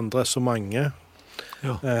de andre så mange,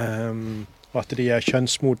 ja. Og at de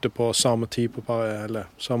kjønnsmodne på samme tid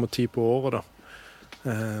på året da.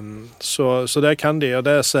 Så det kan de, og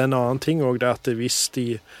det er en annen ting også, det at hvis de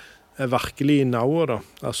virkelig i nauet da,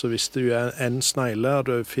 altså hvis du en snegle og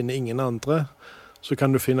du finner ingen andre, så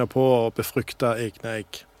kan du finne på å befrukte egne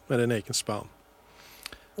egg med din egen sperm.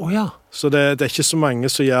 Ja. Så det ikke så mange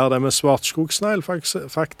som gjør det med svartskogsnegl,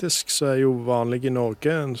 faktisk, så jo vanlig i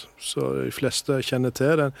Norge, så de fleste kjenner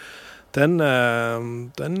til den.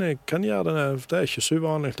 Den kan gjøre det, det ikke så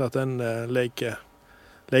uvanlig at den legger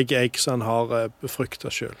egg som han har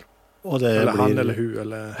befruktet selv. Eller han eller hun,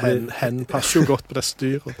 eller hen passer jo godt på disse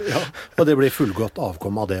dyret. Ja. Og det blir fullgodt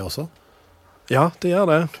avkom av det også? Ja, det gjør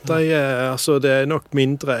det. Det nok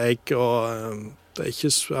mindre egg, og det ikke,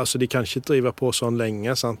 altså de kan ikke drive på sånn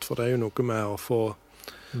lenge, sant? For det jo noe med å få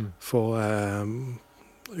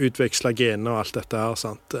utveksle gener og alt dette her,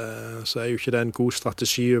 sant? Så jo ikke det en god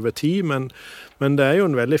strategi over tid, men det jo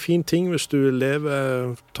en veldig fin ting hvis du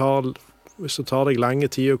hvis det tar deg lange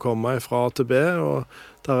tid å komme fra A til B, og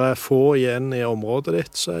der få igjen i området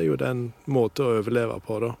ditt, så jo det en måte å overleve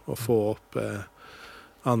på da, og få opp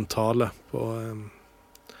antallet på...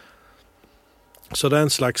 Så det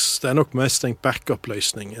det nok mest en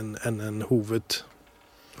backup-løsning enn en måte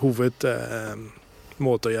å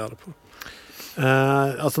gjøre det på.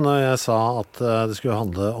 Altså når jeg sa at det skulle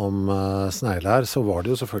handle om snegler her, så var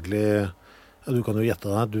det jo selvfølgelig, ja, du kan jo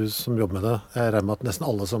gjette deg, du som jobber med det, jeg regner med at nesten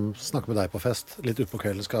alle som snakker med deg på fest, litt ut på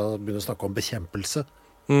kvelden skal begynne å snakke om bekjempelse.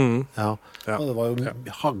 Ja. Og det var jo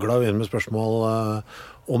hagla inn med spørsmål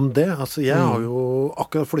om det. Altså jeg har jo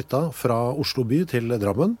akkurat flyttet fra Oslo by til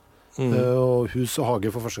Drammen, og hus og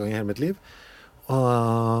hage for første gang i hele mitt liv.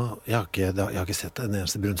 Og jeg har ikke sett en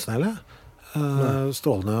eneste brunsnegle.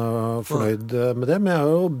 Strålende fornøyd med det, men jeg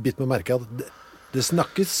har jo bitt meg merke at det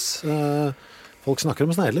snakkes, folk snakker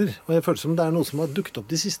om snegler, og jeg føler som det noe som har dukket opp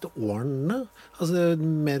de siste årene. Altså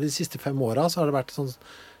med de siste 5 årene så har det vært sånn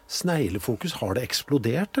sneglefokus. Har det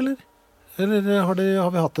eksplodert, eller? Eller har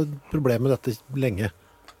vi hatt et problem med dette lenge?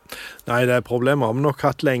 Nei, det problemet har vi nok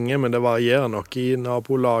hatt lenge, men det varierer nok i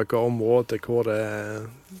nabolag og områder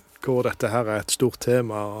hvor dette her et stort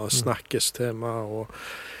tema og snakkes tema.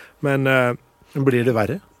 Men blir det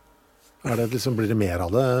verre? Blir det mer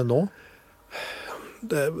av det nå?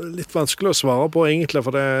 Det litt vanskelig å svare på egentlig,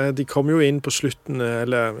 for de kom jo inn på slutten,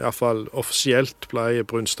 eller i hvert fall offisielt ble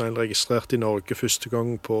brunsnegl registrert i Norge første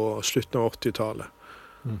gang på slutten av 80-tallet.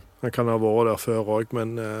 Det kan ha vært der før også,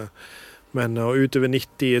 men utover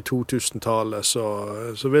 90-2000-tallet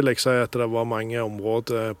så vil jeg si at det var mange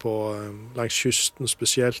områder langs kysten,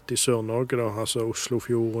 spesielt i Sør-Norge, altså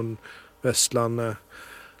Oslofjorden, Vestlandet,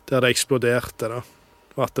 det eksploderte da.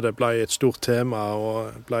 Og at det ble et stort tema og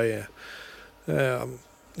ble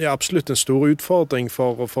absolutt en stor utfordring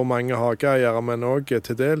for mange hageeiere, men også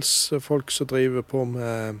til dels folk som driver på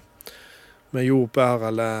med jordbær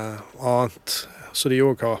eller annet, så de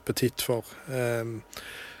også har appetitt for.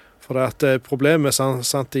 For det at problemet er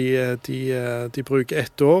sant, de bruker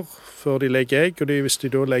 1 år før de legger egg, og hvis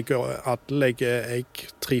de da alle legger egg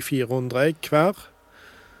 300-400 egg hver,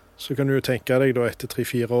 så kan du jo tenke deg da etter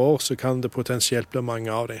 3-4 år, så kan det potensielt bli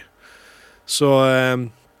mange av dem. Så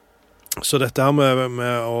dette her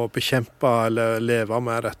med å bekjempe eller leve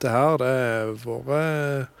med dette her, det har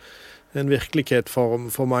vært en virkelighet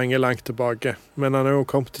for mange langt tilbake. Men han har jo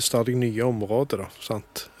kommet til stadig nye områder, da,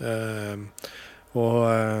 sant? Og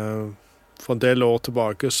for en del år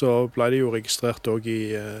tilbake så ble de jo registrert også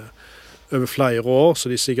over flere år,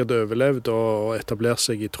 så de sikkert overlevd og etablert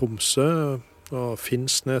seg i Tromsø, og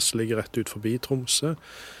Finnsnes ligger rett ut forbi Tromsø.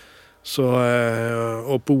 Så,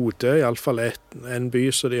 og Bodø i alle fall en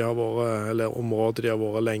by som de har vært, eller område de har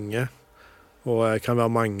vært lenge, og kan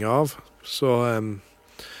være mange av. Så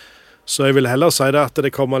jeg vil heller si det at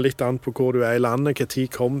det kommer litt an på hvor du i landet, hva tid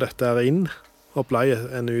kom dette her inn, og ble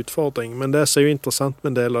en utfordring. Men det som er jo interessant med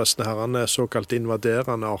en del av disse såkalt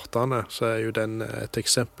invaderende artene, så er jo den et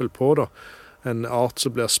eksempel på da. En art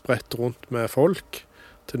som blir spredt rundt med folk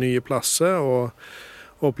til nye plasser, og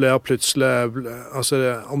blir plutselig,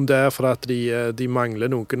 altså om det er fordi at de mangler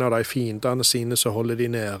noen av de fiendene sine, så holder de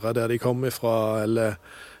nede der de kommer fra, eller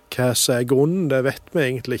hva som er grunnen, det vet vi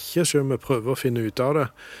egentlig ikke, selv om vi prøver å finne ut av det.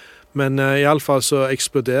 Men i alle fall så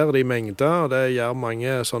eksploderer de i mengder, og det gjør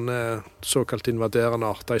mange sånne såkalt invaderende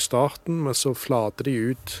arter i starten, men så flater de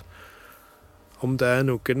ut. Om det er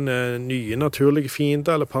noen nye naturlige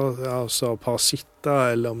fiender, eller altså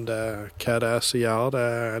parasitter, eller om det er hva det er som gjør det,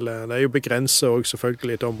 eller det er jo begrenset også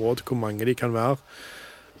selvfølgelig et område hvor mange de kan være.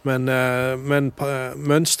 Men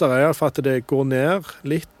mønsteret er i hvert fall at det går ned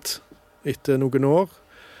litt etter noen år,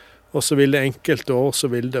 og så vil det enkelte år så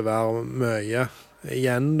vil det være mye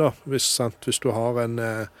igjen da, hvis du har en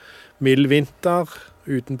mild vinter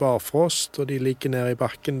uten barfrost, og de ligger nede i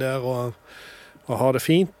bakken der og har det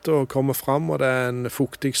fint og kommer fram, og det er en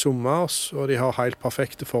fuktig sommer, og de har helt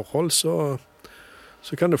perfekte forhold, så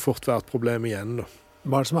kan det fort være et problem igjen da.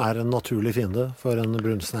 Hva er det som er en naturlig fiende for en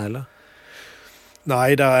brunsnegle? Nei,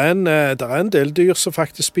 det er en del dyr som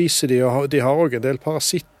faktisk spiser de, og de har også en del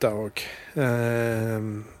parasitter også.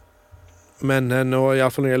 Men nå, i alle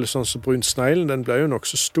fall når det gjelder sånn som brunsneglen, den blir jo nok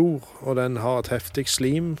så stor, og den har et heftig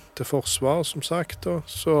slim til forsvar, som sagt.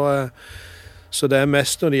 Så det er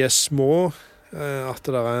mest når de er små, at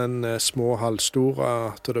det er en små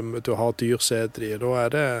halvstore, at du har dyr som eter de.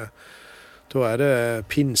 Da er det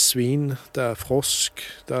pinnsvin, det er frosk,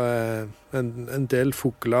 det er en del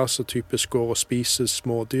fugler som typisk går og spiser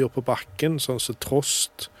smådyr på bakken, sånn som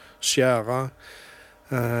trost, skjære,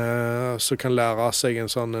 så kan lære seg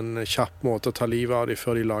en kjapp måte å ta livet av dem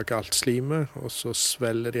før de lager alt slimet, og så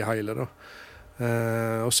svelger de hele da.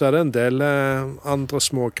 Og så er det en del andre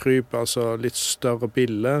småkryp, altså litt større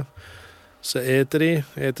biller, så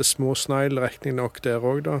eter små snegl, rekning nok der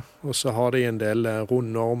også da, og så har de en del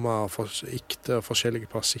rundormer, ikter og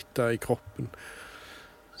forskjellige parasitter i kroppen.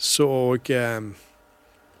 Så også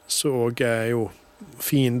er jo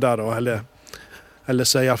fiender da, eller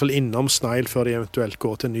så er i hvert fall innom snegl før de eventuelt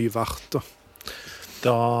går til ny vart.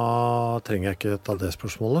 Da trenger jeg ikke ta det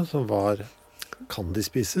spørsmålet, som var, kan de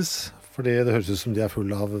spises? Fordi det høres ut som de er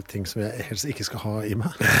fulle av ting som jeg helst ikke skal ha i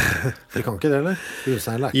meg. De kan ikke det, eller?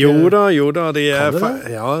 Brunsnegl er ikke... Jo da, de er... Kan de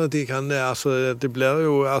det? Ja, de kan det. Altså, det blir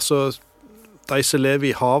jo... Altså, de som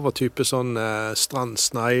lever i havet, type sånn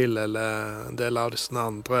strandsnegl, eller en del av disse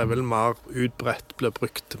andre, er vel mer utbredt, blir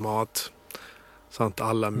brukt til mat. Sant?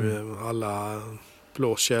 Alle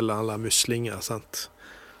blåskjeller, alle muslinger, sant?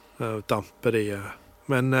 Damper de.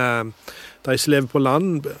 Men de som lever på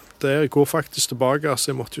land, det går faktisk tilbake,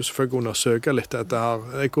 altså jeg måtte jo selvfølgelig undersøke litt dette her.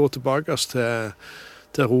 Det går tilbake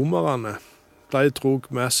til romerne. De drog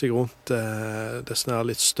med seg rundt disse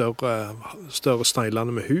litt større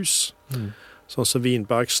sneglene med hus. Sånn som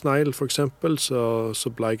vinbergsnegl for eksempel,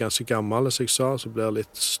 så ble jeg ganske gammel, som jeg sa, så ble det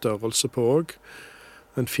litt størrelse på også.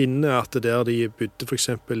 Men finner at det der de bodde for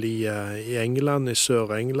eksempel i England, i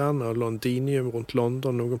Sør-England og Londinium rundt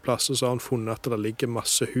London, noen plasser, så har han funnet at det ligger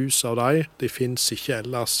masse hus av dem. De finnes ikke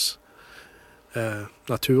ellers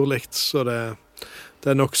naturligt, så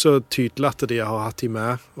det er nok så tydelig at de har hatt de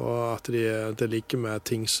med, og at det ligger med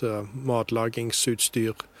ting som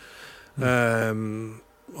matlagingsutstyr.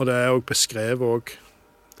 Og det er også beskrevet også.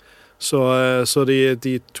 Så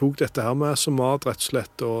de tok dette her med som mat, rett og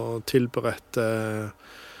slett, og tilberedte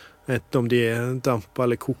Enten om de dampet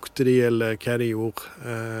eller kokte de, eller hva de gjorde.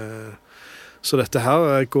 Så dette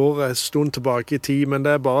her går en stund tilbake i tid, men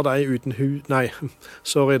det bare de uten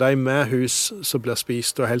de med hus som blir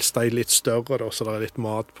spist, og helst de litt større, da, så det litt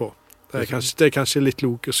mat på. Det er kanskje litt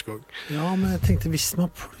logisk også. Ja, men jeg tenkte, hvis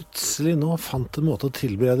man plutselig nå fant en måte å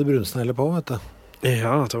tilberede brunsnegler på, vet du.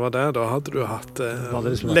 Ja, det var det. Da hadde du hatt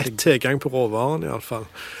lett tilgang på råvaren i alle fall.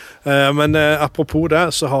 Men apropos det,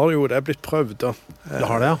 så har jo det blitt prøvd da. Det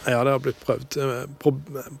har det, ja? Ja, det har blitt prøvd.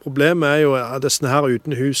 Problemet er jo at disse her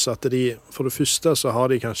uten hus, at for det første så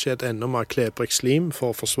har de kanskje et enda mer klebrig slim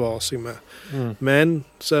for å forsvare seg med. Men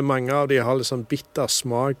så er mange av de har litt sånn bitter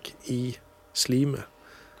smak i slimet.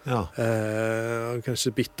 Ja.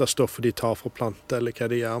 Kanskje bitterstoffer de tar fra planter eller hva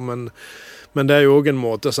de gjør, men det er jo også en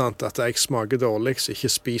måte, sant, at jeg smaker dårlig, så ikke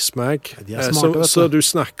spis meg. Så du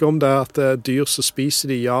snakker om det at dyr som spiser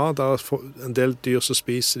de, ja, det er en del dyr som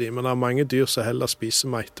spiser de, men det er mange dyr som heller spiser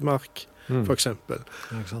meitemark, for eksempel.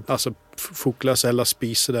 Altså fugler som heller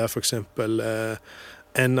spiser det, for eksempel,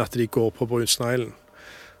 enn at de går på brunsneglen.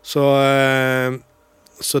 Så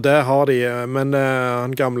det har de, men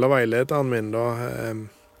han gamle veilederen min da,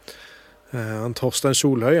 han Torstein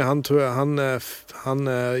Solhøy, han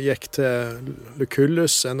gikk til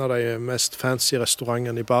Lucullus, en av de mest fancy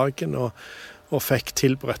restaurantene i Bergen, og fikk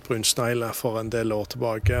tilberedt brunsnegler for en del år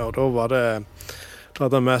tilbake. Og da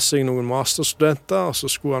hadde han med seg noen masterstudenter, og så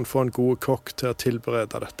skulle han få en god kokk til å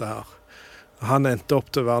tilberede dette her. Han endte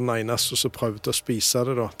opp til å være den eneste som prøvde å spise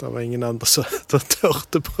det da. Det var ingen andre som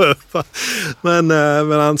tørte prøve. Men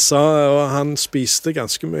han sa, og han spiste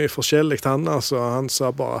ganske mye forskjellig, han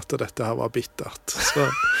sa bare at dette her var bittert. Så.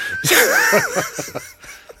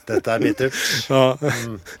 Dette er bittert. Ja,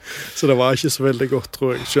 så det var ikke så veldig godt,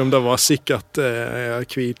 tror jeg. Selv om det var sikkert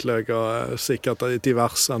hvitløk og sikkert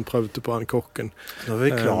diverse han prøvde på han kokken. Nå har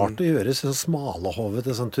vi klart å gjøre sånn smalehovet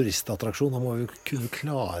til sånn turistattraksjon. Da må vi kunne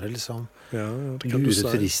klare liksom lure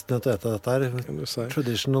turistene til dette her.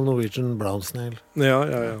 Traditional Norwegian brown snail. Ja.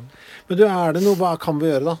 Men du, er det noe, hva kan vi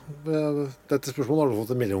gjøre da? Dette spørsmålet har du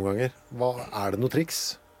fått 1 million ganger. Er det noe triks?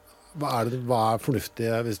 Hva er fornuftig?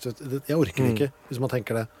 Jeg orker ikke, hvis man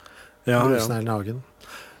tenker det. Brunsneglen i hagen.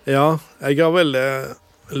 Ja, jeg har vel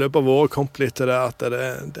i løpet av året kommet litt til det at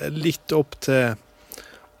det er litt opp til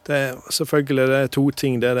selvfølgelig det er 2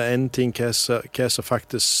 ting. Det er en ting hva som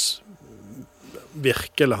faktisk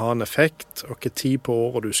virker eller har en effekt, og hva tid på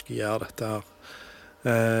året du skal gjøre dette her.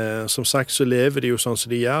 Som sagt så lever de jo sånn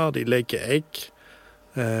som de gjør. De legger egg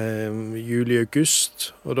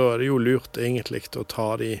juli-august, og da er det jo lurt egentlig å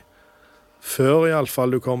ta de før i alle fall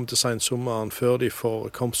du kommer til sensommeren, før de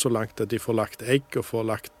kommer så langt at de får lagt egg og får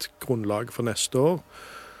lagt grunnlag for neste år.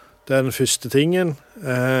 Det er den første tingen.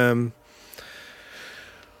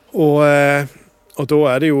 Og da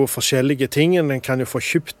er det jo forskjellige ting. En kan jo få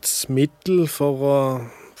kjøpt middel for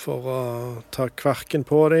å ta kverken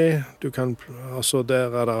på dem. Der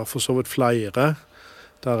er det for så vidt flere.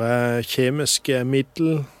 Der er kjemiske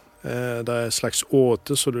middel. Det er en slags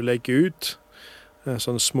åte som du legger ut.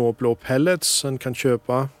 Sånne små blå pellets en kan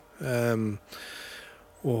kjøpe.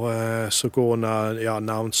 Og så går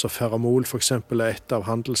navn som Ferramol for eksempel er et av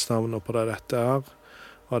handelsnavnene på dette her.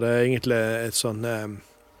 Og det er egentlig et sånn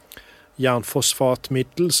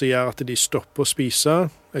jernfosfatmiddel som gjør at de stopper å spise.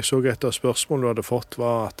 Jeg så et av spørsmålene du hadde fått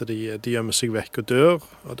var at de gjemmer seg vekk og dør.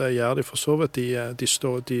 Og det gjør de for så vidt. De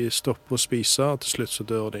stopper å spise, og til slutt så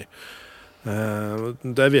dør de.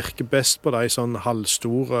 Det virker best på de sånn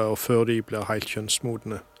halvstore og før de blir helt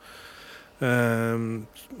kjønnsmodne.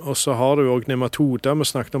 Og så har du også nematoder, vi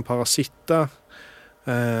snakket om parasitter,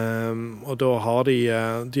 og da har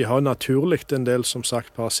de har naturlig en del som sagt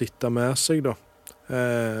parasitter med seg da.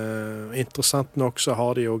 Interessant nok så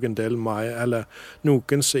har de også en del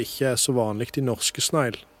noen som ikke er så vanlig i norske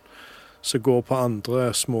snegl, som går på andre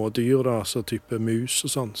små dyr da, så type mus og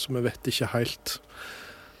sånn, så vi vet ikke helt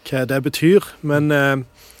hva det betyr, men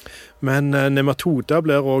nematoder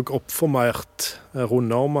blir også oppformert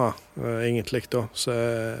rundormer, egentlig da, så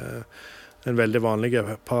en veldig vanlige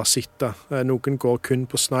parasitter. Noen går kun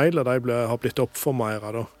på snegl, og de har blitt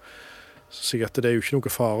oppformeret da. Så sikkert det er jo ikke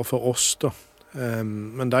noe fare for oss da.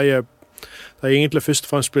 Men de er egentlig først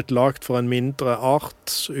og fremst blitt lagt for en mindre art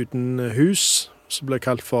uten hus, som blir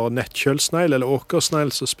kalt for nettkjølsnegl eller åkersnegl,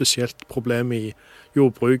 så spesielt problem i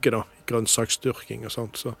jordbruket da, grønnsaksdyrking og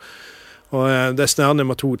sånt. Og disse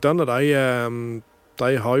nematodene,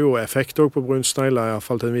 de har jo effekt også på brunsnegler, i hvert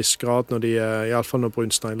fall til en viss grad, i alle fall når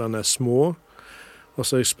brunsneglene er små. Og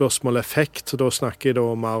så er spørsmålet effekt, da snakker jeg da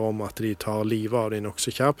mer om at de tar livet av de nok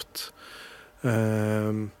så kjapt.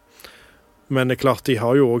 Men det klart, de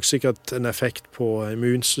har jo også sikkert en effekt på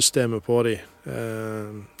immunsystemet på de.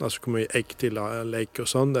 Altså hvor mye egg de legger og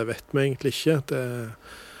sånn, det vet vi egentlig ikke.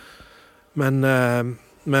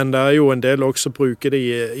 Men det jo en del også bruker de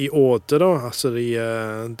i åte da. Altså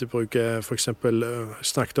de bruker for eksempel,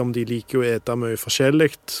 snakket om de liker å ete mye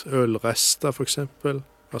forskjellig. Ølrester for eksempel.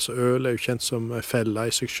 Altså øl jo kjent som felle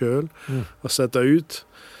i seg selv og sette ut.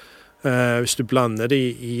 Hvis du blander de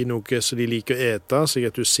i noe som de liker å ete, så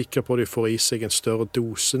at du sikker på at de får i seg en større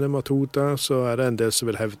dose nematoder, så det en del som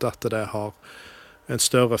vil hevde at det har en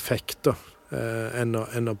større effekt da, enn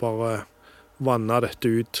å bare vanne dette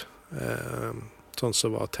ut, sånn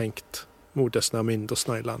som var tenkt mot disse mindre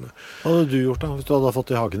sneglene. Hva hadde du gjort da, hvis du hadde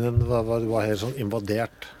fått i hagen din, du var helt sånn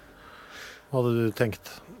invadert? Hva hadde du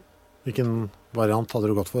tenkt? Hvilken variant hadde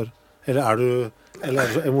du gått for? Eller er du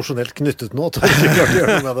så emosjonelt knyttet nå til at du ikke klarte å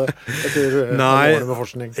gjøre noe med det etter årene med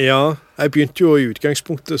forskning? Ja, jeg begynte jo i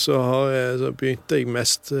utgangspunktet, så begynte jeg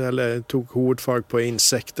mest, eller jeg tok hovedfag på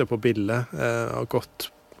insekter på bildet.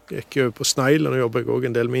 Gikk jo på snegl, og nå jobber jeg også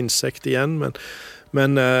en del med insekter igjen,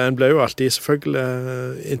 men en ble jo alltid selvfølgelig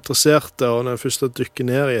interessert, og når jeg først dykker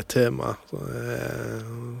ned i et tema,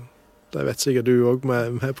 det vet sikkert du også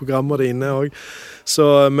med programmer dine også.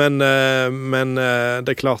 Men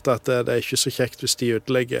det klart at det ikke så kjekt hvis de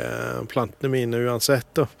ødelegger plantene mine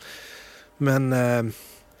uansett. Da. Men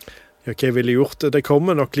hva jeg ville gjort? Det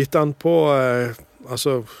kommer nok litt an på,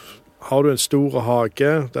 altså har du en stor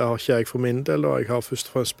hage, det har ikke jeg for min del, og jeg har først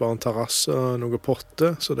og fremst bare en terrasse og noen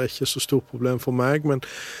potter, så det ikke så stort problem for meg. Men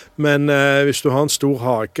hvis du har en stor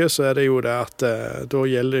hage, så det jo det at da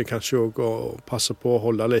gjelder det kanskje også å passe på å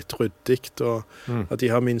holde litt ryddigt, og at de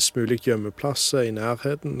har minst mulig gjemmeplasser i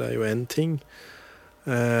nærheten, det jo en ting.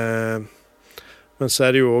 Men så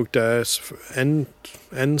det jo også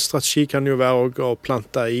en strategi kan jo være også å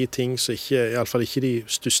plante i ting som ikke, i alle fall ikke de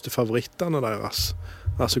største favorittene deres.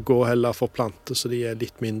 Altså gå heller for planter så de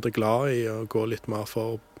litt mindre glad i, og gå litt mer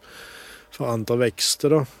for andre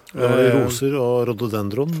vekster da. Roser og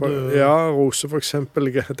rhododendron? Ja, roser for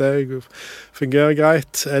eksempel, det fungerer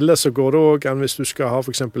greit. Eller så går det også an hvis du skal ha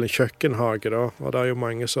for eksempel en kjøkkenhage da, og det jo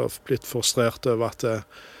mange som har blitt frustrert over at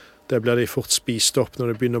det blir de fort spist opp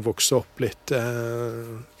når det begynner å vokse opp litt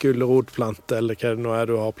gulrotplante, eller hva det nå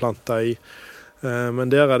du har plantet i.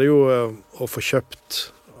 Men der det jo å få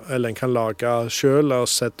kjøpt, eller en kan lage selv og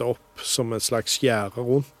sette opp som en slags gjerde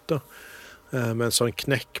rundt da, med en sånn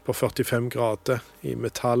knekk på 45 grader i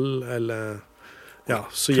metall, eller ja,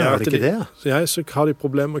 så gjør det ikke det? Så har de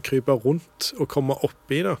problemer med å krype rundt og komme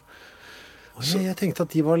opp i det. Jeg tenkte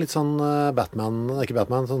at de var litt sånn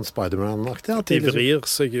sånn Spider-Man-aktig. De vrir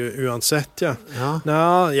seg uansett, ja.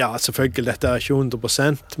 Ja, selvfølgelig, dette ikke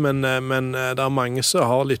 100%, men det mange som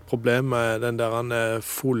har litt problemer med den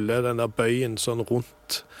der bøyen sånn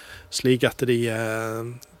rundt, slik at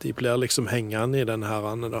de blir liksom hengende i den her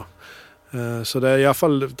da. Så det har i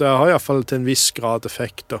hvert fall til en viss grad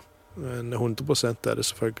effekt da. Men 100% det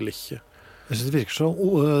selvfølgelig ikke. Jeg synes det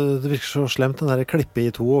virker så slemt, den der klippe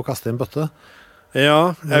i to og kaste i en bøtte.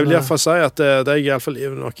 Ja, jeg vil i hvert fall si at det jeg i hvert fall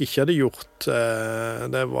nok ikke hadde gjort,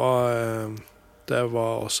 det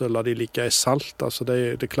var også å la de ligge i salt. Altså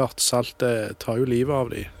det klart, salt det tar jo livet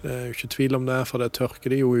av de. Det jo ikke tvil om det, for det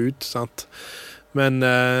tørker de jo ut, sant? Men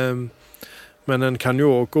en kan jo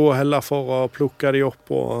også gå heller for å plukke de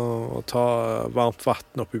opp og ta varmt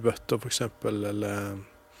vatten opp i bøtta, for eksempel, eller...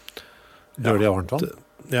 Dør de av varmt vann?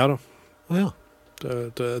 Ja da. Ja.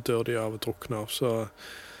 Det dør de av å drukne av,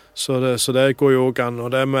 så det går jo også an.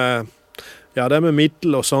 Og det med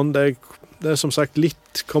middel og sånn, det som sagt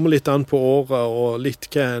kommer litt an på året, og litt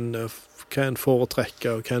hva en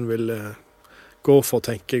foretrekker, og hva en vil gå for,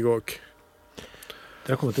 tenker jeg også.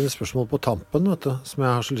 Det har kommet inn et spørsmål på tampen, vet du, som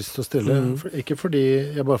jeg har så lyst til å stille. Ikke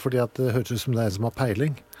bare fordi at det høres ut som det en som har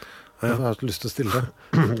peiling. Jeg har så lyst til å stille det.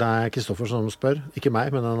 Det Kristoffer som spør. Ikke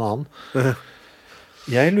meg, men en annen.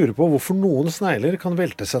 Jeg lurer på hvorfor noen snegler kan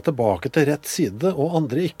velte seg tilbake til rett side, og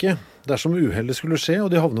andre ikke. Dersom uhellet skulle skje, og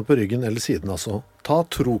de havner på ryggen eller siden, altså. Ta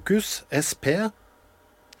Trochus SP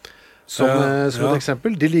som et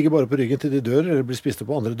eksempel. De ligger bare på ryggen til de dør eller blir spist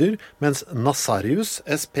på andre dyr, mens Nasarius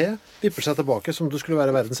SP vipper seg tilbake som det skulle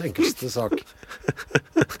være verdens enkleste sak.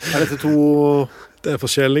 Dette to... Det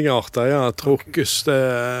forskjellige arter, ja. Trochus,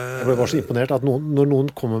 Jeg ble bare så imponert at når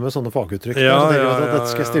noen kommer med sånne faguttrykk, så tenker jeg at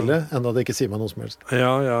dette skal jeg stille, enda det ikke sier meg noe som helst.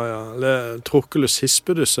 Ja. Trochilus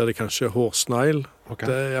hispidus det kanskje hårsnegl. Okay.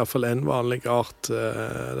 Det i hvert fall en vanlig art.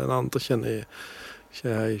 Den andre kjenner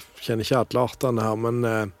ikke alle artene her,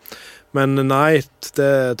 men nei,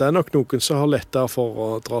 det nok noen som har lettere for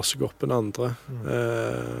å dra seg opp enn andre.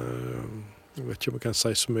 Jeg vet ikke om jeg kan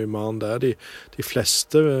si så mye mer enn det. De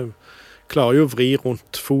fleste klarer jo å vri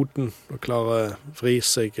rundt foten og klarer å vri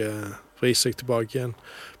seg tilbake igjen.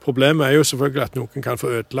 Problemet jo selvfølgelig at noen kan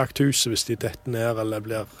få ødelagt huset hvis de detter ned eller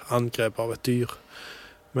blir angrepet av et dyr.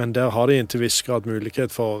 Men der har de til viss grad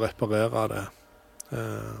mulighet for å reparere det.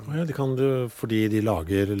 Ja, de kan jo, fordi de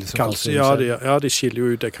lager liksom kalsium. Ja, de skiller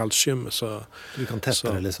jo ut det kalsiumet. Så du kan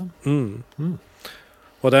tette det liksom?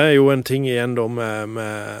 Og det jo en ting igjen da med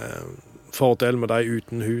fordel med de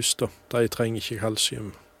uten hus. Da. De trenger ikke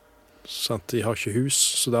kalsium. Sant? De har ikke hus,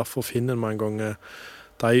 så derfor finner man ganger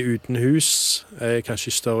de uten hus kanskje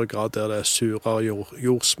i større grad der det surere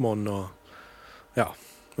jordsmonn.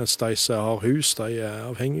 Mens de som har hus, de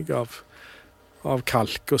avhengige av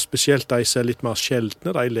kalk, og spesielt de som litt mer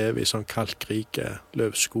sjeldne, de lever i sånn kalkrike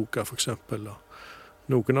løvskoger for eksempel.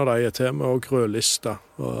 Noen av de til med og rødlista,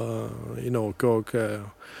 og i Norge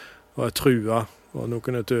og trua, og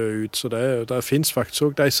noen døde ut. Så det finnes faktisk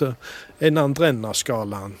også de som en andre enden av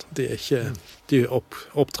skalaen. De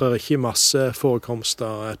opptrer ikke i masse forekomster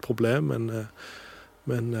av et problem,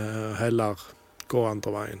 men heller går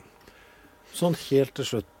andre veien. Sånn helt til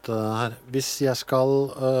slutt her. Hvis jeg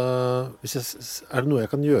skal er det noe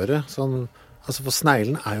jeg kan gjøre? Sånn, altså for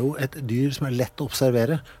sneglen jo et dyr som lett å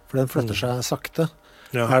observere, for den flytter seg sakte.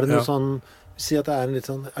 Ja, er det noe sånn, si at det en litt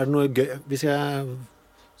sånn, er det noe gøy, hvis jeg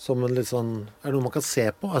som en litt sånn, er det noe man kan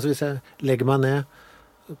se på? Altså hvis jeg legger meg ned,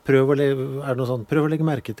 prøv å legge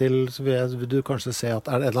merke til, så vil du kanskje se at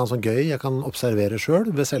det et eller annet sånn gøy jeg kan observere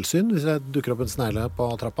selv ved selvsyn, hvis jeg dukker opp en snegle på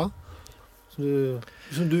trappa?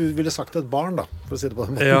 Som du ville sagt til et barn, da, for å si det på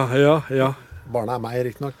den måten. Ja. Barnet meg,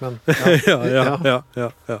 riktig nok, men...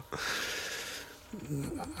 Ja.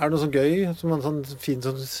 Er det noe sånn gøy, som en sånn fin,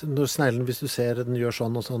 sånn, når sneglen, hvis du ser den gjør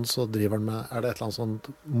sånn og sånn, så driver den med, det et eller annet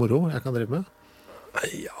sånt moro jeg kan drive med?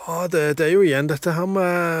 Ja, det jo igjen dette her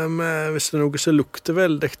med hvis det noe som lukter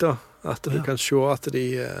veldig, da. At du kan se at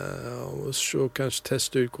kanskje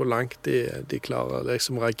teste ut hvor langt de klarer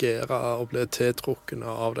liksom reagere og bli tiltrukkende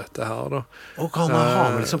av dette her, da. Og kan man ha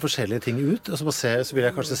med liksom forskjellige ting ut? Altså, så vil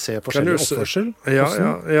jeg kanskje se forskjellig oppførsel? Ja,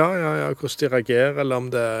 hvordan de reagerer, eller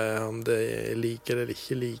om de liker det eller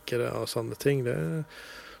ikke liker det, og sånne ting.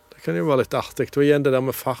 Det kan jo være litt artig. Og igjen det der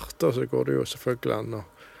med fart, så går det jo selvfølgelig an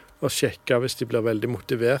å sjekke hvis de blir veldig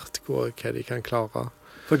motivert, hva de kan klare.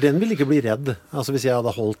 For den ville ikke bli redd. Altså hvis jeg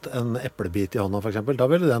hadde holdt en eplebit i hånda for eksempel, da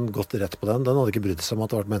ville den gått rett på den. Den hadde ikke brydd seg om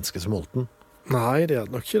at det var et menneske som holdt den. Nei, det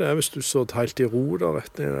hadde nok ikke det, hvis du så helt i ro der,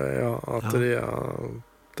 vet du.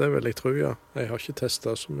 Det vil jeg tro, ja. Jeg har ikke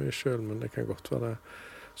testet så mye selv, men det kan godt være det.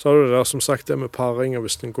 Så har du det der, som sagt, det med paringer,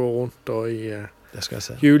 hvis den går rundt da i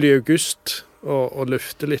juli-august og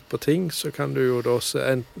lufter litt på ting, så kan du jo da se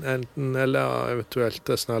enten eller eventuelt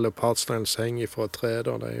det sånne leopardsneglen som henger fra et tre,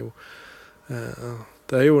 da.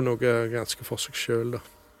 Det jo noe ganske for seg selv, da.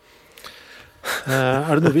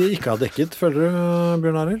 Det noe vi ikke har dekket, føler du,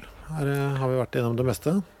 Bjørn Arild? Har vi vært innom det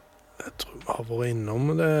meste? Jeg tror vi har vært innom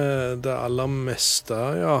det aller meste,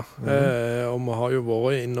 ja. Og vi har jo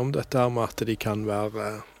vært innom dette her med at de kan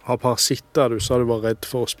ha parasitter. Du sa du var redd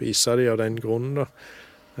for å spise de av den grunnen, da.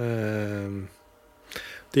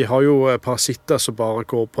 De har jo parasitter som bare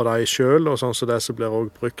går på deg selv, og sånn, så det som blir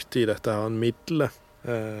også brukt i dette her middelet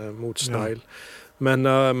mot snegl. Men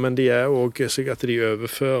de også sikkert at de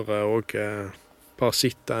overfører også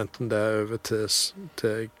parasitter, enten det over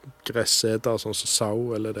til gresseter, sånn som sau,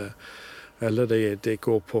 eller de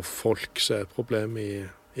går på folk som et problem i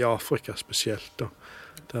Afrika spesielt. Da.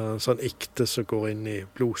 Det en sånn ikte som går inn i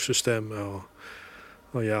blodsystemet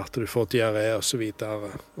og gjør at du får diaré og så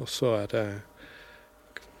videre. Og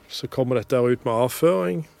så kommer dette ut med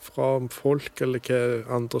avføring fra folk eller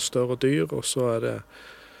andre større dyr, og så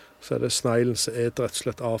det sneglen som rett og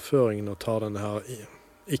slett avføringen og tar denne her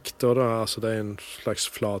ikta, da. Altså det en slags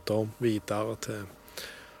flatorm videre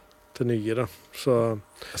til nye, da. Så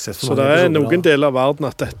det noen deler av verden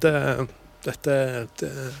at dette et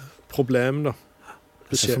problem, da.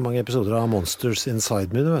 Jeg ser så mange episoder av Monsters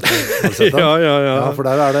Inside Me, du vet du. Ja. For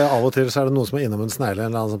der det av og til så det noen som innom en snegle,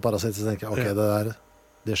 en eller annen som parasitt, så tenker jeg, ok,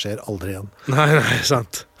 det skjer aldri igjen. Nei,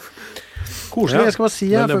 sant. Koselig. Jeg skal bare si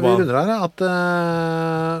før vi runder her, at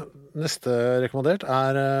neste rekommendert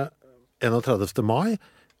 31. mai.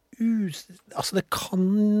 Altså det kan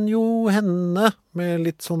jo hende med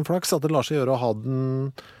litt sånn flaks at det lar seg gjøre å ha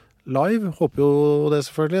den live. Håper jo det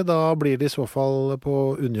selvfølgelig. Da blir det i så fall på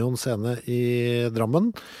Union scene i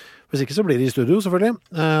Drammen. Hvis ikke så blir det i studio selvfølgelig.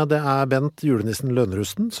 Det Bent Julenissen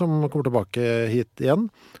Lønnerusten som kommer tilbake hit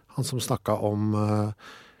igjen. Han som snakket om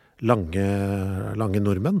lange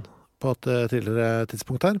nordmenn på et tidligere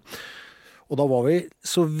tidspunkt her. Og da var vi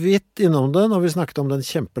så vidt innom det når vi snakket om den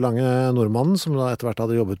kjempelange nordmannen som da etter hvert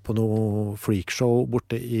hadde jobbet på noe freakshow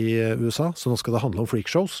borte i USA. Så nå skal det handle om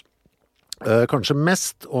freakshows. Kanskje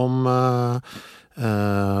mest om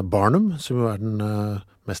Barnum, som jo er den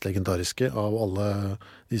mest legendariske av alle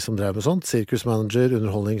de som drev med sånt. Sirkusmanager,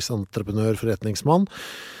 underholdningsentreprenør, forretningsmann,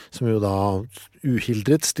 som jo da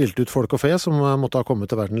uhildret stilte ut folk og fe som måtte ha kommet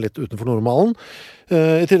til verden litt utenfor normalen.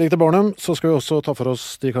 I tillegg til Barnum så skal vi også ta for oss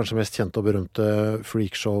de kanskje mest kjente og berømte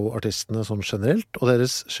freakshow-artistene sånn generelt, og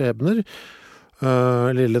deres skjebner.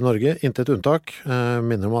 Lille Norge, intet unntak,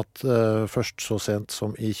 minner om at først så sent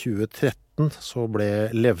som i 2013 så ble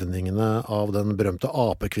levningene av den berømte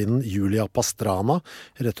apekvinnen Julia Pastrana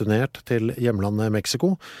returnert til hjemlandet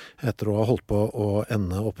Mexico etter å ha holdt på å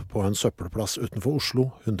ende opp på en søppelplass utenfor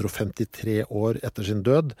Oslo 153 år etter sin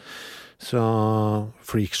død. Så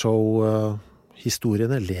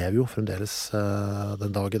freakshow-historiene lever jo fremdeles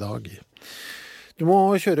den dag i dag. Du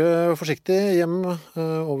må kjøre forsiktig hjem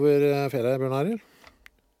over ferie, Bjørn Arild.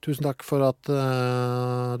 Tusen takk for at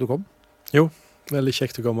du kom. Jo, veldig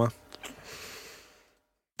kjekt å komme.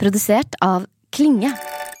 Produsert av Klinge.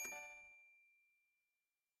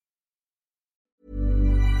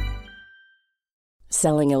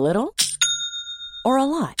 Selling a little or a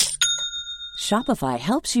lot? Shopify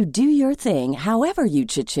helps you do your thing however you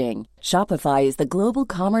cha-ching. Shopify is the global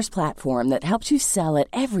commerce platform that helps you sell at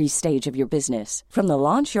every stage of your business. From the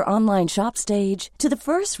launch your online shop stage to the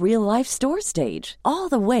first real-life store stage, all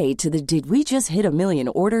the way to the did we just hit a million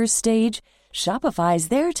orders stage. Shopify is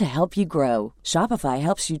there to help you grow. Shopify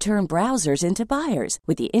helps you turn browsers into buyers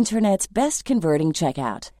with the internet's best converting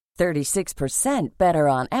checkout. 36% better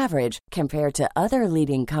on average compared to other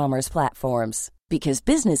leading commerce platforms. Because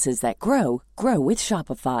businesses that grow, grow with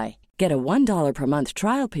Shopify. Get a $1 per month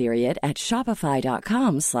trial period at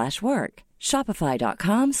shopify.com/work.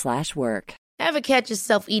 Shopify.com/work. Ever catch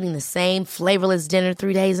yourself eating the same flavorless dinner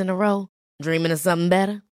 3 days in a row? Dreaming of something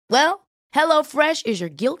better? Well, HelloFresh is your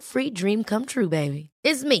guilt-free dream come true, baby.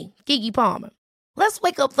 It's me, Keke Palmer. Let's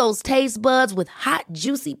wake up those taste buds with hot,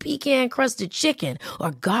 juicy pecan-crusted chicken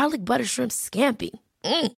or garlic butter shrimp scampi.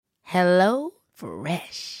 Hello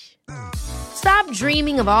Fresh. Stop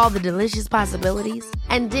dreaming of all the delicious possibilities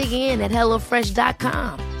and dig in at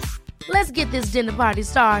HelloFresh.com. Let's get this dinner party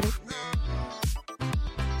started.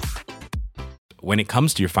 When it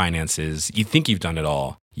comes to your finances, you think you've done it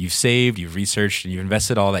all. You've saved, you've researched, and you've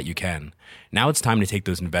invested all that you can. Now it's time to take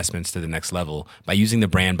those investments to the next level by using the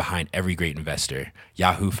brand behind every great investor,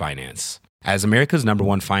 Yahoo Finance. As America's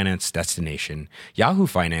 #1 finance destination, Yahoo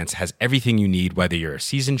Finance has everything you need, whether you're a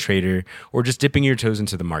seasoned trader or just dipping your toes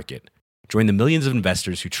into the market. Join the millions of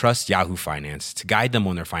investors who trust Yahoo Finance to guide them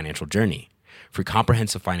on their financial journey. For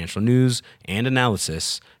comprehensive financial news and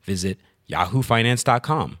analysis, visit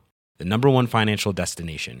yahoofinance.com, the #1 financial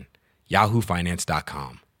destination,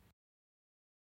 yahoofinance.com.